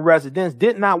American residents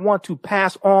did not want to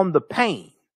pass on the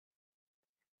pain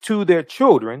to their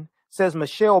children, says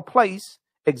Michelle Place,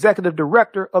 executive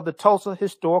director of the Tulsa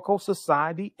Historical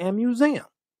Society and Museum.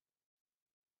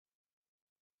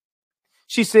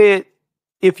 She said,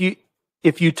 if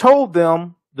you told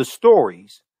them the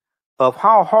stories of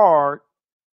how hard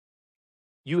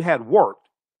you had worked,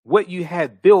 what you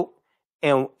had built,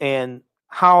 and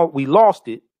how we lost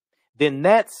it, then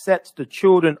that sets the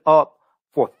children up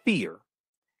for fear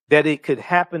that it could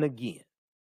happen again.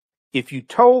 If you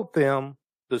told them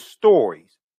the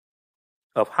stories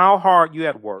of how hard you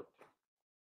had worked,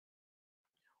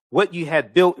 what you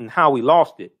had built, and how we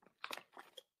lost it,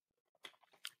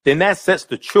 then that sets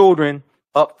the children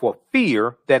up for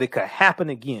fear that it could happen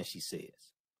again, she says.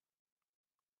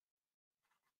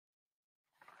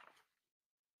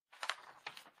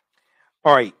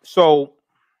 All right, so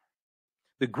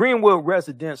the Greenwood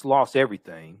residents lost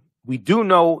everything. We do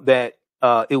know that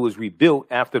it was rebuilt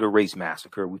after the race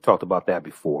massacre. We talked about that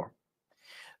before.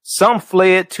 Some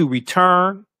fled to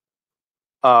return.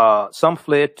 Some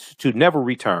fled to never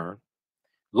return,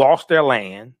 lost their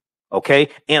land. Okay.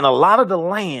 And a lot of the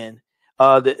land,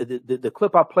 the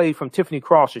clip I played from Tiffany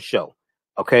Cross's show.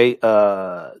 Okay.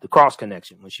 The Cross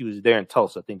Connection, when she was there in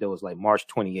Tulsa, I think that was like March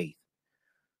 28th.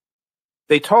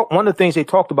 One of the things they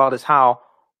talked about is how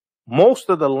most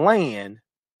of the land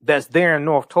that's there in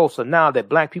North Tulsa now that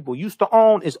black people used to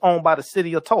own is owned by the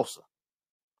city of Tulsa,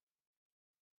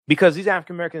 because these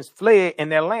African Americans fled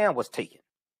and their land was taken.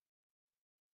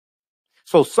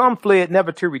 So some fled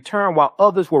never to return, while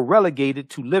others were relegated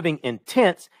to living in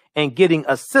tents and getting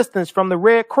assistance from the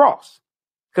Red Cross,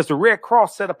 because the Red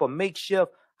Cross set up a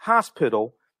makeshift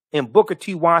hospital in Booker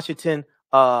T. Washington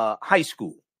High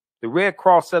School. The Red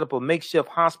Cross set up a makeshift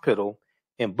hospital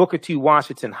in Booker T.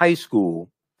 Washington High School,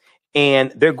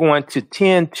 and they're going to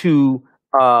tend to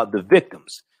the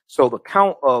victims. So the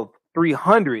count of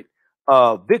 300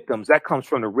 victims, that comes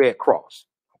from the Red Cross.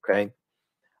 Okay.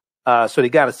 So they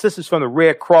got assistance from the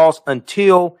Red Cross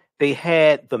until they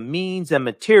had the means and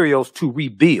materials to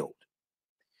rebuild.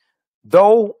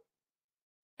 Though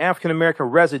African-American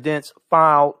residents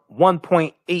filed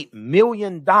 $1.8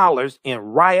 million in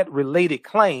riot-related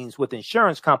claims with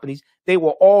insurance companies, they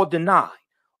were all denied.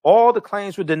 All the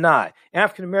claims were denied.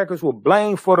 African-Americans were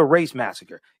blamed for the race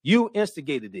massacre. You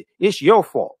instigated it. It's your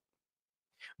fault.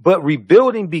 But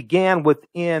rebuilding began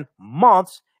within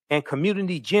months, and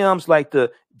community gyms like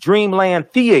the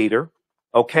Dreamland Theater,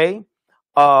 okay,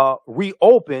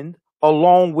 reopened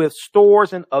along with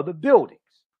stores and other buildings.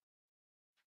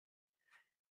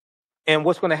 And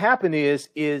what's going to happen is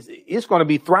it's going to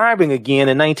be thriving again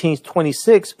in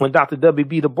 1926 when Dr.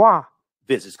 W.B. Du Bois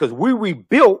visits, because we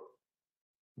rebuilt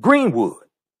Greenwood.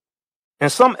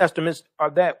 And some estimates are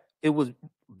that it was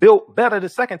built better the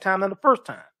second time than the first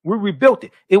time. We rebuilt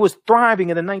it. It was thriving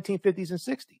in the 1950s and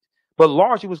 60s. But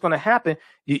largely what's going to happen,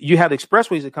 you have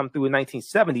expressways that come through in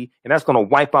 1970, and that's going to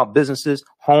wipe out businesses.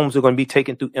 Homes are going to be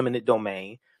taken through eminent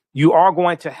domain. You are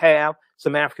going to have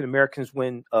some African Americans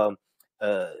when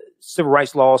civil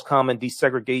rights laws come and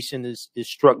desegregation is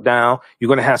struck down. You're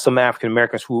going to have some African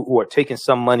Americans who are taking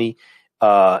some money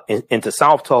into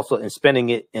South Tulsa and spending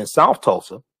it in South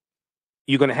Tulsa.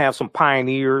 You're going to have some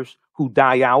pioneers who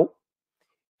die out.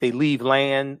 They leave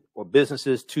land or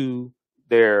businesses to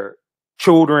their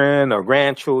children or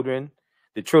grandchildren.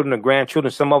 The children or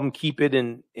grandchildren, some of them keep it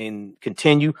and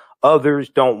continue. Others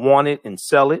don't want it and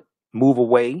sell it, move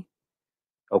away.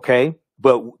 Okay.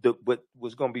 But what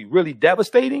was going to be really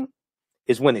devastating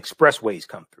is when expressways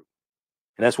come through.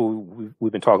 And that's what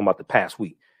we've been talking about the past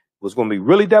week. What's going to be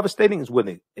really devastating is when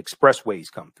the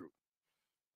expressways come through.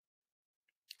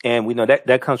 And we know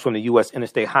that comes from the U.S.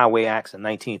 Interstate Highway Acts in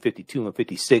 1952 and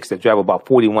 56 that drive about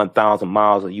 41,000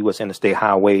 miles of U.S. interstate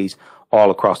highways all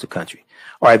across the country.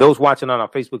 All right, those watching on our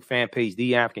Facebook fan page,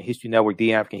 The African History Network,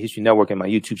 The African History Network, and my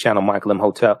YouTube channel, Michael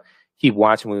Imhotep, keep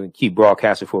watching. We're going to keep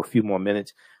broadcasting for a few more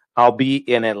minutes. I'll be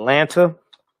in Atlanta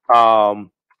for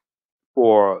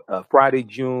Friday,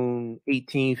 June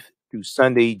 18th through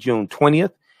Sunday, June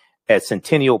 20th at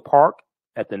Centennial Park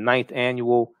at the 9th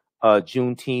annual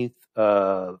Juneteenth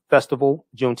festival,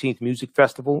 Juneteenth Music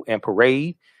Festival and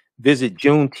Parade. Visit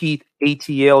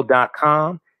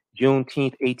JuneteenthATL.com,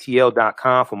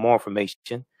 JuneteenthATL.com for more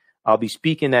information. I'll be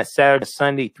speaking that Saturday,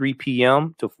 Sunday, 3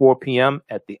 p.m. to 4 p.m.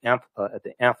 at the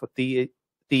amphitheater.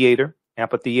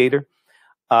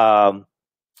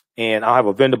 And I'll have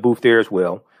a vendor booth there as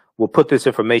well. we'll put this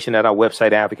information at our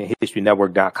website,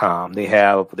 AfricanHistoryNetwork.com.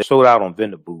 They're sold out on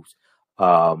vendor booths.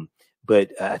 But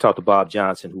I talked to Bob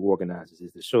Johnson, who organizes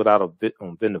this. They're sold out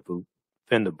on vendor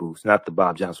booths, not the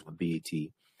Bob Johnson from BET.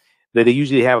 They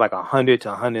usually have like 100 to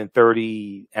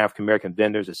 130 African American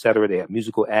vendors, et cetera. They have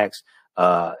musical acts.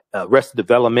 Arrested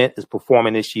Development is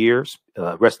performing this year.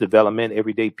 Arrested Development,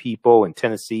 Everyday People in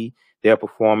Tennessee, they're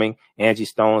performing. Angie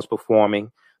Stone's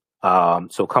performing.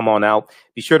 So come on out.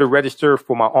 Be sure to register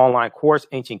for my online course,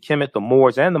 Ancient Kemet, the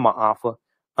Moors, and the Ma'afa,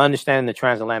 Understanding the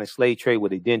Transatlantic Slave Trade,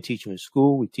 what they didn't teach you in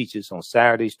school. We teach this on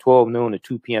Saturdays, 12 noon to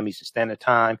 2 p.m. Eastern Standard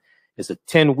Time. It's a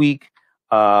 10-week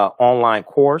online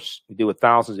course. We deal with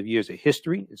thousands of years of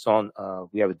history. It's on,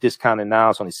 we have a discounted now.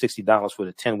 It's only $60 for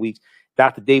the 10 weeks.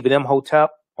 Dr. David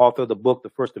Imhotep, author of the book, The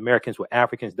First Americans Were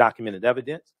Africans, Documented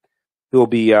Evidence. He'll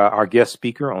be our guest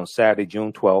speaker on Saturday,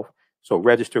 June 12th. So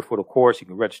register for the course. You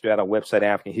can register at our website,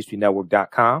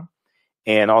 AfricanHistoryNetwork.com.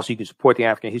 And also you can support the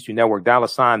African History Network,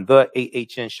 $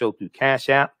 the AHN Show through Cash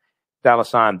App,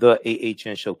 $ the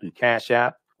AHN Show through Cash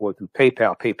App, or through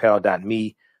PayPal,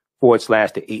 paypal.me /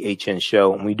 the AHN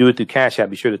Show. And when you do it through Cash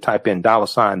App, be sure to type in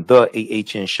 $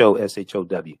 the AHN Show, SHOW.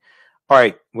 All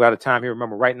right, we're out of time here.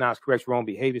 Remember, right now it's correct wrong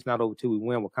behavior. It's not over till we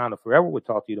win. Wakanda forever. We'll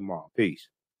talk to you tomorrow. Peace.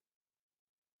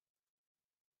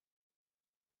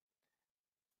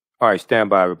 All right, stand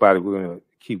by, everybody. We're going to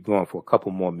keep going for a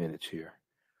couple more minutes here.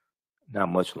 Not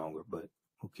much longer, but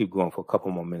we'll keep going for a couple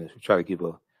more minutes. We'll try to give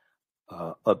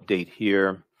a update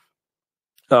here.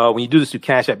 When you do this through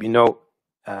Cash App, you know,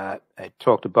 I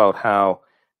talked about how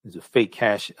there's a fake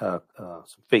some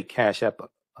fake Cash App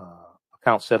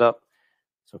account set up,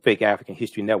 some fake African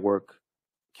History Network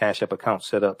Cash App account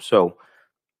set up. So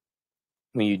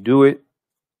when you do it,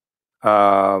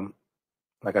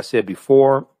 like I said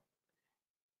before,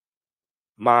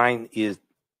 mine is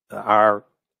our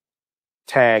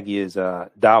tag is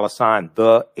 $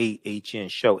 the AHN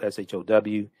Show,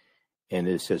 SHOW, and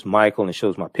it says Michael, and it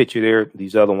shows my picture there.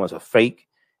 These other ones are fake.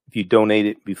 If you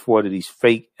donated before to these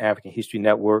fake African History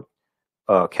Network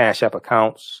Cash App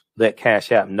accounts, let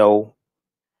Cash App know.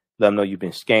 Let them know you've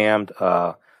been scammed.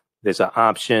 There's an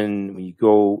option when you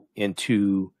go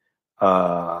into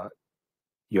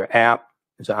your app.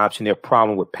 There's an option there,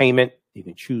 problem with payment. You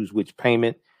can choose which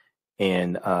payment.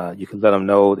 And you can let them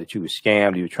know that you were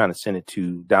scammed. You were trying to send it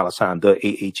to $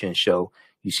 the AHN Show.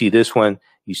 You see this one.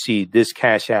 You see this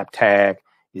Cash App tag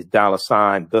is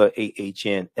 $ the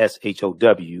AHN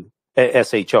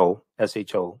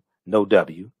SHO, no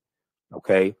W.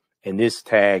 Okay. And this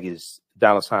tag is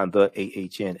 $ the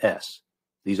AHNS.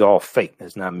 These are all fake.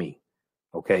 That's not me.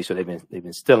 Okay. So they've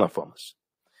been stealing from us.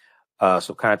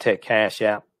 So contact Cash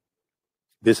App.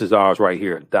 This is ours right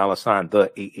here, $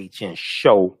 the AHN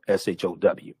Show,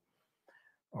 SHOW.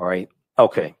 All right.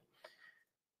 Okay.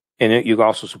 And you can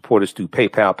also support us through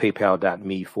PayPal,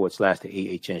 paypal.me /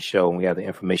 the AHN Show. And we have the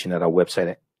information at our website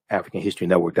at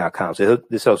AfricanHistoryNetwork.com. So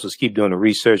this helps us keep doing the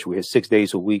research. We're here 6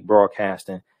 days a week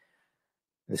broadcasting.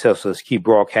 This helps us keep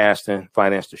broadcasting,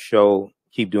 finance the show,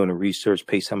 keep doing the research,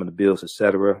 pay some of the bills,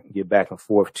 etc. Get back and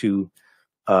forth to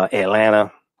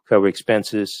Atlanta, cover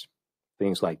expenses,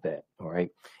 things like that. All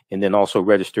right. And then also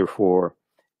register for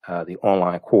the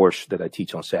online course that I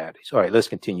teach on Saturdays. All right. Let's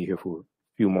continue here for a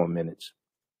few more minutes.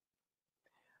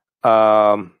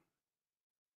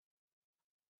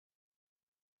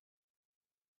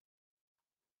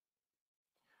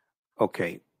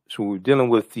 Okay. So we're dealing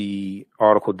with the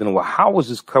article dealing with how was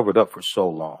this covered up for so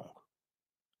long?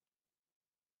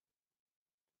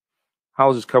 How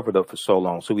was this covered up for so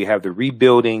long? So we have the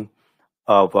rebuilding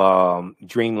of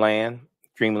Dreamland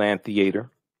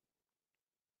Theater.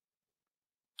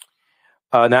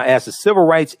 Now, as the civil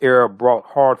rights era brought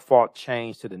hard-fought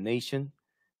change to the nation,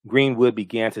 Greenwood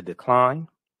began to decline,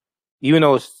 even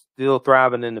though it's still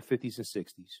thriving in the 50s and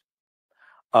 60s.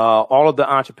 All of the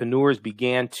entrepreneurs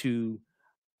began to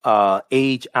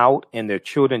age out, and their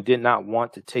children did not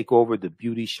want to take over the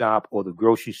beauty shop or the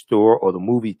grocery store or the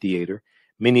movie theater.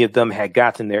 Many of them had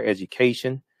gotten their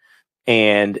education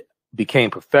and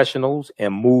became professionals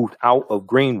and moved out of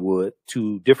Greenwood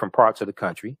to different parts of the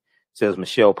country, says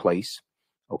Michelle Place,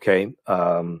 okay,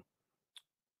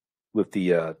 with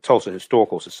the Tulsa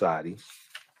Historical Society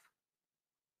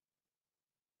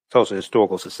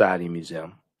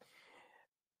Museum.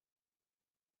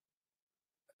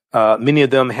 Many of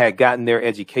them had gotten their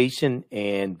education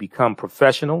and become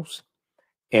professionals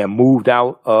and moved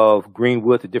out of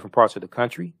Greenwood to different parts of the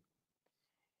country.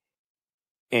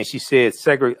 And she said,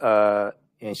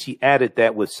 and she added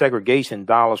that with segregation,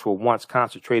 dollars were once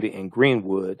concentrated in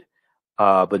Greenwood,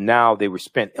 but now they were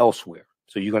spent elsewhere.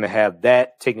 So you're going to have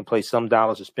that taking place. Some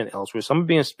dollars are spent elsewhere. Some are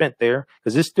being spent there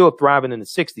because it's still thriving in the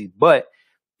 60s, but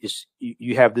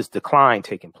you have this decline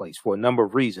taking place for a number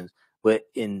of reasons. But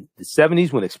in the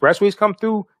 70s, when expressways come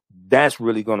through, that's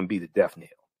really going to be the death knell.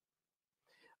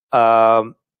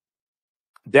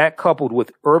 That coupled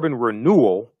with urban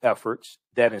renewal efforts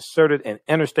that inserted an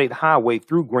interstate highway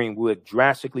through Greenwood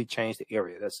drastically changed the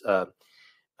area. That's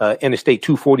Interstate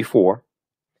 244.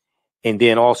 And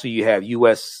then also you have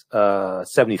US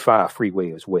 75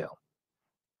 freeway as well.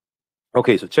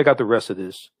 Okay, so check out the rest of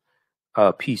this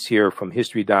piece here from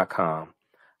history.com.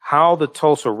 How the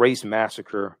Tulsa Race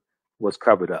Massacre was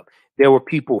covered up. There were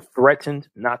people threatened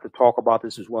not to talk about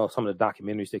this as well. Some of the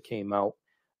documentaries that came out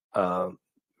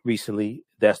recently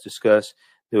that's discussed.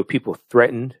 There were people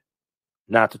threatened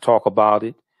not to talk about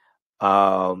it.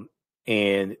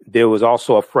 And there was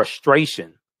also a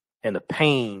frustration and a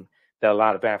pain that a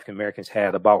lot of African Americans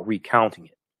had about recounting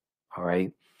it. All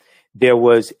right. There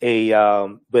was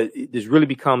but this really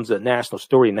becomes a national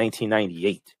story in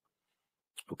 1998.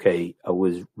 Okay.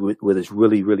 Where this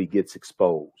really gets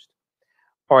exposed.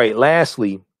 All right.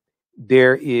 Lastly,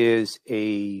 there is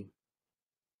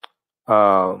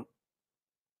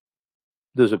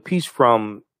there's a piece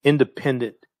from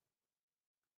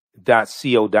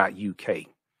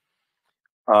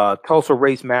independent.co.uk. Tulsa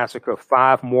Race Massacre,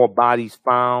 5 more bodies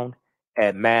found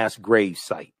at mass grave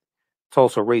site.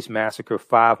 Tulsa Race Massacre,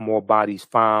 5 more bodies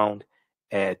found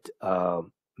at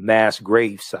mass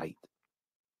grave site.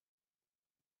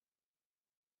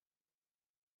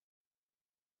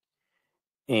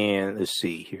 And let's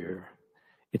see here.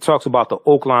 It talks about the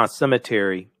Oaklawn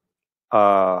Cemetery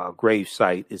grave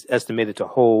site is estimated to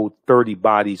hold 30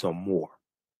 bodies or more.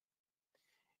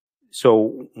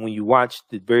 So when you watch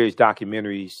the various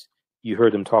documentaries, you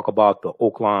heard them talk about the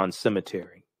Oaklawn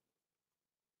Cemetery.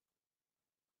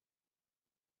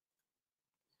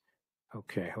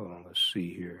 Okay, hold on. Let's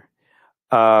see here.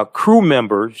 Crew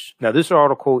members. Now, this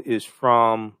article is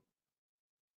from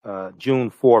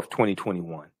June 4th,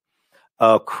 2021.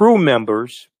 Crew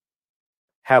members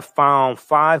have found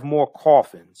 5 more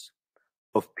coffins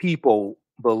of people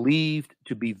believed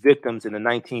to be victims in the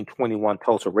 1921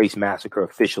 Tulsa Race Massacre,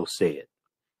 officials said.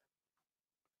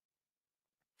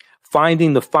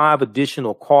 Finding the 5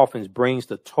 additional coffins brings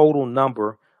the total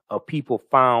number of people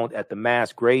found at the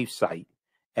mass grave site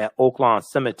at Oaklawn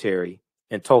Cemetery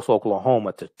in Tulsa,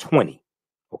 Oklahoma to 20.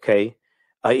 Okay.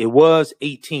 It was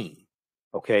 18.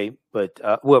 Okay. But,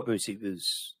 well, let me see. It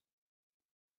was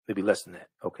maybe less than that.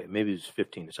 Okay. Maybe it was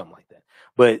 15 or something like that.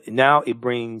 But now it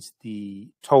brings the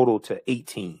total to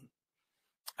 18.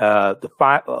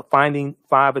 Finding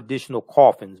 5 additional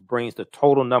coffins brings the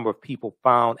total number of people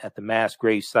found at the mass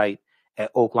grave site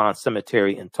at Oaklawn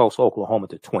Cemetery in Tulsa, Oklahoma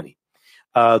to 20.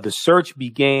 The search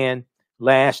began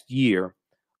last year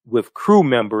with crew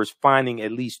members finding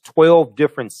at least 12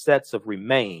 different sets of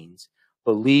remains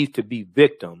believed to be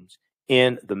victims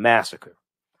in the massacre.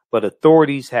 But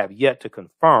authorities have yet to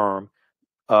confirm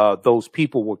those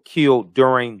people were killed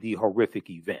during the horrific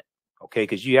event. Okay,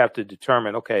 because you have to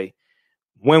determine, okay,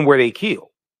 when were they killed?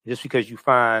 Just because you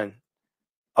find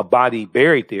a body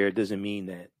buried there doesn't mean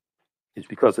that it's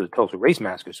because of the Tulsa Race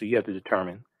Massacre. So you have to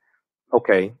determine,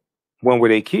 okay, when were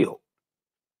they killed?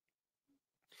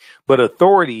 But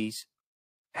authorities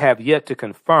have yet to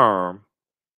confirm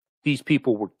these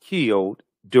people were killed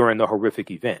during the horrific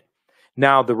event.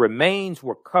 Now, the remains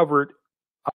were covered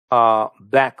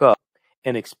back up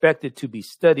and expected to be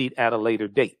studied at a later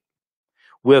date.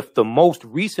 With the most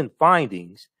recent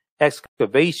findings,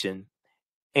 excavation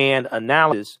and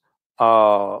analysis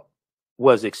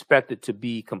was expected to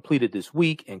be completed this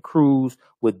week, and crews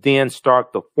would then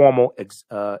start the formal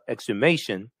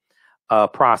exhumation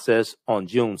process on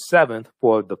June 7th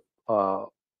for the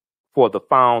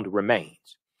found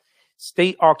remains.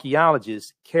 State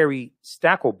archaeologist Carrie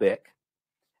Stackelbeck,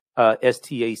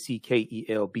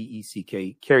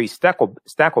 Stackelbeck, Carrie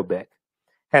Stackelbeck,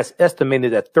 has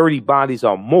estimated that 30 bodies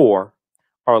or more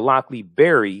are likely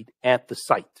buried at the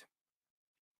site.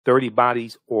 30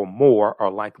 bodies or more are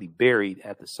likely buried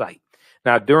at the site.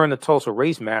 Now, during the Tulsa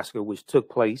Race Massacre, which took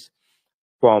place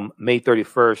from May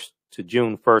 31st to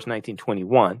June 1st,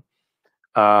 1921,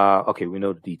 okay, we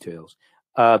know the details.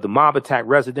 The mob attacked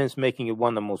residents, making it one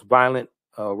of the most violent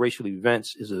racial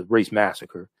events. Is a race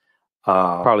massacre,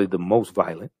 probably the most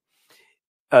violent.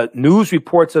 News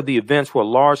reports of the events were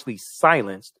largely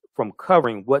silenced from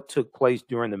covering what took place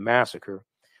during the massacre,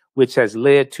 which has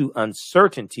led to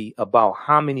uncertainty about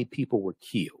how many people were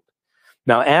killed.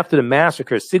 Now, after the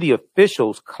massacre, city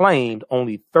officials claimed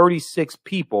only 36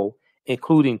 people,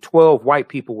 including 12 white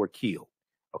people, were killed.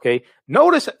 Okay.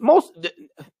 Notice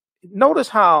notice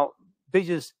how they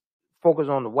just focus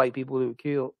on the white people that were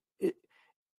killed.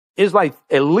 It's like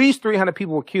at least 300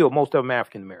 people were killed, most of them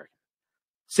African American.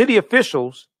 City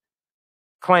officials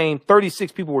claim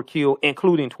 36 people were killed,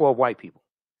 including 12 white people.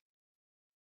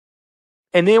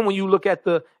 And then when you look at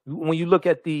the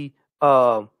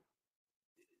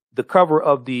cover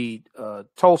of the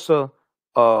Tulsa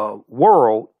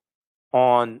World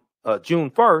on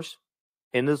June 1st,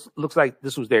 and this looks like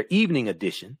this was their evening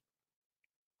edition.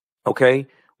 Okay,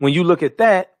 when you look at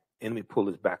that, and let me pull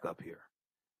this back up here.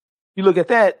 You look at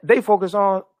that, they focus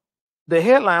on the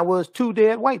headline was 2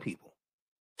 dead white people.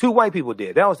 2 white people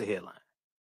dead. That was the headline.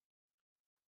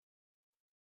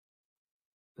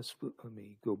 Let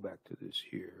me go back to this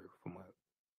here from my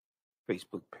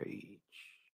Facebook page.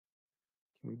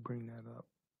 Can we bring that up?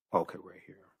 Okay, right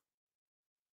here.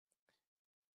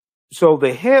 So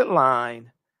the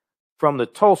headline from the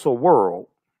Tulsa World,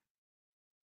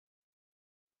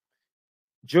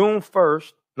 June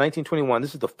 1st, 1921.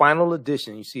 This is the final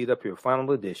edition. You see it up here,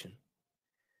 final edition.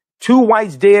 2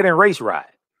 whites dead in race riot.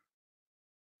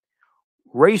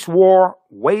 Race war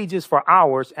wages for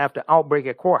hours after outbreak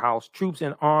at courthouse. Troops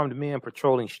and armed men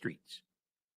patrolling streets.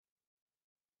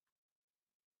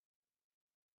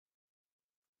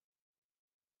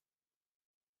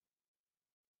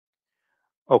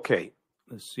 Okay,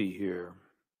 let's see here.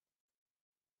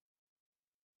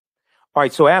 All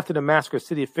right, so after the massacre,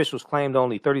 city officials claimed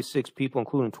only 36 people,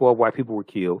 including 12 white people, were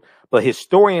killed. But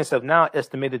historians have now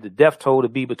estimated the death toll to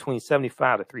be between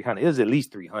 75 to 300. It is at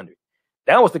least 300.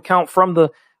 That was the count from the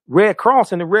Red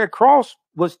Cross, and the Red Cross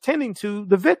was tending to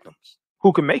the victims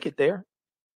who could make it there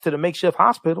to the makeshift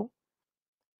hospital.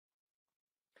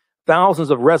 Thousands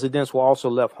of residents were also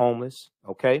left homeless.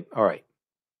 Okay, all right.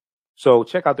 So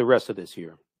check out the rest of this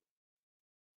here.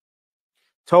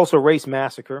 Tulsa Race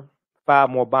Massacre.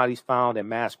 5 more bodies found at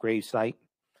mass grave site.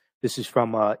 This is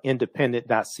from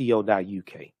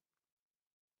independent.co.uk.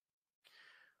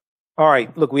 All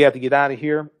right, look, we have to get out of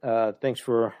here. Thanks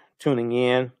for tuning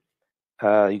in.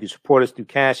 You can support us through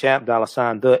Cash App, $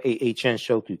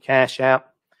 TheAHNShow through Cash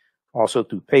App. Also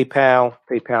through PayPal,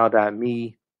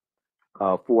 paypal.me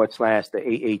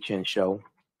 /TheAHNShow.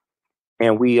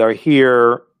 And we are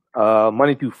here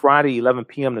Monday through Friday, 11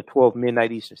 p.m. to 12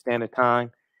 midnight Eastern Standard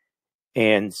Time.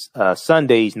 And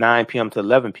Sundays, 9 p.m. to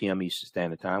 11 p.m. Eastern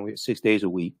Standard Time. We're 6 days a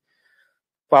week.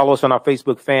 Follow us on our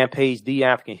Facebook fan page, The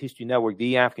African History Network,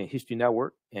 The African History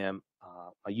Network, and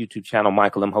our YouTube channel,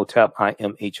 Michael Imhotep,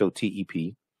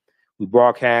 IMHOTEP. We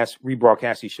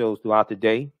rebroadcast these shows throughout the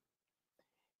day.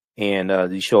 And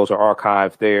these shows are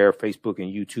archived there, Facebook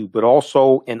and YouTube, but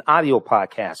also in audio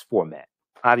podcast format.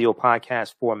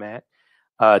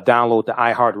 Download the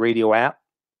iHeartRadio app.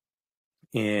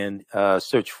 And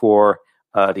search for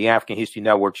the African History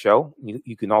Network show.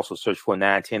 You can also search for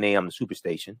 9:10 a.m. the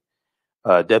Superstation,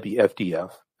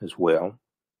 WFDF as well.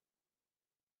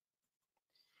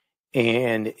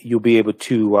 And you'll be able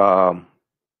to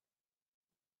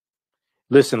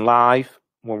listen live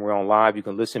when we're on live. You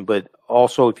can listen, but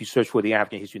also if you search for the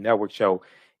African History Network show,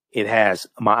 it has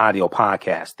my audio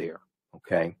podcast there.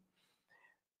 Okay.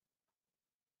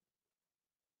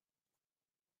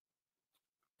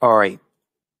 All right.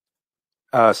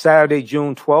 Saturday,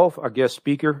 June 12th, our guest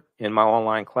speaker in my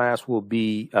online class will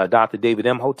be Dr. David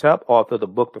Imhotep, author of the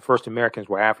book, The First Americans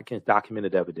Were Africans,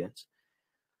 Documented Evidence.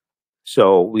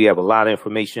 So we have a lot of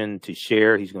information to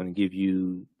share. He's going to give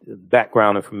you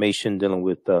background information dealing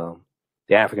with the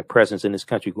African presence in this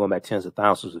country going back tens of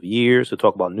thousands of years. He'll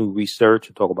talk about new research.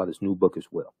 He'll talk about his new book as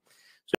well.